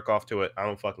neckbeard and jerk off to it. I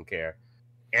don't fucking care.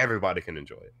 Everybody can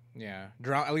enjoy it. Yeah.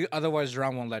 Otherwise,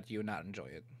 Jerome won't let you not enjoy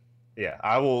it. Yeah,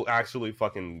 I will actually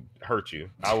fucking hurt you.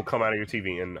 I will come out of your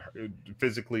TV and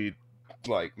physically,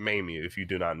 like, maim you if you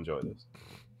do not enjoy this.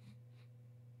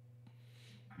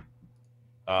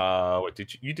 What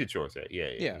did you did yours? Yeah.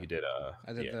 You did.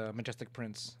 I did yeah. the Majestic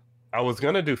Prince. I was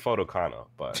gonna do Photokana,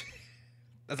 but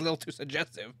That's a little too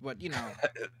suggestive, but you know, A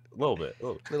little bit.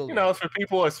 little You bit. know, it's for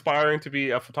people aspiring to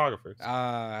be photographers.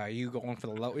 You going for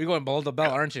the low? You're going below the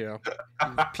belt, aren't you?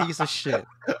 You piece of shit.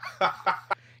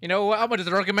 You know what? I'm gonna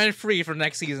just recommend free for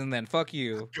next season. Then fuck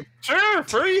you. Sure,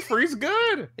 free's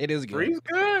good. It is good, Free's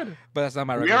good. but that's not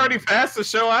my. We already passed the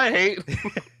show I hate.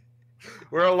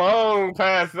 We're long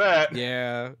past that.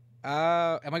 Yeah.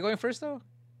 Am I going first though?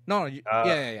 No.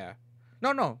 Yeah.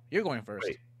 No. You're going first.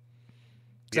 Wait.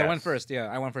 'Cause I went Yes. first. Yeah,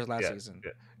 I went first last Yeah, season.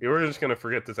 yeah. You were just gonna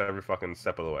forget this every fucking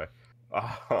step of the way.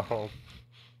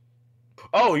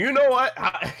 Oh, you know what?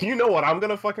 You know what I'm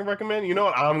gonna fucking recommend? You know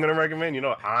what I'm gonna recommend? You know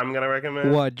what I'm gonna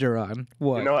recommend? What, Duran?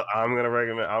 What? You know what I'm gonna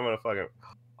recommend? I'm gonna fucking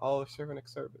All of Servant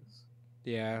Service.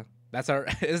 Yeah, that's our.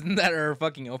 Isn't that our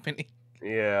fucking opening?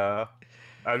 Yeah,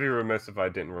 I'd be remiss if I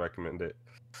didn't recommend it.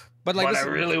 But like, But this, I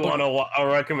really want to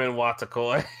recommend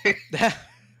Watakoi,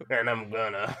 and I'm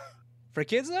gonna for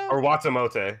kids though. or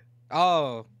Watamote.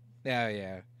 Oh,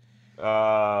 yeah.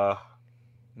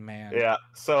 Man. Yeah.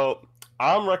 So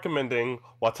I'm recommending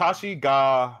Watashi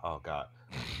ga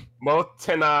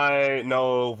Motenai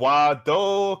no wa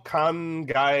do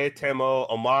kangae temo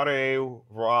omare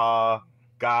wa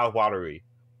ga warui.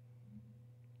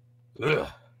 Ugh.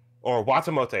 Or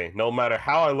Watamote. No matter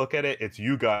how I look at it, it's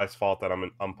you guys' fault that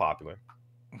I'm unpopular.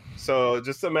 So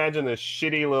just imagine this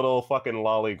shitty little fucking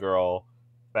lolly girl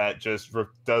that just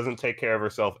doesn't take care of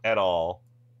herself at all.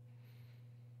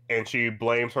 And she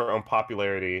blames her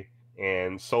unpopularity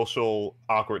and social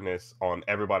awkwardness on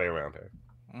everybody around her.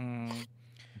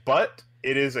 But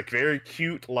it is a very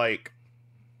cute, like,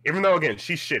 even though again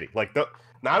she's shitty, like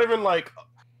not even like,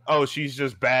 oh, she's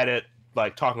just bad at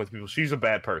like talking with people. She's a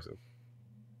bad person.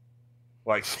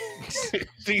 Like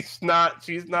she's not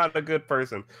a good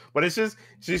person. But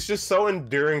she's just so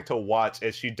endearing to watch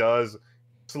as she does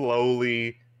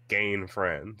slowly gain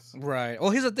friends. Right. Well,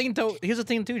 here's the thing too,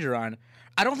 Jaron.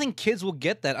 I don't think kids will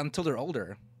get that until they're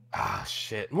older. Ah,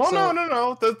 shit. Well, So-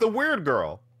 no. The weird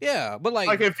girl. Yeah, but like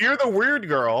Like, if you're the weird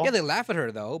girl... yeah, they laugh at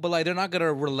her though, but like they're not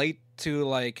gonna relate to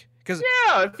like because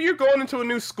Yeah, if you're going into a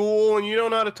new school and you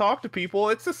don't know how to talk to people,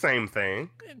 it's the same thing.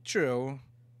 true.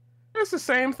 It's the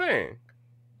same thing.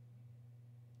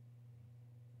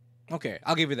 Okay,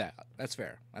 I'll give you that. That's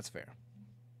fair.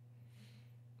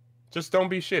 Just don't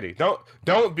be shitty.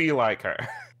 Don't be like her.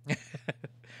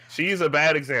 She's a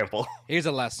bad example. Here's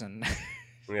a lesson.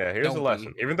 Yeah, here's Don't a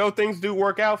lesson. be. Even though things do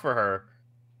work out for her,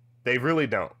 they really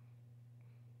don't.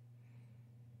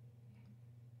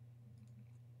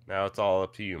 Now it's all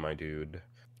up to you, my dude.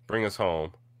 Bring us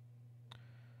home.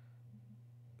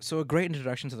 So a great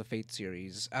introduction to the Fate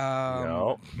series.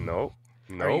 Nope.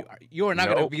 You are not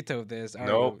gonna Nope. veto this.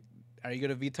 Nope. Are you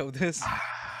gonna veto this?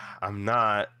 I'm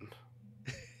not.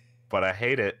 But I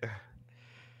hate it.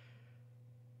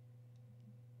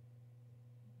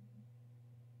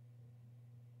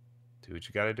 Do what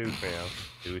you gotta do, fam.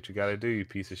 Do what you gotta do, you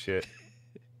piece of shit.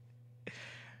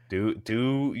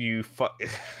 Do you fuck?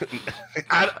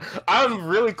 I'm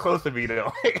really close to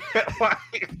veto.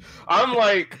 I'm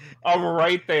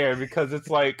right there because it's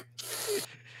like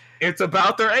it's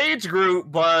about their age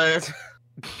group, but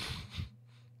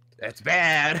it's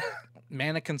bad.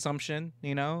 Mana consumption,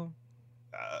 you know.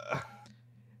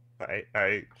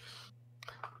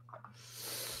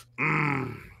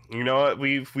 You know what?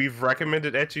 We've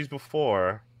recommended ecchis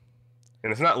before,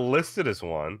 and it's not listed as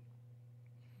one,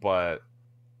 but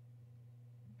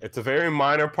it's a very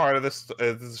minor part of this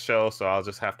show. So I'll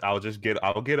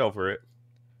get over it.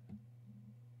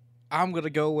 I'm gonna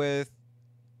go with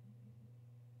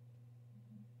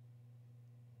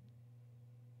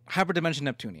Hyperdimension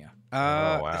Neptunia.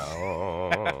 Oh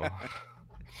wow!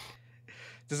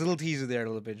 There's a little teaser there, a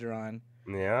little bit, Jaron.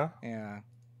 Yeah. Yeah.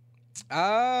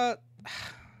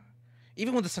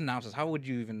 Even with the synopsis, how would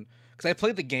you even? Because I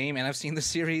played the game and I've seen the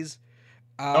series.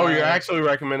 You're actually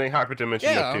recommending Hyperdimension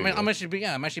Yeah, Neptunia. I'm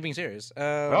actually being serious.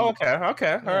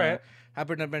 Okay, all right.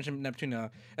 Hyperdimension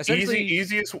Neptunia.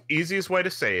 Easiest way to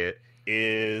say it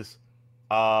is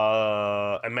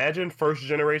imagine first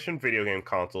generation video game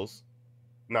consoles.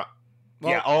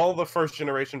 All the first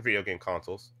generation video game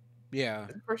consoles. Yeah. Is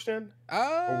it first gen?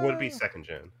 Or would it be second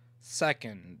gen?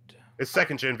 Second. It's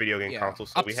second gen video game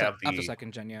consoles. So up we to have the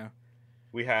second gen, yeah.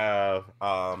 We have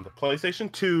the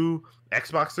PlayStation 2,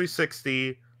 Xbox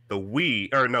 360, the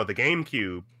Wii, or no, the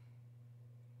GameCube.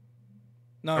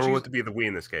 No, or would it be the Wii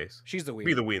in this case? She's the Wii.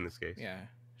 Be the Wii in this case. Yeah,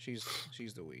 she's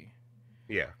the Wii.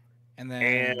 Yeah. And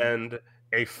then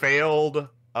a failed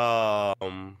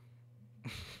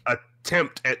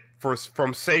attempt from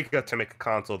Sega to make a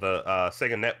console, the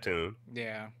Sega Neptune.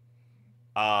 Yeah.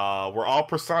 Were all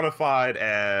personified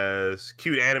as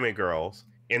cute anime girls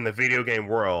in the video game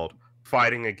world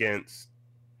fighting against.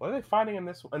 What are they fighting in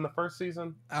the first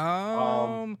season?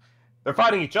 They're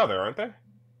fighting each other, aren't they?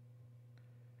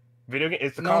 Video game.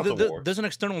 It's the console wars. There's an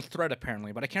external threat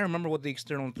apparently, but I can't remember what the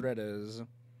external threat is.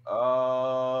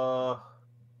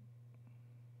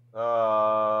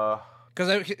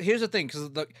 Because here's the thing, because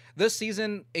this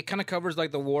season it kind of covers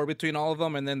like the war between all of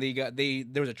them, and then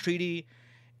there was a treaty,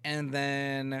 and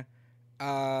then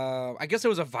I guess there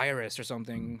was a virus or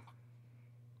something.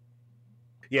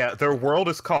 Yeah, their world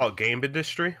is called Game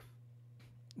Industry.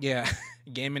 Yeah,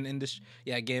 gaming industry.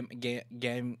 Yeah,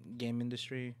 game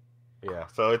industry. Yeah,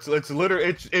 so it's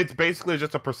literally it's basically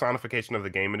just a personification of the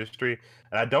game industry,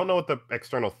 and I don't know what the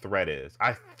external threat is.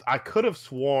 I could have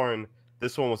sworn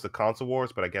this one was the console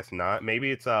wars, but I guess not.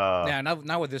 Maybe it's yeah,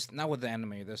 not with the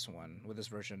anime. This one with this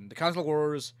version, the console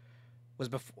wars was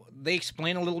before. They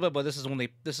explain a little bit, but this is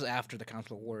after the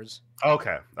console wars.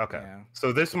 Okay. Yeah.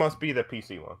 So this must be the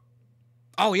PC one.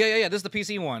 Oh yeah. This is the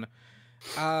PC one.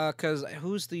 Cause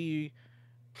who's the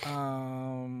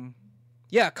Compa.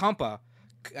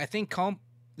 I think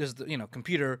there's the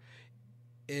computer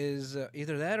is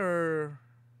either that or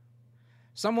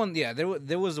someone. Yeah,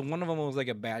 there was one of them was like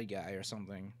a bad guy or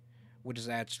something, which is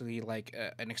actually like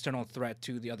an external threat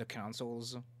to the other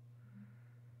consoles.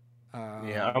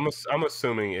 Yeah, I'm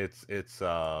assuming it's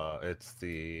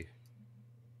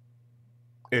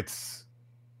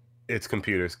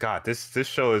computers. God, this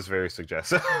show is very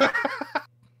suggestive.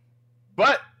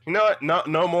 But you know what?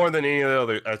 No more than any of the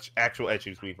other actual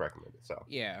etchings we've recommended. So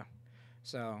yeah,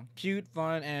 so cute,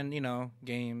 fun, and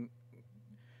game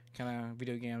kind of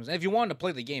video games. And if you want to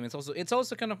play the game, it's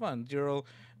also kind of fun. Good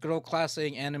old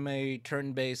classic anime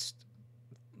turn-based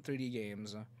 3D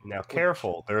games. Now,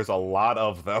 careful. There's a lot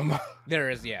of them. There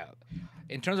is, yeah.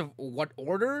 In terms of what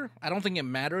order, I don't think it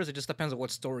matters. It just depends on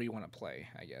what story you want to play,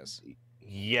 I guess.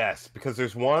 Yes, because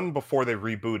there's one before they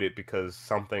reboot it because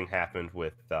something happened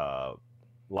with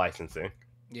licensing.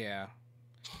 Yeah.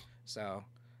 So,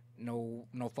 no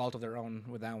fault of their own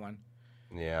with that one.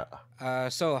 Yeah.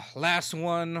 So last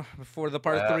one before the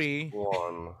part 3.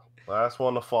 Last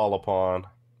one to fall upon.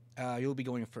 You'll be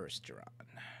going first, Jerron.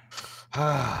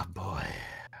 Ah, boy.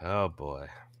 Oh boy.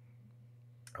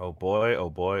 Oh boy. Oh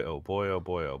boy. Oh boy. Oh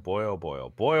boy. Oh boy. Oh boy. Oh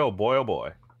boy. Oh boy. Oh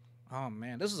boy. Oh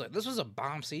man, this was a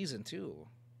bomb season too.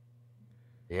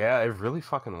 Yeah, it really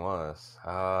fucking was.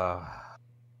 Oh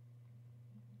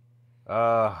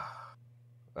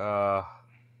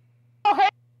hey,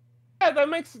 yeah, that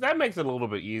makes it a little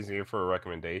bit easier for a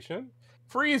recommendation.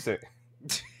 Freezing.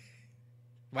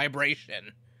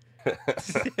 Vibration.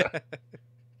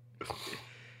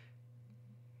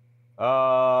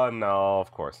 No,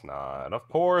 of course not. Of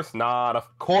course not.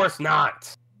 Of course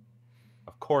not.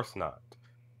 Of course not.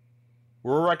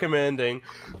 We're recommending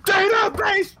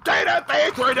database.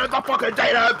 Where is the fucking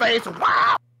database?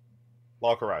 Wow.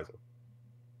 Log Horizon.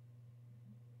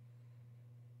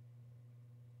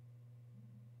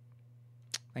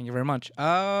 Thank you very much. You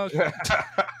gonna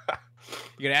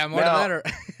add more to that, or?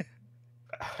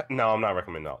 No, I'm not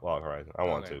recommending Log Horizon. I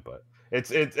want to, but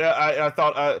it's. I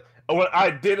thought I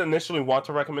did initially want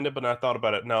to recommend it, but I thought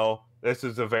about it. No, this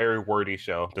is a very wordy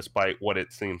show, despite what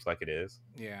it seems like it is.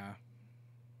 Yeah.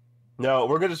 No,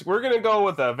 we're gonna go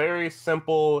with a very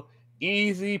simple,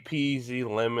 easy peasy,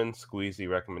 lemon squeezy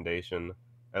recommendation.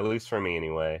 At least for me,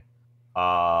 anyway.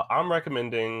 I'm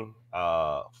recommending.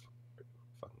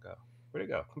 Fucking go. Where'd it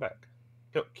go? Come back.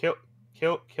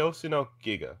 Kyosu no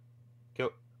Giga.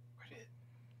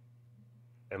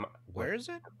 Where is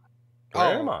it?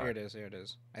 Where am I? Here it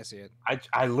is. I see it.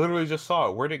 I literally just saw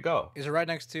it. Where'd it go? Is it right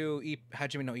next to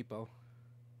Hajime no Ippo?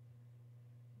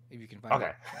 If you can find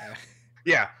it.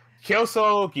 Yeah.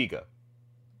 Kyoso Giga.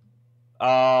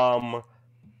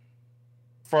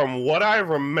 From what I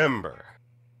remember,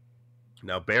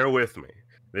 now bear with me.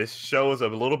 This show is a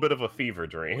little bit of a fever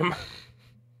dream.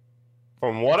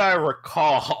 From what I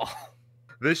recall,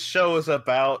 this show is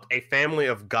about a family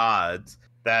of gods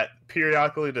that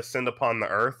periodically descend upon the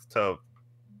earth to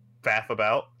faff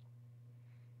about.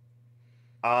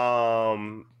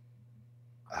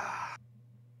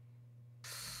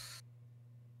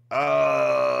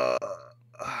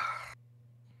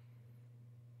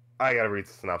 I gotta read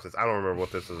the synopsis. I don't remember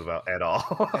what this is about at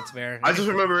all. That's fair. I just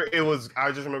remember it was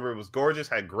gorgeous,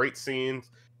 had great scenes,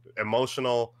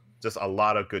 emotional, just a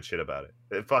lot of good shit about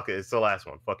it. Fuck it, it's the last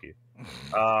one. Fuck you.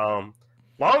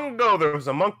 Long ago, there was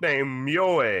a monk named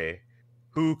Myoe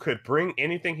who could bring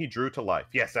anything he drew to life.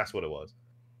 Yes, that's what it was.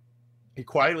 He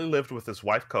quietly lived with his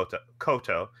wife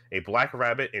Koto, a black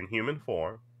rabbit in human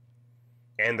form,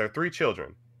 and their 3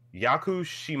 children, Yaku,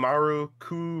 Shimaru,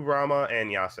 Kurama,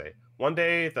 and Yase. One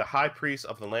day, the high priest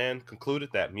of the land concluded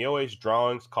that Mioe's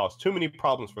drawings caused too many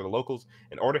problems for the locals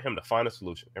and ordered him to find a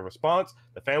solution. In response,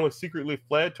 the family secretly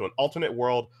fled to an alternate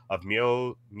world of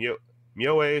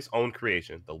Mioe's own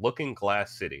creation, the Looking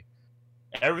Glass City.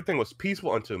 Everything was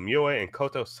peaceful until Mioe and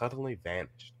Koto suddenly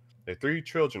vanished. The three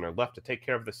children are left to take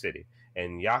care of the city,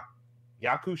 and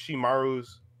Yakushimaru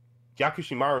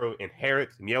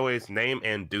inherits Mioe's name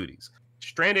and duties.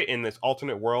 Stranded in this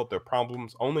alternate world, their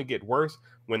problems only get worse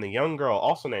when the young girl,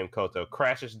 also named Koto,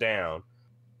 crashes down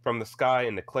from the sky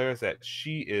and declares that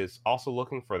she is also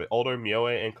looking for the older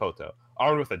Mioe and Koto.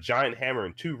 Armed with a giant hammer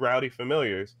and two rowdy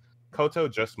familiars, Koto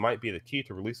just might be the key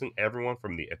to releasing everyone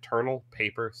from the Eternal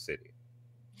Paper City.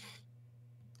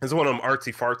 This is one of them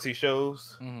artsy-fartsy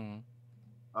shows. Mm-hmm.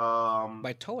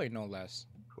 By Toei, no less.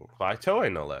 By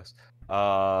Toei, no less.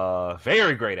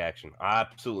 Very great action,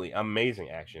 absolutely amazing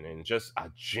action, and just a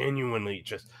genuinely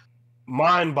just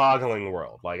mind-boggling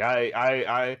world. Like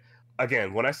I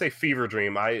again, when I say fever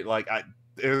dream,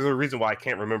 there's a reason why I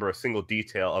can't remember a single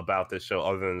detail about this show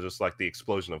other than just like the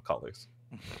explosion of colors.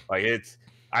 Like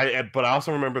but I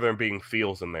also remember there being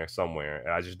feels in there somewhere,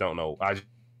 and I just don't know. I just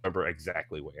remember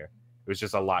exactly where. It was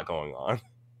just a lot going on.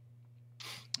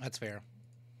 That's fair.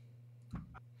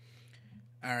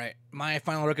 All right, my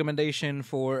final recommendation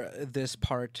for this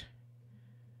part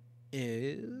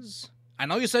is... I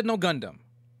know you said no Gundam,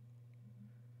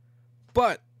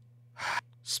 but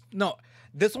no,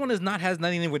 this one has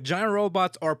nothing to do with giant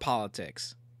robots or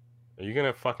politics. Are you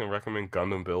gonna fucking recommend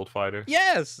Gundam Build Fighter?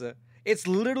 Yes, it's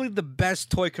literally the best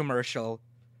toy commercial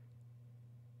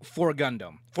for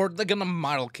Gundam, for the Gundam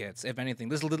model kits. If anything,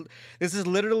 this is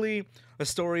literally a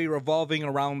story revolving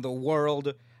around the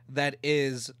world that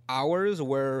is ours,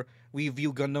 where we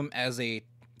view Gundam as a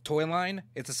toy line.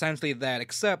 It's essentially that,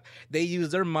 except they use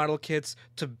their model kits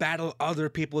to battle other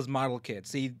people's model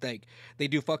kits. They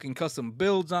do fucking custom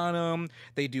builds on them.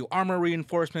 They do armor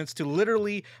reinforcements to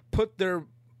literally put their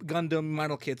Gundam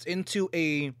model kits into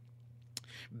a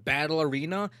battle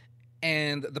arena,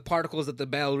 and the particles that the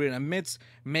battle arena emits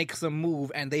makes them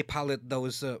move, and they pilot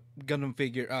those Gundam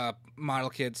figure model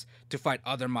kits to fight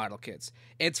other model kits.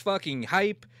 It's fucking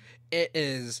hype. It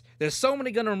is. There's so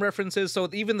many Gundam references, so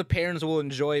even the parents will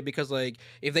enjoy it, because like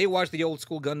if they watch the old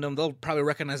school Gundam, they'll probably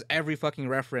recognize every fucking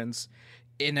reference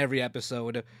in every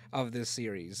episode of this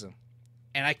series.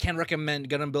 And I can't recommend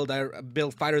Gundam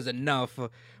Build Fighters enough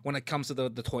when it comes to the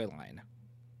toy line.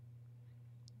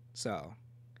 So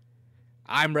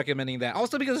I'm recommending that.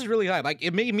 Also because it's really hype. Like,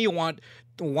 it made me want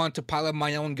to pilot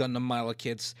my own Gundam model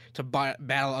kits to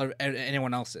battle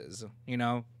anyone else's, you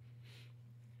know?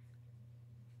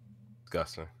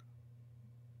 Disgusting.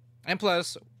 And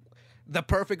plus, the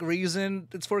perfect reason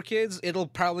it's for kids, it'll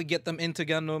probably get them into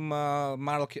Gundam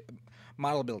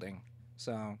model building.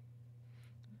 So,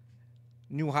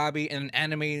 new hobby, and an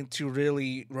anime to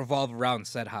really revolve around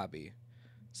said hobby.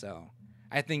 So,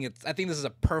 I think this is a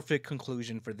perfect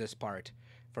conclusion for this part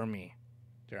for me,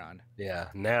 Duran. Yeah,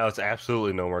 now it's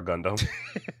absolutely no more Gundam.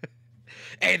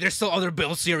 Hey, there's still other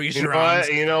build series, You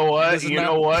know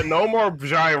what? No more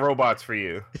giant robots for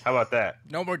you. How about that?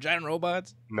 No more giant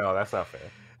robots? No, that's not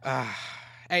fair.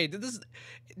 Hey,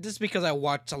 this because I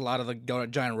watched a lot of the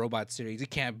giant robot series. You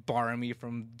can't borrow me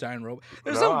from giant robots.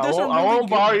 I won't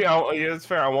borrow you. Yeah, it's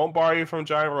fair. I won't borrow you from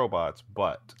giant robots,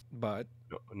 but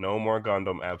no more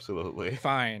Gundam. Absolutely.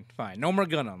 Fine. No more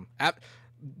Gundam.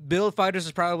 Build Fighters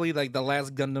is probably like the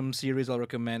last Gundam series I'll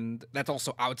recommend. That's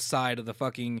also outside of the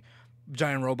fucking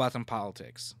giant robots and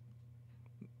politics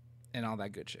and all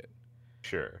that good shit.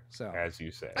 Sure. So, as you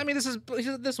say. I mean, this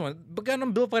one, but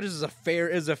Gundam Build Fighters is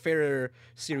a fairer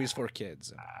series for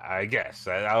kids. I guess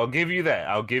I'll give you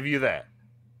that.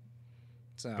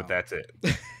 So, but that's it.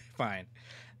 Fine,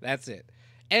 that's it,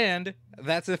 and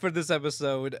that's it for this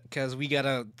episode, because we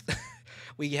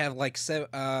have like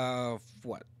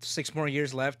 6 more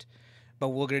years left, but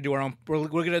we're gonna do our own. We're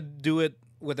gonna do it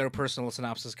with our personal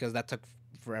synopsis, because that took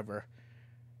forever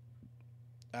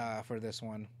for this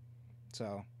one.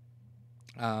 So,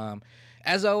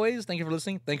 as always, thank you for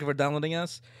listening. Thank you for downloading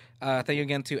us. Thank you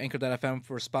again to Anchor.fm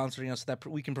for sponsoring us, so that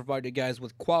we can provide you guys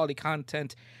with quality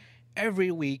content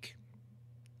every week.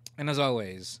 And as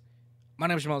always, my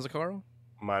name is Jamal Zakaro.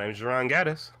 My name is Jerron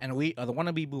Gaddis. And we are the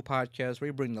Wannabe Boo Podcast, where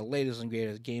we bring the latest and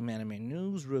greatest game anime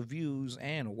news, reviews,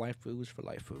 and waifus for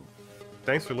life food.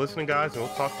 Thanks for listening, guys, and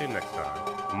we'll talk to you next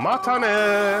time.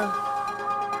 Matane!